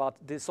saying, about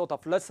this sort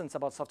of lessons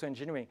about software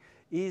engineering,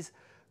 is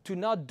to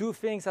not do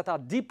things that are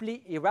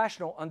deeply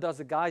irrational under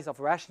the guise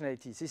of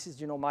rationality. This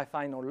is, my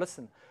final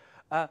lesson.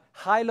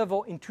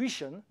 High-level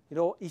intuition,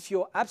 if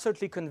you're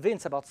absolutely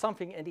convinced about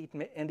something and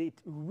it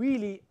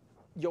really,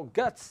 your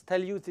guts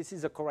tell you this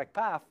is the correct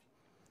path,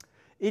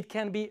 it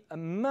can be a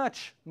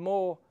much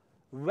more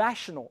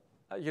rational,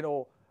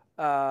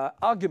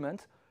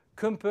 argument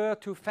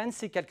compared to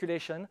fancy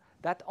calculation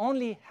that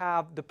only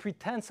have the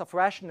pretense of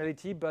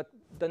rationality, but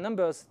the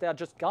numbers, they are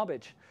just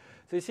garbage.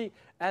 So you see,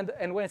 and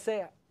when I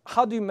say,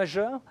 how do you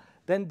measure?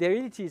 Then the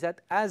reality is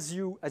that as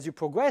you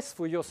progress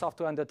through your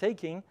software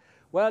undertaking,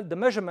 well, the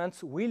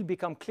measurements will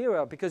become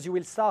clearer because you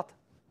will start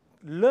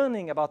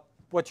learning about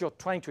what you're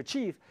trying to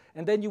achieve,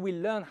 and then you will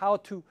learn how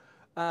to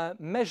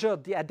measure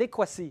the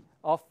adequacy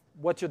of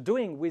what you're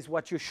doing with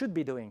what you should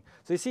be doing.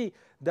 So you see,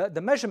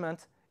 the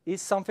measurement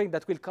is something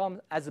that will come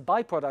as a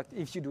byproduct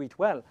if you do it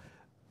well.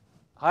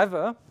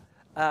 However,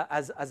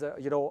 as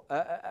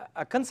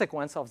a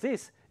consequence of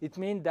this, it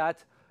means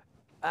that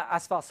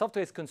as far as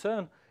software is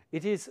concerned,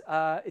 it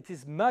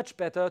is much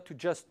better to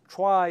just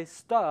try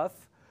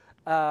stuff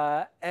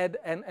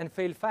and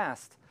fail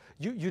fast.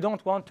 You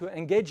don't want to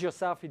engage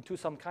yourself into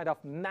some kind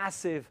of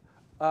massive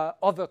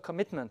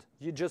overcommitment.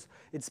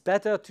 It's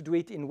better to do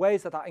it in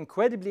ways that are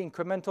incredibly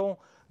incremental,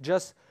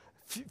 just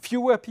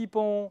fewer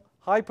people,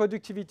 high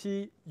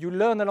productivity. You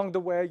learn along the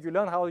way. You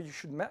learn how you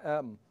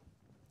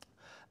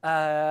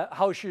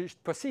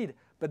should proceed.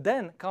 But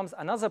then comes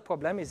another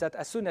problem, is that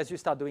as soon as you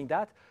start doing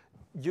that,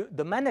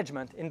 the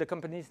management in the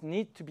companies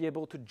need to be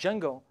able to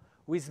juggle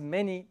with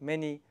many,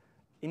 many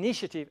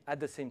initiatives at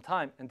the same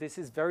time. And this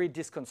is very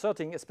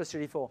disconcerting,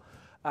 especially for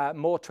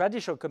more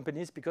traditional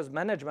companies, because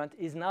management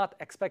is not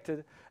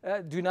expected,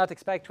 do not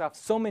expect to have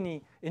so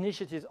many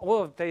initiatives all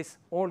over the place,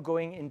 all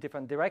going in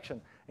different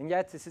directions. And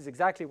yet this is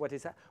exactly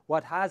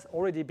what has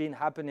already been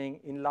happening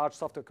in large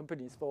software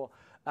companies for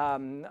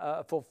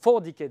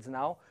 4 decades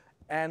now.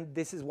 And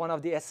this is one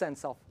of the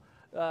essence of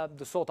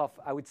the sort of,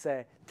 I would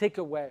say,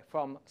 takeaway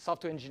from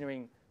software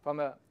engineering from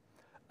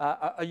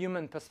a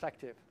human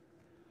perspective.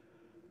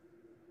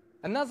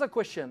 Another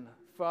question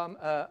from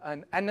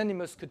an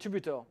anonymous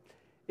contributor.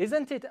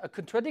 Isn't it a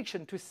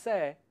contradiction to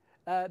say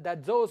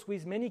that those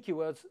with many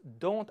keywords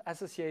don't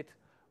associate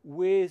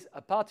with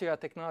a particular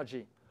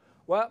technology?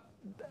 Well,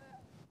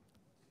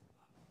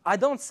 I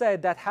don't say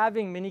that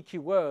having many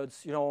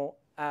keywords,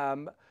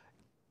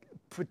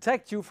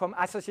 protect you from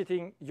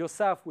associating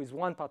yourself with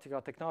one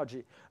particular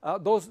technology.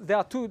 There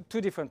are two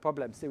different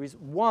problems.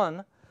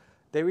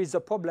 There is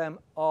a problem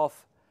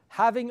of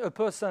having a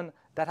person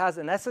that has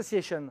an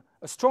association,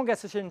 a strong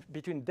association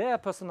between their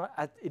personal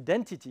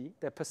identity,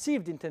 their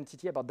perceived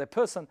identity about their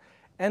person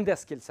and their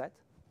skill set.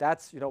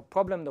 That's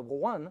problem number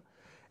one.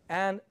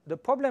 And the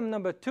problem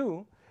number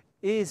two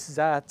is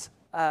that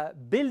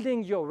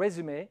building your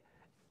resume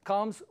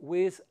comes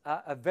with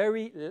a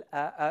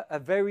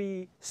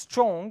very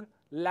strong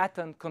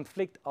latent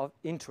conflict of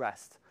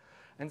interest.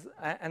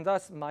 And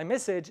thus my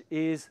message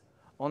is,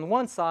 on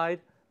one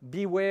side,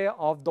 beware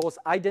of those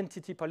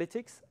identity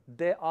politics.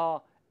 They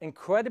are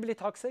incredibly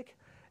toxic.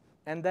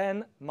 And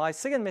then my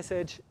second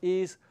message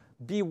is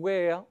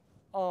beware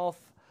of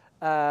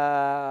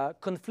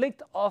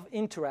conflict of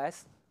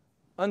interest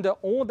under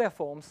all their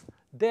forms.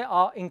 They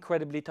are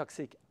incredibly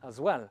toxic as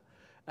well.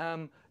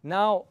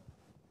 Now,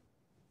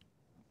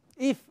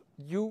 if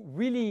you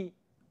really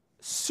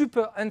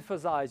super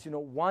emphasize,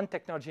 one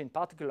technology in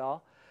particular,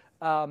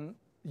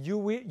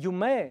 you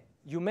may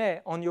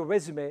on your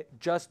resume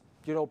just,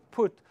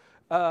 put,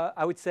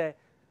 I would say,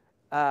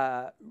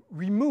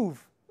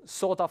 remove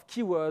sort of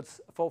keywords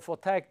for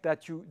tech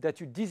that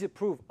you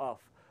disapprove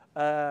of.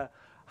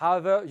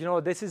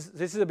 However, this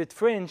is a bit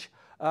fringe.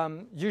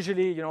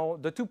 Usually,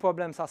 the two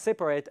problems are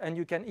separate, and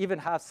you can even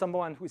have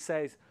someone who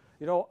says,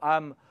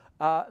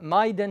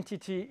 my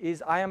identity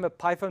is I am a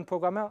Python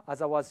programmer,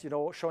 as I was,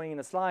 showing in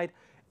a slide,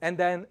 and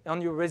then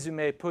on your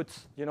resume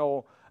puts,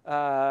 20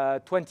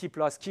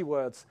 plus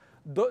keywords.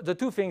 The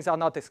two things are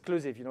not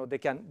exclusive. They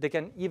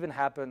can even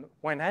happen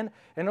one hand.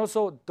 And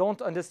also,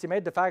 don't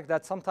underestimate the fact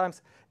that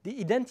sometimes the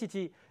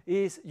identity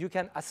is you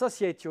can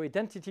associate your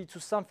identity to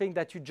something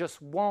that you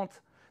just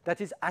want,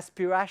 that is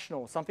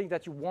aspirational, something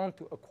that you want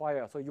to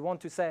acquire. So you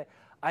want to say,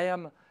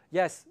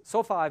 yes,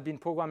 so far I've been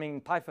programming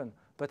in Python,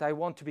 but I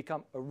want to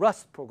become a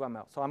Rust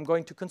programmer. So I'm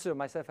going to consider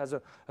myself as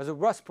a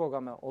Rust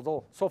programmer,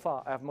 although so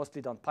far I have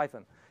mostly done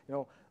Python.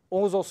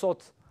 All those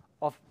sorts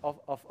of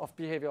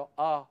behavior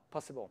are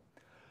possible.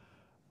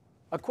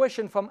 A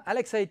question from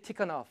Alexei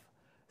Tikhonov.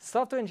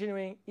 Software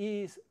engineering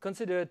is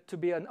considered to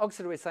be an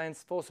auxiliary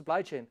science for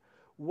supply chain.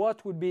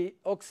 What would be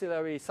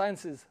auxiliary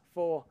sciences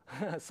for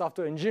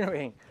software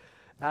engineering?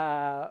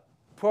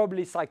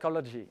 Probably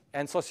psychology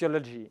and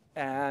sociology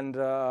and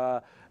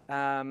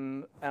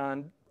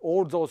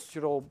all those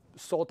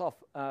sort of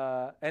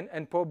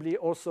and probably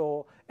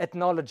also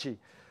ethnology.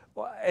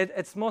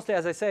 It's mostly,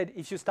 as I said,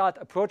 if you start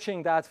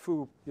approaching that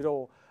through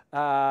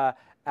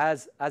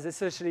as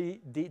essentially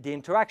the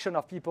interaction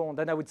of people,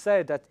 then I would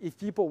say that if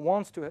people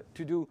want to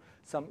do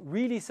some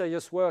really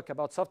serious work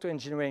about software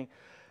engineering,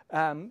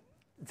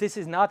 this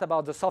is not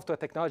about the software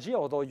technology,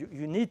 although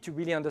you need to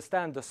really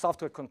understand the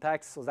software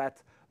context so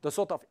that the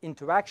sort of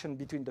interaction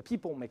between the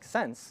people makes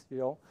sense.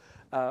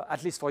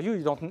 At least for you,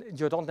 you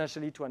don't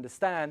necessarily to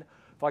understand.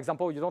 For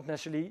example, you don't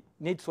necessarily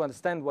need to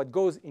understand what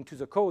goes into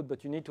the code,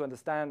 but you need to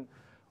understand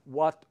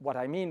what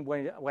I mean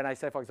when I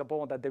say, for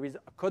example, that there is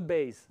a code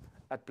base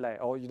at play,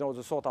 or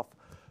the sort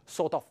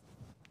of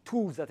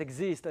tools that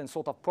exist and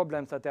sort of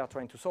problems that they are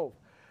trying to solve.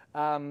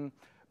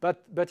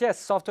 But yes,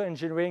 software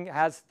engineering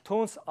has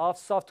tons of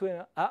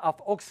software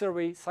of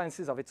auxiliary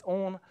sciences of its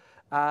own.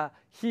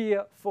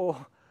 Here,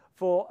 for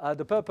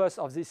the purpose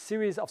of this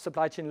series of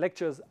supply chain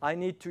lectures, I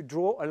need to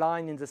draw a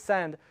line in the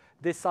sand,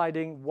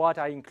 deciding what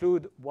I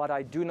include, what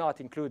I do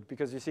not include,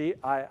 because you see,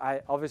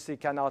 I obviously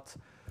cannot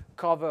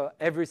cover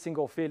every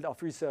single field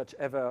of research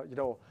ever,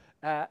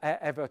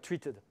 ever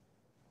treated.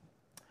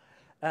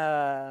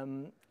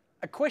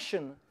 A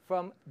question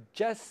from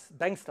Jess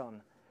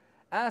Bankston.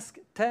 Ask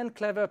 10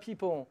 clever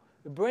people,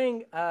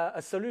 bring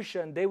a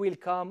solution, they will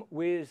come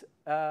with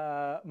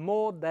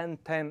more than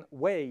 10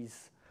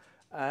 ways.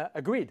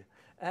 Agreed.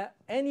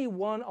 Any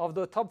one of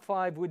the top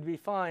 5 would be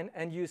fine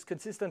and used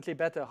consistently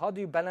better. How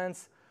do you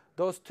balance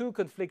those two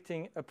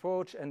conflicting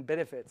approach and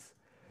benefits?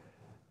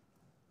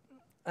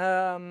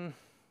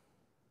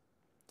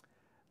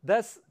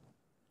 That's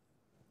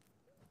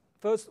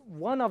first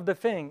one of the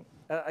things.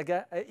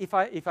 Again, if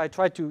I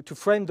try to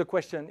frame the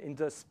question in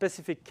the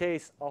specific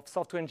case of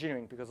software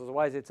engineering, because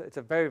otherwise it's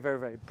a very, very,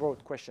 very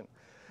broad question.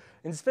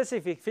 In the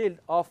specific field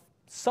of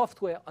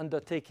software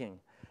undertaking,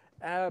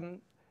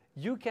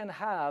 you can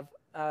have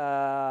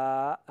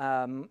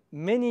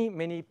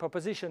many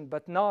propositions,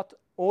 but not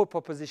all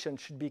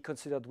propositions should be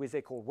considered with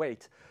equal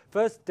weight.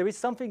 First, there is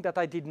something that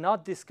I did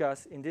not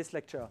discuss in this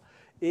lecture,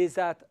 is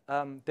that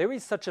there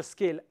is such a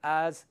skill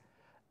as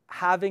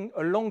having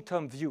a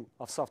long-term view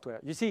of software.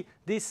 You see,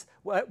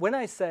 when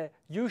I say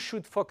you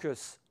should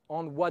focus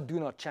on what do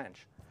not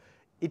change,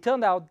 it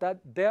turned out that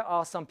there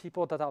are some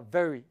people that are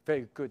very,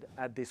 very good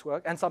at this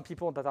work and some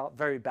people that are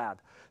very bad.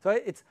 So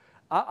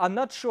I'm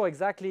not sure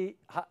exactly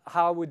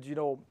how I would,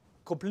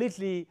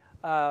 completely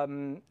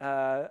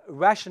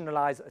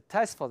rationalize a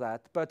test for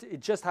that, but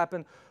it just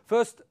happened.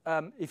 First,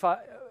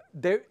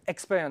 their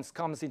experience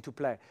comes into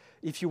play.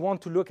 If you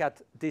want to look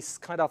at this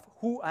kind of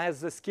who has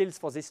the skills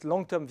for this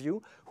long-term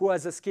view, who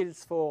has the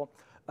skills for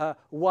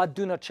what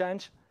do not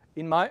change,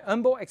 in my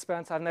humble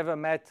experience, I've never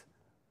met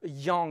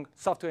young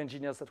software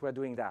engineers that were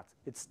doing that.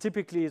 It's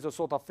typically the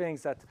sort of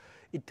things that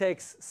it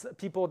takes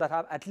people that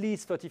have at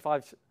least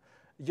 35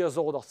 years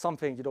old or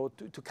something,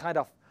 to kind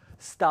of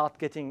start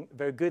getting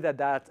very good at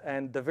that.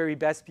 And the very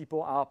best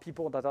people are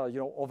people that are,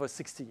 over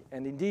 60.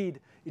 And indeed,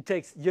 it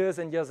takes years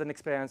and years of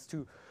experience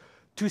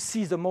to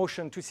see the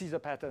motion, to see the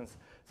patterns.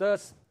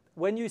 Thus,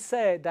 when you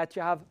say that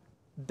you have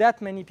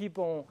that many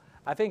people,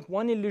 I think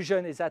one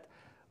illusion is that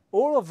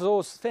all of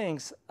those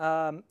things,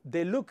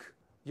 they look,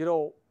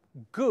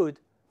 good,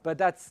 but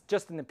that's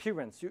just an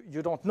appearance.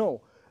 You don't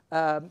know.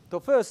 So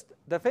first,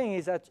 the thing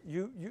is that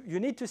you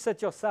need to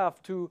set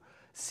yourself to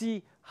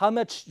see how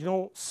much,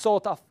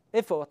 sort of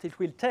effort it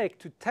will take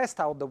to test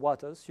out the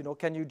waters.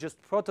 Can you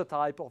just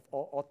prototype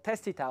or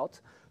test it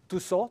out to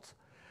sort?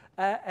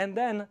 And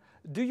then,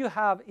 do you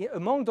have,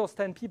 among those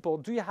 10 people,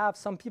 do you have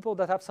some people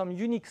that have some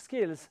unique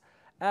skills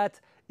at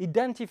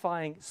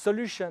identifying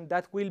solutions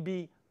that will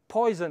be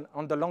poison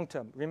on the long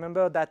term?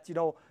 Remember that,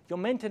 your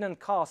maintenance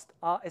costs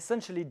are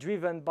essentially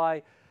driven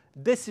by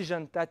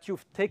decisions that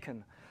you've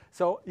taken.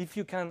 So if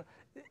you can,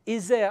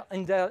 is there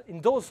in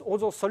all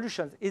those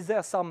solutions, is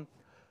there some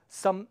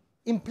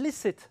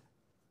implicit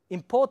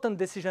important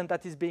decision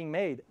that is being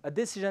made, a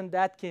decision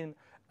that can,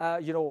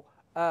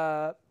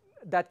 that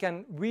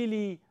can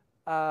really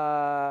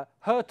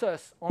hurt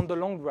us on the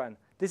long run?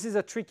 This is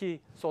a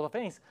tricky sort of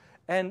thing.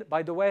 And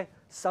by the way,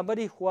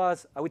 somebody who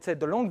has, I would say,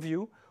 the long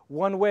view,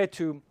 one way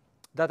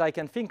that I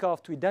can think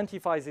of to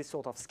identify this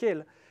sort of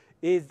skill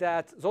is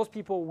that those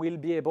people will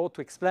be able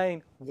to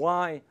explain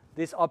why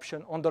this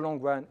option on the long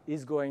run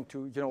is going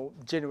to,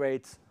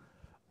 generate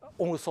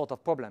all sorts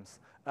of problems.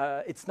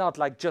 It's not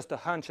like just a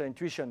hunch or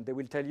intuition. They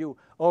will tell you,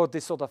 oh,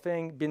 this sort of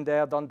thing, been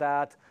there, done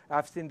that.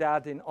 I've seen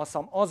that in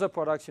some other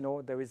products.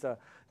 There is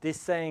this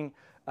saying,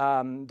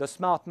 the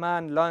smart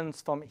man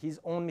learns from his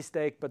own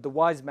mistake, but the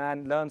wise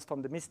man learns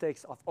from the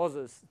mistakes of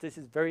others. This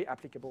is very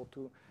applicable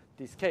to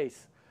this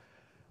case.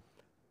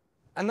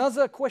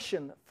 Another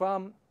question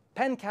from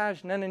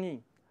Pankaj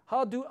Nanani.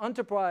 How do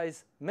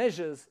enterprise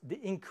measures the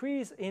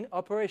increase in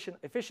operation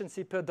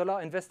efficiency per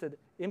dollar invested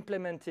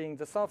implementing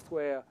the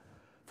software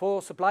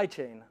for supply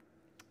chain?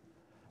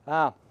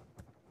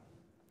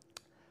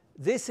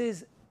 This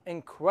is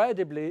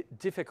incredibly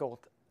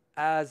difficult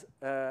as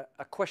a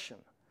question.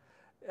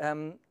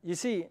 You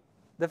see,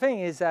 the thing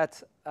is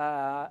that,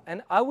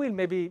 and I will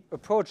maybe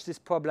approach this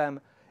problem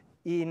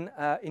in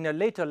a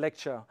later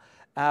lecture.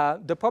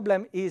 The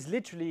problem is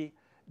literally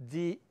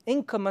the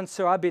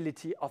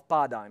incommensurability of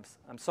paradigms.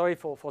 I'm sorry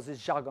for this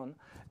jargon.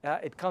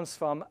 It comes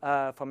from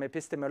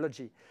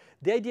epistemology.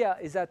 The idea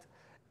is that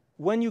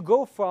when you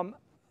go from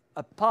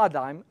a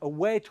paradigm, a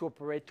way to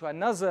operate, to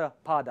another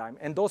paradigm,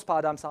 and those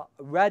paradigms are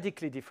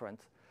radically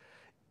different,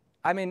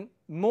 I mean,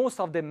 most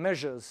of the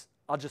measures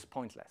are just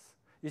pointless.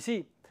 You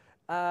see,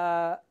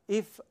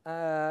 if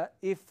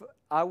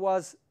I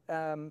was,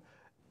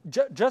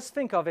 just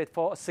think of it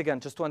for a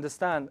second, just to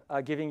understand,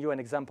 giving you an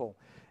example.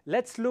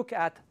 Let's look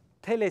at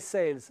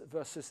telesales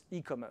versus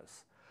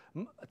e-commerce.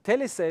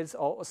 Telesales,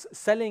 or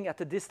selling at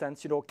a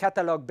distance,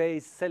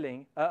 catalog-based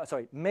selling,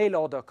 mail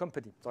order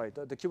company. Sorry,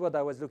 the keyword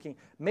I was looking,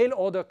 mail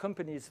order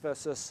companies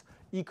versus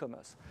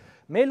e-commerce.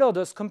 Mail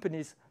orders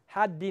companies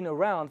had been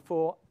around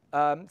for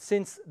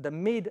since the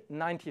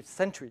mid-19th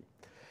century.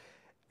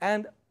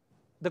 And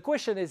the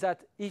question is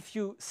that if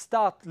you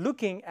start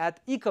looking at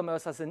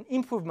e-commerce as an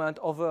improvement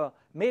over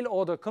mail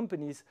order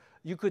companies,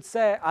 you could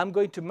say, I'm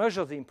going to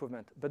measure the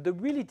improvement. But the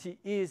reality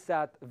is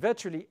that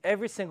virtually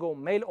every single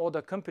mail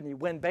order company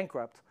went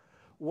bankrupt,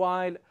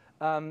 while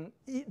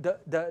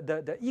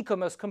the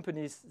e-commerce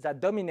companies that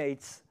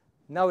dominate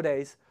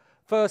nowadays,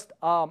 first,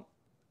 are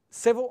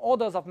several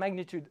orders of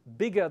magnitude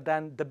bigger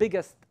than the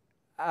biggest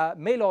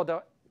mail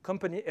order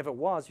company ever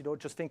was.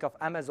 Just think of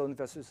Amazon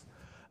versus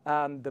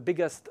the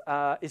biggest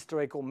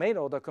historical mail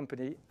order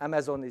company.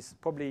 Amazon is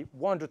probably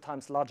 100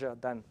 times larger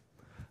than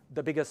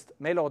the biggest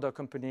mail order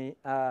company.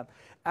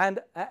 And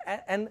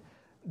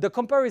the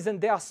comparison,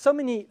 there are so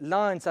many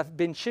lines have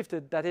been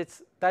shifted that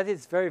that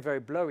is very, very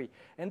blurry.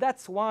 And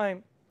that's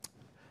why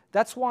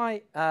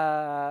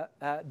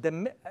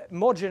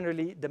more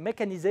generally, the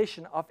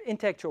mechanization of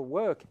intellectual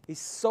work is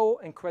so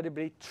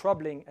incredibly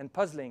troubling and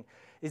puzzling,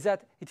 is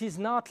that it is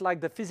not like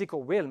the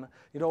physical realm.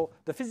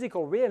 The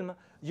physical realm,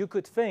 you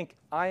could think,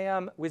 I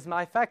am, with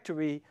my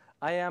factory,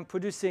 I am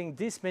producing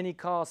this many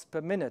cars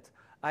per minute.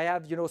 I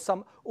have,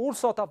 all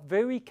sort of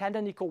very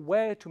canonical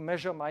way to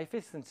measure my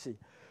efficiency.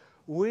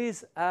 When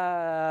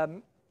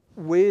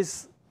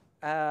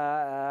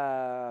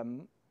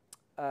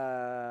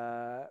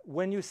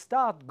you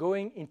start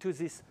going into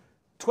this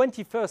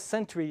 21st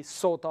century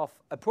sort of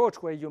approach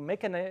where you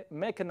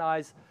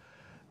mechanize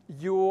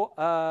your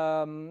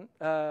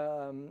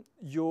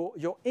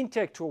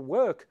intellectual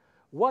work,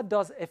 what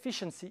does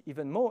efficiency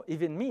even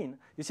mean?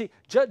 You see,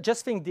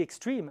 just think the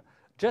extreme.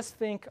 Just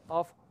think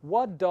of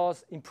what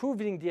does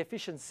improving the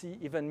efficiency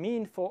even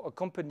mean for a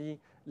company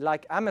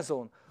like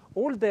Amazon.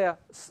 All their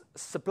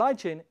supply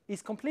chain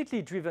is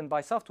completely driven by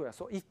software.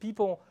 So if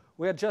people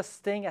were just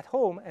staying at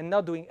home and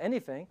not doing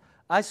anything,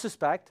 I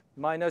suspect,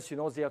 minus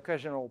the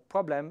occasional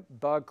problem,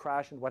 bug,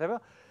 crash, and whatever,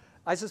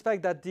 I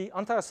suspect that the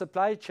entire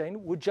supply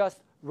chain would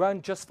just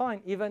run just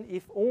fine, even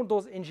if all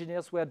those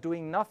engineers were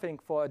doing nothing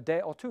for a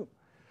day or two.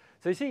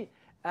 So you see,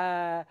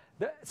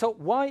 so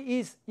why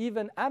is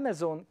even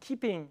Amazon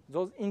keeping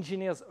those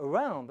engineers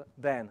around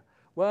then?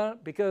 Well,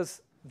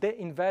 because they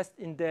invest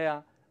in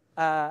their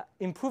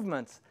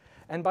improvements.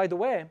 And by the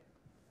way,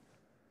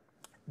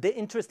 the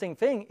interesting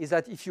thing is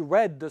that if you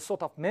read the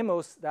sort of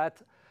memos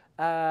that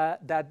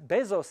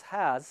Bezos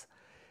has,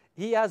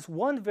 he has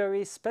one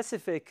very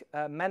specific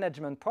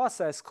management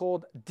process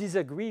called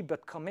disagree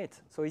but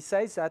commit. So he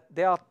says that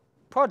there are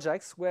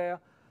projects where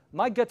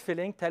my gut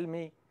feeling tells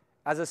me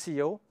as a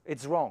CEO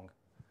it's wrong.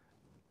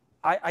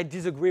 I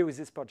disagree with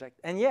this project.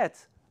 And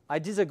yet, I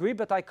disagree,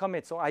 but I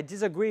commit. So I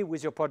disagree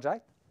with your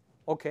project.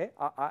 OK,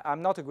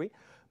 I'm not agree.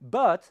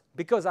 But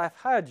because I've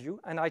hired you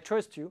and I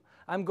trust you,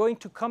 I'm going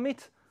to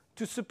commit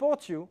to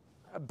support you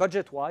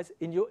budget-wise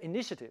in your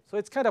initiative. So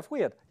it's kind of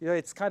weird. You know,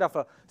 it's kind of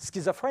a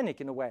schizophrenic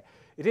in a way.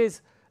 It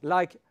is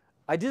like,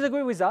 I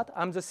disagree with that.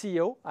 I'm the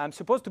CEO. I'm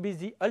supposed to be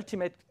the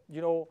ultimate,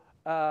 you know,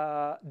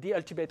 the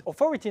ultimate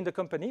authority in the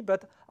company,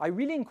 but I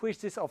relinquish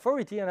this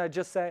authority and I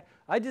just say,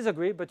 I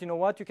disagree, but you know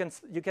what, you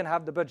can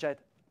have the budget.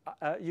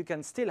 You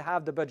can still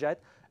have the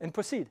budget and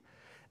proceed.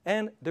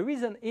 And the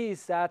reason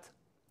is that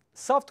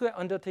software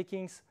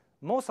undertakings,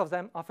 most of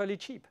them are fairly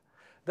cheap.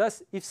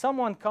 Thus, if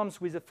someone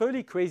comes with a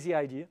fairly crazy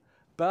idea,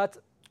 but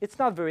it's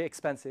not very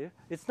expensive,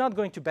 it's not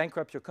going to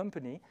bankrupt your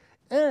company,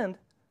 and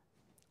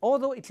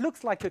although it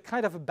looks like a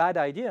kind of a bad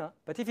idea,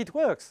 but if it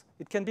works,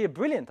 it can be a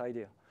brilliant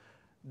idea,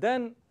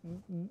 then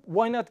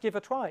why not give a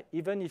try,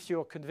 even if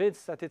you're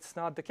convinced that it's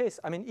not the case?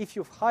 I mean, if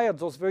you've hired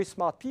those very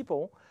smart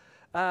people,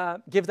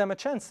 give them a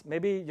chance.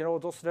 Maybe, you know,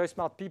 those very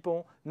smart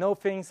people know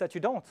things that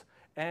you don't.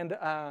 And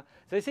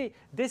so you see,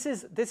 this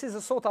is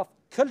a sort of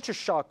culture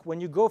shock when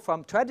you go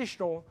from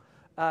traditional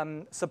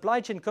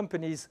supply chain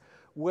companies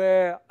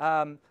where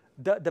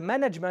the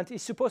management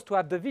is supposed to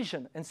have the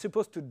vision and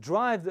supposed to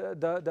drive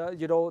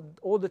you know,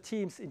 all the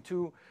teams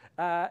into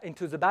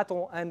the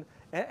battle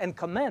and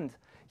command.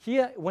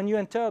 Here, when you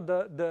enter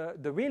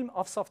the realm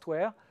of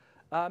software,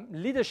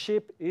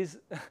 leadership is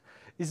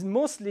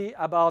mostly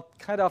about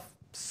kind of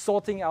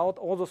sorting out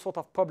all the sort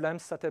of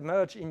problems that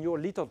emerge in your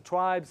little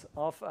tribes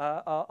of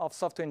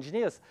software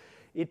engineers.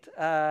 It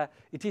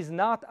is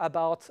not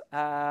about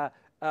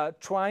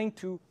trying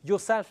to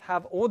yourself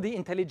have all the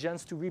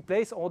intelligence to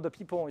replace all the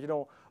people, you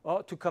know,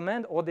 to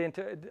command all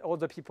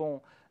the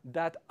people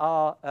that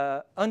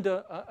are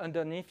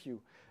underneath you.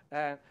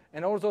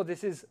 And also,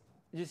 this is,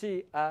 you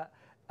see,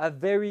 a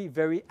very,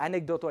 very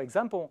anecdotal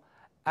example.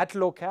 At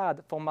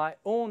Lokad, for my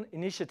own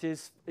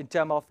initiatives in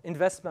terms of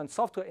investment,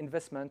 software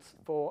investments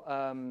for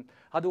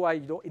how do I,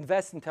 you know,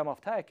 invest in terms of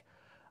tech,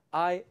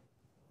 I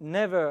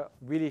never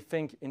really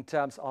think in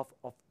terms of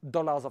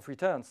dollars of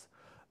returns.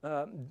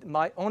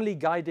 My only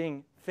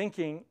guiding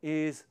thinking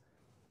is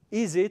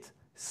it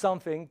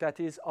something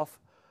that is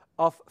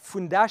of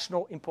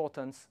foundational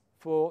importance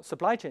for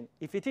supply chain?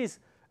 If it is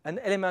an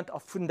element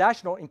of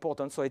foundational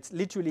importance, so it's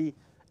literally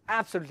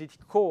absolutely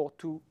core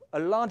to a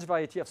large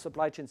variety of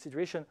supply chain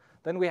situations,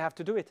 then we have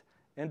to do it.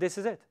 And this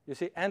is it. You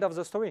see, end of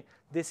the story.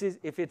 This is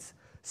if it's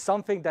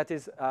something that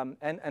is,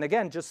 and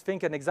again, just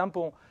think an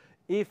example.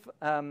 If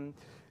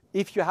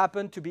you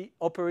happen to be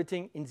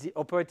operating in the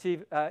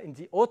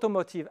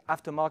automotive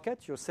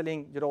aftermarket, you're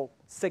selling, you know,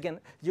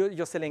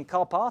 you're selling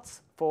car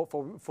parts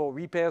for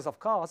repairs of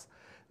cars,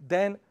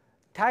 then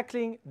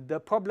tackling the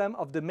problem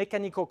of the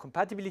mechanical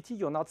compatibility,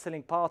 you're not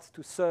selling parts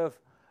to serve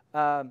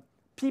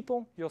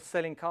people, you're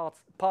selling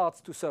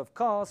parts to serve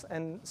cars,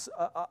 and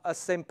a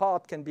same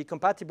part can be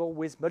compatible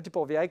with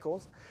multiple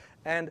vehicles,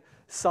 and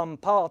some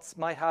parts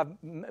might have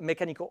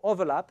mechanical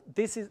overlap.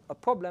 This is a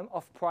problem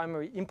of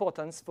primary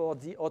importance for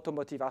the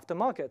automotive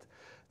aftermarket.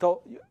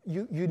 So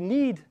you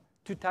need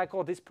to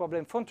tackle this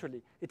problem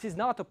frontally. It is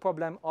not a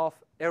problem of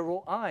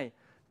ROI.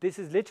 This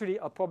is literally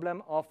a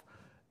problem of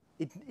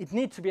it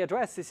needs to be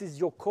addressed. This is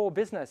your core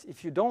business.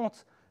 If you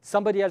don't,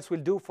 somebody else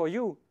will do for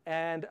you,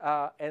 and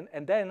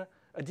then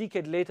a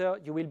decade later,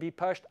 you will be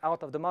pushed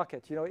out of the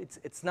market. You know,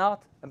 it's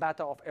not a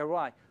matter of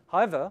ROI.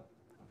 However,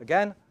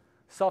 again,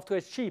 software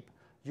is cheap.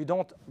 You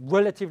don't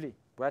relatively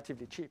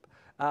cheap.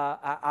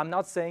 I'm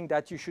not saying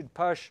that you should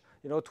push,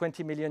 you know,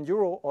 20 million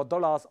euro or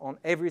dollars on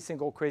every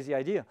single crazy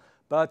idea,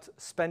 but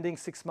spending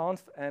 6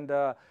 months and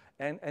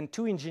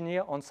 2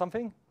 engineers on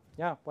something,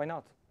 yeah, why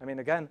not? I mean,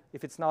 again,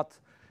 if it's not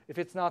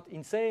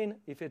insane,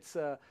 if it's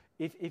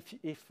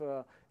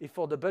if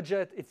for the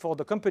budget, if for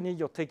the company,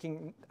 you're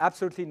taking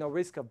absolutely no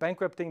risk of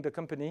bankrupting the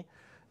company,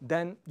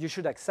 then you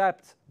should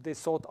accept this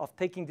sort of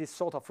taking this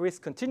sort of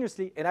risk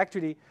continuously. And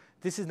actually,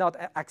 this is not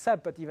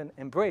accept, but even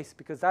embrace,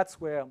 because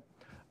that's where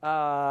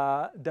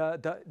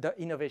the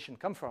innovation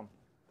comes from.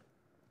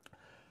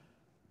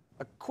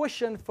 A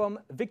question from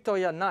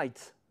Victoria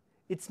Knight.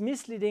 It's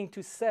misleading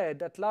to say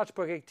that large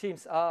project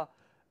teams are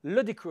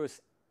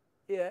ludicrous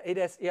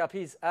ADS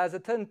ERPs, as a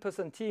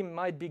 10-person team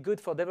might be good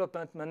for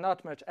development, but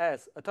not much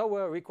else. A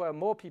tower requires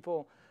more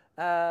people.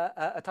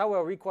 A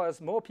tower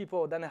requires more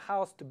people than a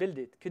house to build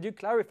it. Could you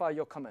clarify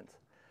your comment?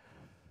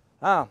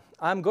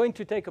 I'm going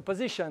to take a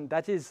position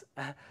that is,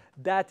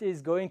 that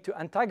is going to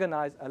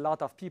antagonize a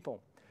lot of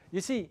people.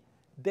 You see,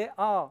 there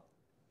are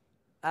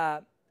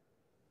the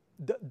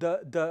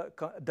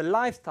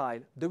lifestyle,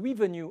 the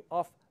revenue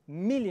of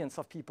millions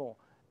of people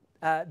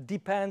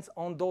depends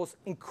on those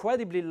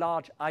incredibly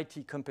large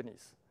IT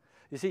companies.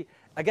 You see,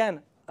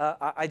 again,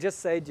 I just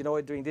said,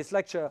 during this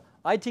lecture,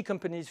 IT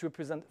companies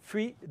represent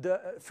 3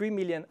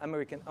 million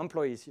American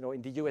employees,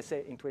 in the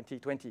USA in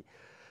 2020.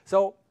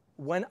 So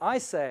when I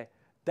say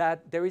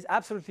that there is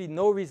absolutely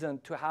no reason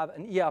to have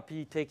an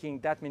ERP taking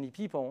that many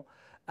people,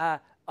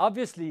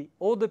 obviously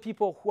all the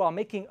people who are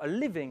making a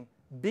living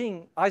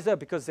being either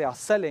because they are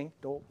selling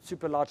those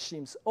super large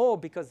teams or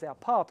because they are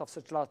part of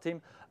such a large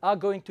team are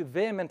going to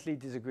vehemently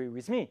disagree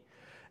with me.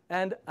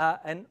 And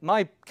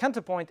my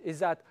counterpoint is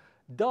that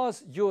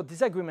does your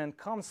disagreement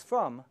comes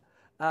from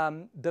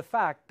the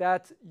fact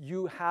that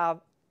you have,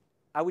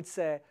 I would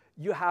say,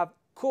 you have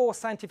core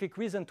scientific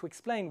reason to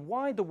explain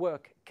why the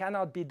work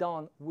cannot be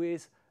done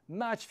with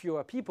much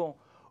fewer people,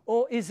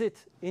 or is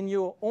it in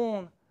your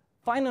own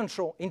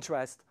financial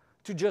interest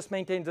to just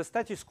maintain the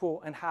status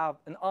quo and have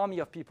an army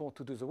of people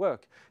to do the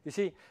work? You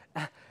see,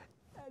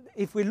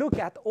 if we look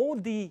at all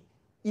the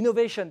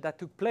innovation that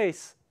took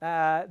place,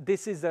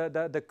 this is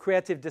the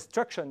creative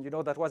destruction,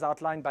 that was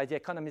outlined by the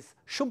economist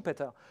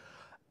Schumpeter.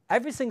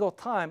 Every single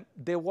time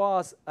there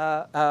was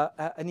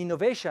an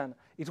innovation,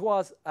 it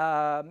was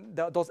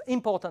those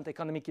important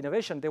economic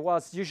innovation. There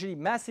was usually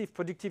massive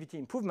productivity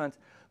improvement,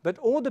 but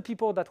all the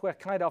people that were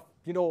kind of,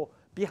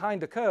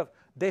 behind the curve,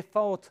 they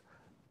fought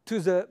to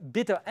the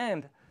bitter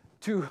end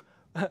to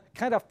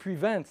kind of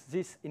prevent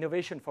this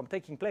innovation from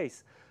taking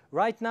place.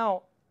 Right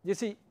now, you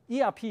see,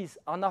 ERPs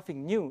are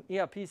nothing new.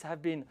 ERPs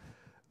have been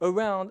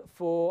around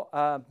for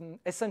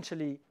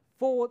essentially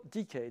 4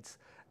 decades.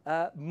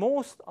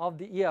 Most of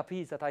the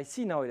ERPs that I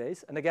see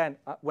nowadays, and again,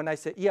 when I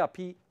say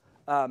ERP,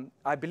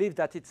 I believe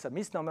that it's a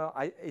misnomer.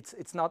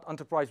 It's not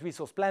enterprise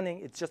resource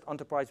planning, it's just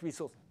enterprise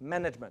resource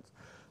management.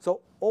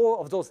 So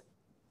all of those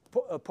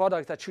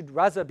products that should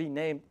rather be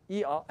named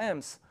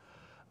ERMs,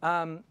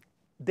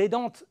 they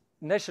don't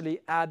necessarily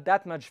add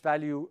that much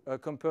value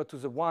compared to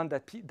the one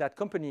that that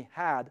company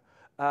had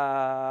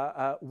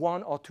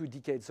 1 or 2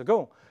 decades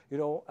ago.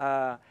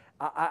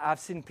 I've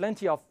seen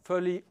plenty of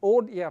fairly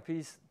old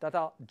ERPs that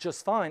are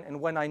just fine. And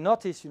when I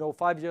notice,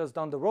 5 years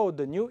down the road,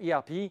 the new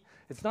ERP,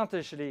 it's not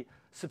actually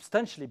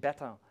substantially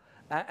better.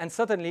 And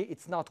certainly,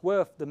 it's not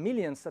worth the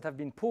millions that have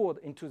been poured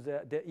into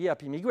the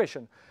ERP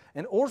migration.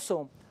 And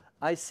also,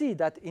 I see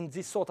that in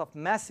this sort of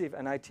massive,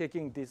 and I'm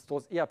taking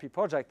those ERP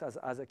projects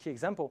as a key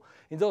example,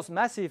 in those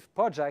massive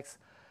projects,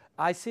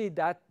 I see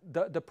that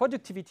the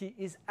productivity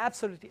is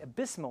absolutely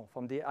abysmal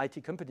from the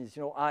IT companies.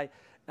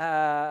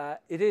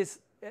 It is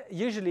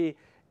usually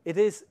it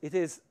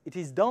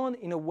is done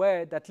in a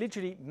way that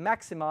literally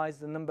maximizes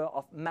the number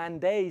of man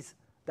days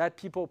that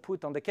people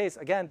put on the case.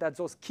 Again, that's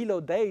those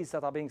kilo days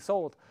that are being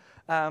sold.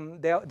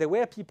 There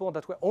were people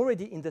that were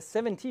already in the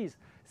 70s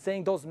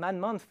saying those man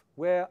months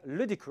were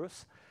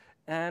ludicrous.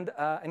 And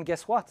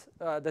guess what?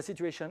 The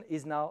situation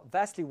is now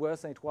vastly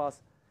worse than it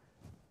was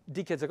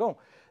decades ago.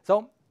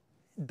 So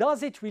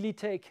does it really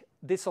take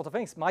this sort of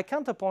things? My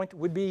counterpoint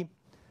would be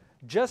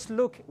just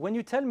look, when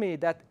you tell me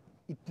that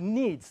it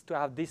needs to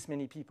have this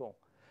many people,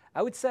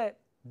 I would say,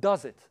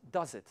 does it?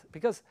 Does it?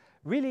 Because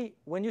really,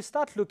 when you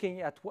start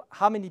looking at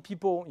how many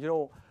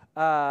people,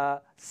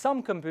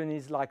 some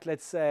companies like,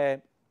 let's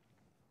say,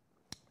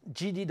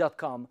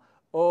 GD.com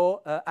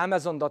or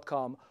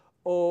Amazon.com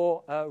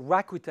or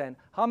Rakuten,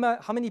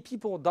 how many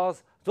people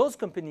does those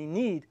companies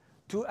need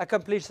to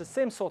accomplish the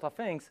same sort of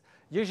things?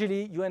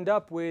 Usually, you end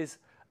up with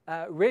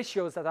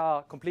ratios that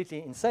are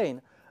completely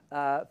insane.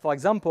 For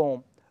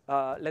example,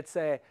 let's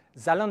say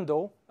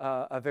Zalando,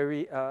 a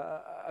very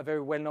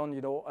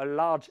well-known, a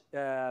large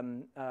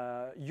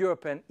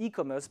European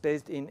e-commerce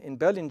based in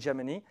Berlin,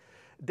 Germany,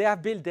 they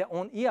have built their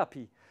own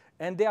ERP.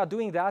 And they are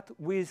doing that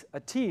with a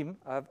team,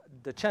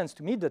 the chance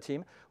to meet the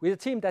team, with a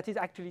team that is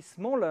actually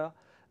smaller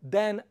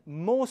than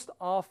most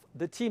of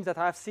the teams that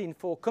I've seen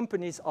for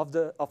companies of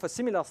a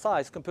similar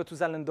size compared to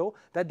Zalando,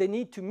 that they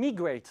need to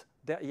migrate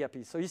their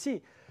ERP. So you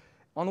see,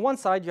 on one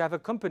side, you have a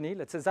company,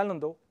 let's say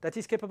Zalando, that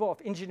is capable of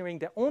engineering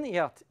their own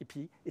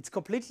ERP. It's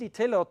completely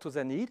tailored to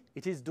their need.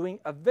 It is doing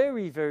a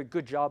very, very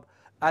good job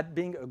at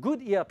being a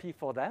good ERP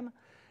for them.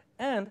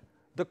 And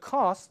the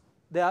cost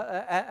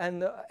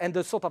and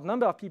the sort of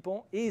number of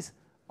people is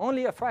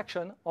only a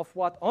fraction of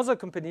what other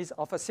companies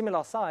of a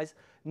similar size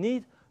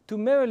need to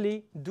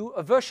merely do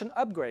a version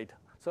upgrade.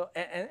 So,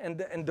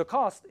 and the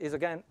cost is,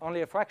 again,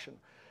 only a fraction.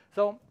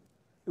 So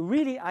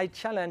really, I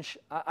challenge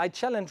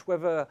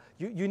whether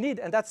you need,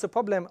 and that's the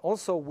problem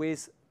also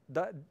with,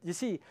 you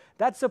see,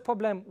 that's the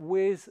problem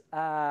with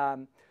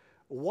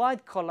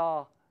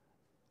white-collar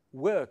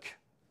work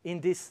in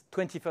this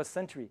 21st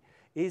century,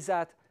 is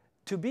that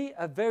to be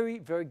a very,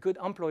 very good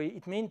employee,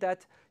 it means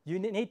that you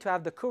need to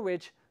have the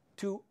courage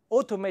to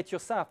automate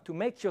yourself, to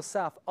make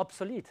yourself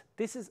obsolete.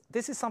 This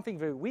is something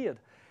very weird.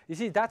 You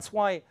see, that's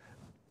why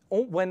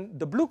when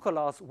the blue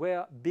collars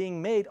were being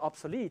made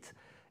obsolete,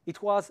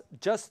 it was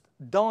just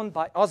done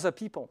by other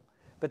people.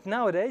 But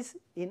nowadays,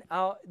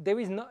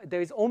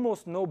 there is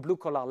almost no blue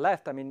collar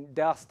left. I mean,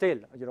 there are still,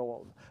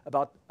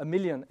 about 1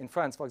 million in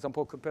France, for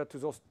example, compared to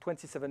those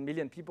 27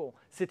 million people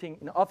sitting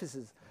in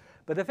offices.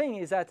 But the thing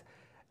is that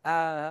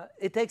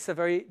it takes a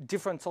very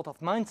different sort of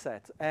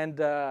mindset, and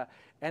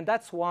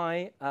that's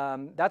why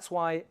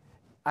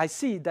I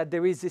see that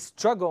there is this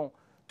struggle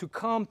to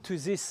come to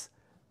this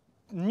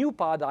new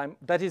paradigm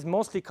that is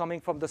mostly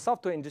coming from the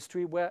software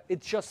industry, where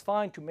it's just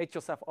fine to make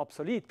yourself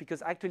obsolete,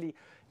 because actually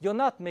you're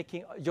not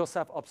making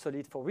yourself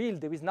obsolete for real.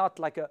 There is not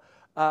like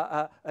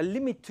a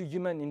limit to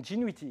human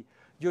ingenuity.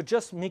 You're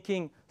just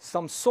making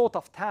some sort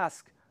of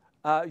task,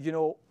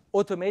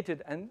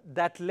 automated, and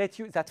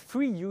that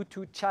free you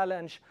to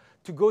challenge,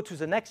 to go to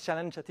the next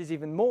challenge that is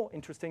even more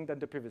interesting than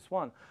the previous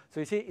one. So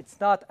you see, it's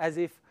not as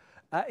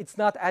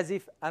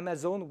if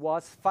Amazon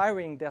was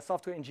firing their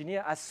software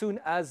engineer as soon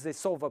as they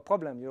solve a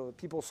problem.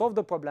 People solve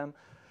the problem,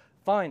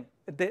 fine.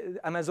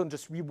 Amazon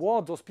just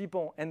rewards those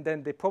people, and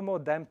then they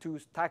promote them to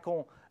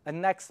tackle a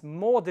next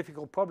more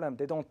difficult problem.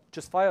 They don't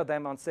just fire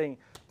them and saying,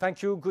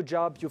 thank you, good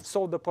job, you've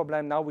solved the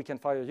problem, now we can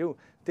fire you.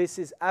 This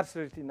is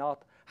absolutely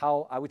not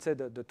how I would say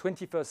the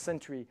 21st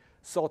century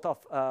sort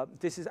of,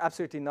 this is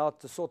absolutely not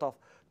the sort of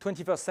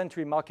 21st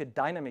century market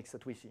dynamics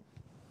that we see.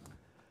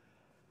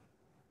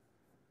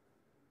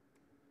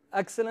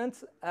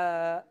 Excellent.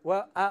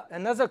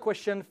 Another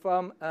question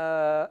from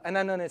an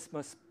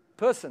anonymous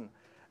person.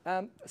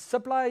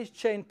 Supply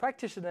chain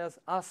practitioners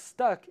are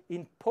stuck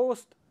in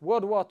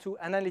post-World War II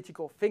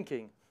analytical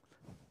thinking.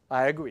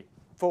 I agree.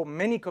 For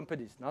many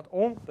companies, not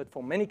all, but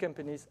for many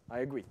companies, I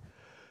agree.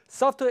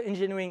 Software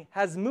engineering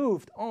has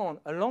moved on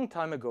a long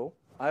time ago.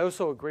 I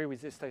also agree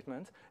with this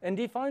statement, and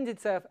defines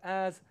itself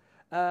as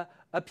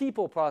a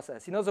people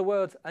process. In other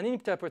words, an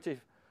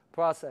interpretive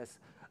process.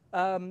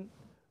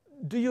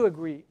 Do you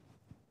agree?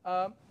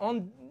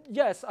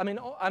 Yes, I mean,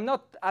 I'm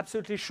not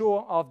absolutely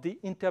sure of the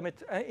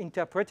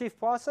interpretive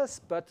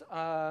process, but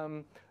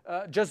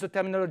just the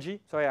terminology.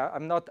 Sorry,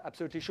 I'm not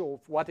absolutely sure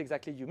of what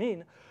exactly you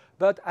mean.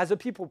 But as a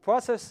people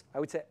process, I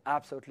would say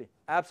absolutely,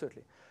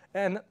 absolutely.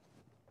 And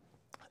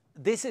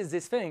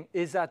this thing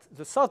is that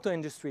the software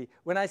industry,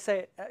 when I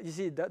say, you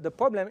see, the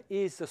problem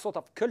is the sort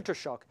of culture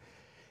shock.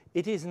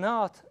 It is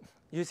not,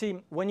 you see,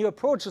 when you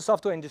approach the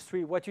software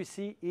industry, what you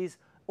see is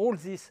all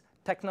these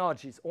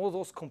technologies, all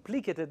those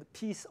complicated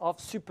piece of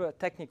super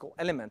technical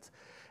elements.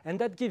 And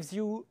that gives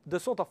you the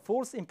sort of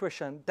false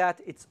impression that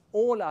it's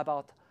all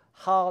about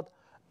hard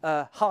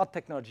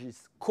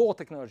technologies, core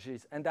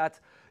technologies, and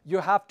that you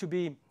have to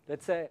be,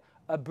 let's say,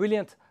 a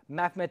brilliant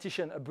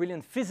mathematician, a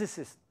brilliant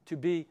physicist to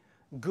be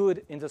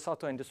good in the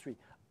software industry.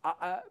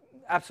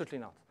 Absolutely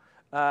not.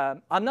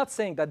 I'm not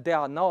saying that there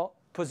are no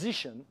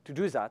position to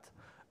do that.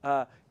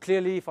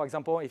 Clearly, for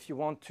example, if you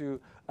want to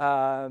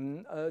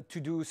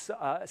do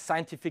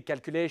scientific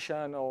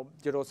calculation or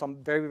some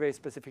very, very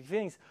specific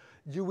things,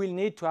 you will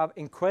need to have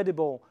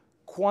incredible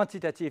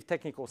quantitative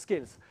technical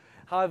skills.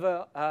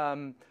 However,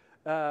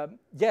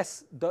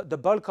 yes, the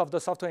bulk of the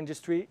software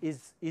industry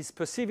is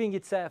perceiving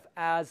itself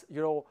as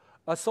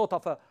a sort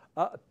of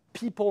a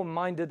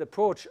people-minded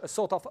approach, a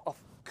sort of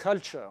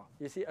culture.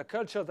 You see, a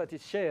culture that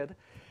is shared.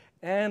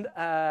 And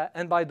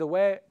by the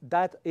way,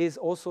 that is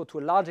also to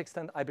a large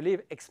extent, I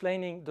believe,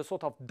 explaining the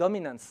sort of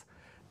dominance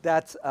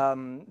that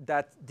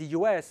the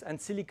US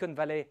and Silicon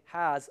Valley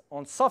has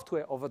on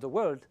software over the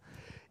world,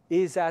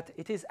 is that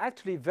it is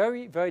actually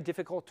very, very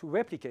difficult to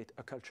replicate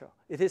a culture.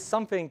 It is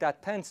something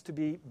that tends to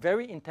be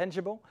very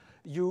intangible.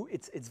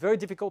 It's very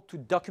difficult to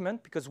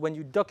document, because when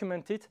you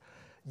document it,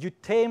 you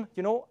tame,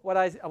 what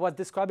I was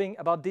describing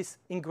about this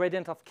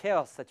ingredient of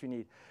chaos that you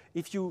need.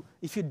 If you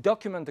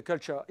document the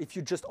culture, if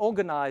you just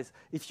organize,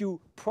 if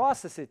you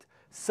process it,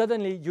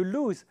 suddenly you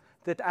lose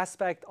that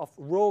aspect of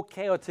raw,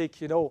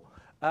 chaotic,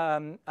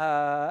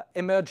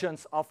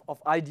 emergence of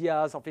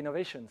ideas, of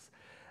innovations.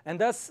 And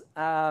thus,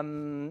 I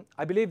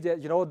believe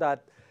that,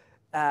 that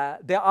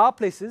there are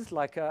places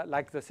like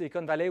the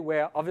Silicon Valley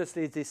where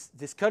obviously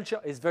this culture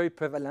is very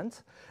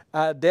prevalent.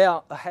 They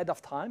are ahead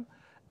of time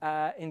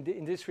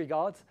in this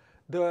regard.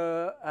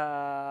 To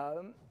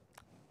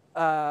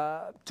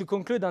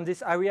conclude on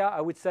this area,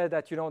 I would say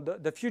that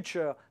the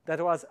future, that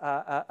was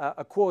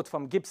a quote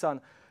from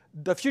Gibson,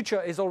 the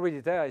future is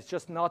already there, it's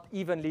just not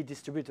evenly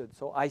distributed.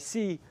 So I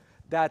see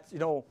that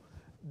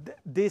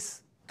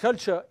this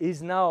culture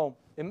is now,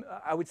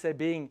 I would say,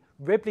 being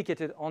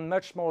replicated on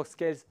much smaller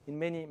scales in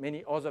many,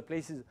 many other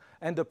places,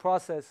 and the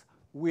process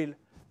will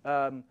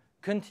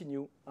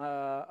continue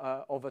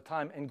over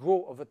time and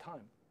grow over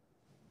time.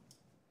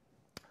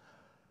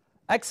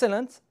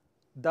 Excellent.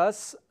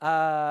 Thus,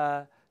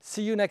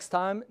 see you next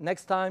time.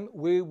 Next time,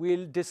 we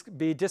will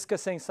be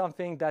discussing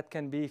something that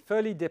can be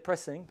fairly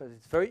depressing, but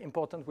it's very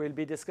important. We'll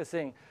be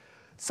discussing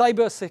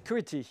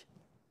cybersecurity.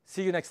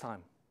 See you next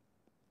time.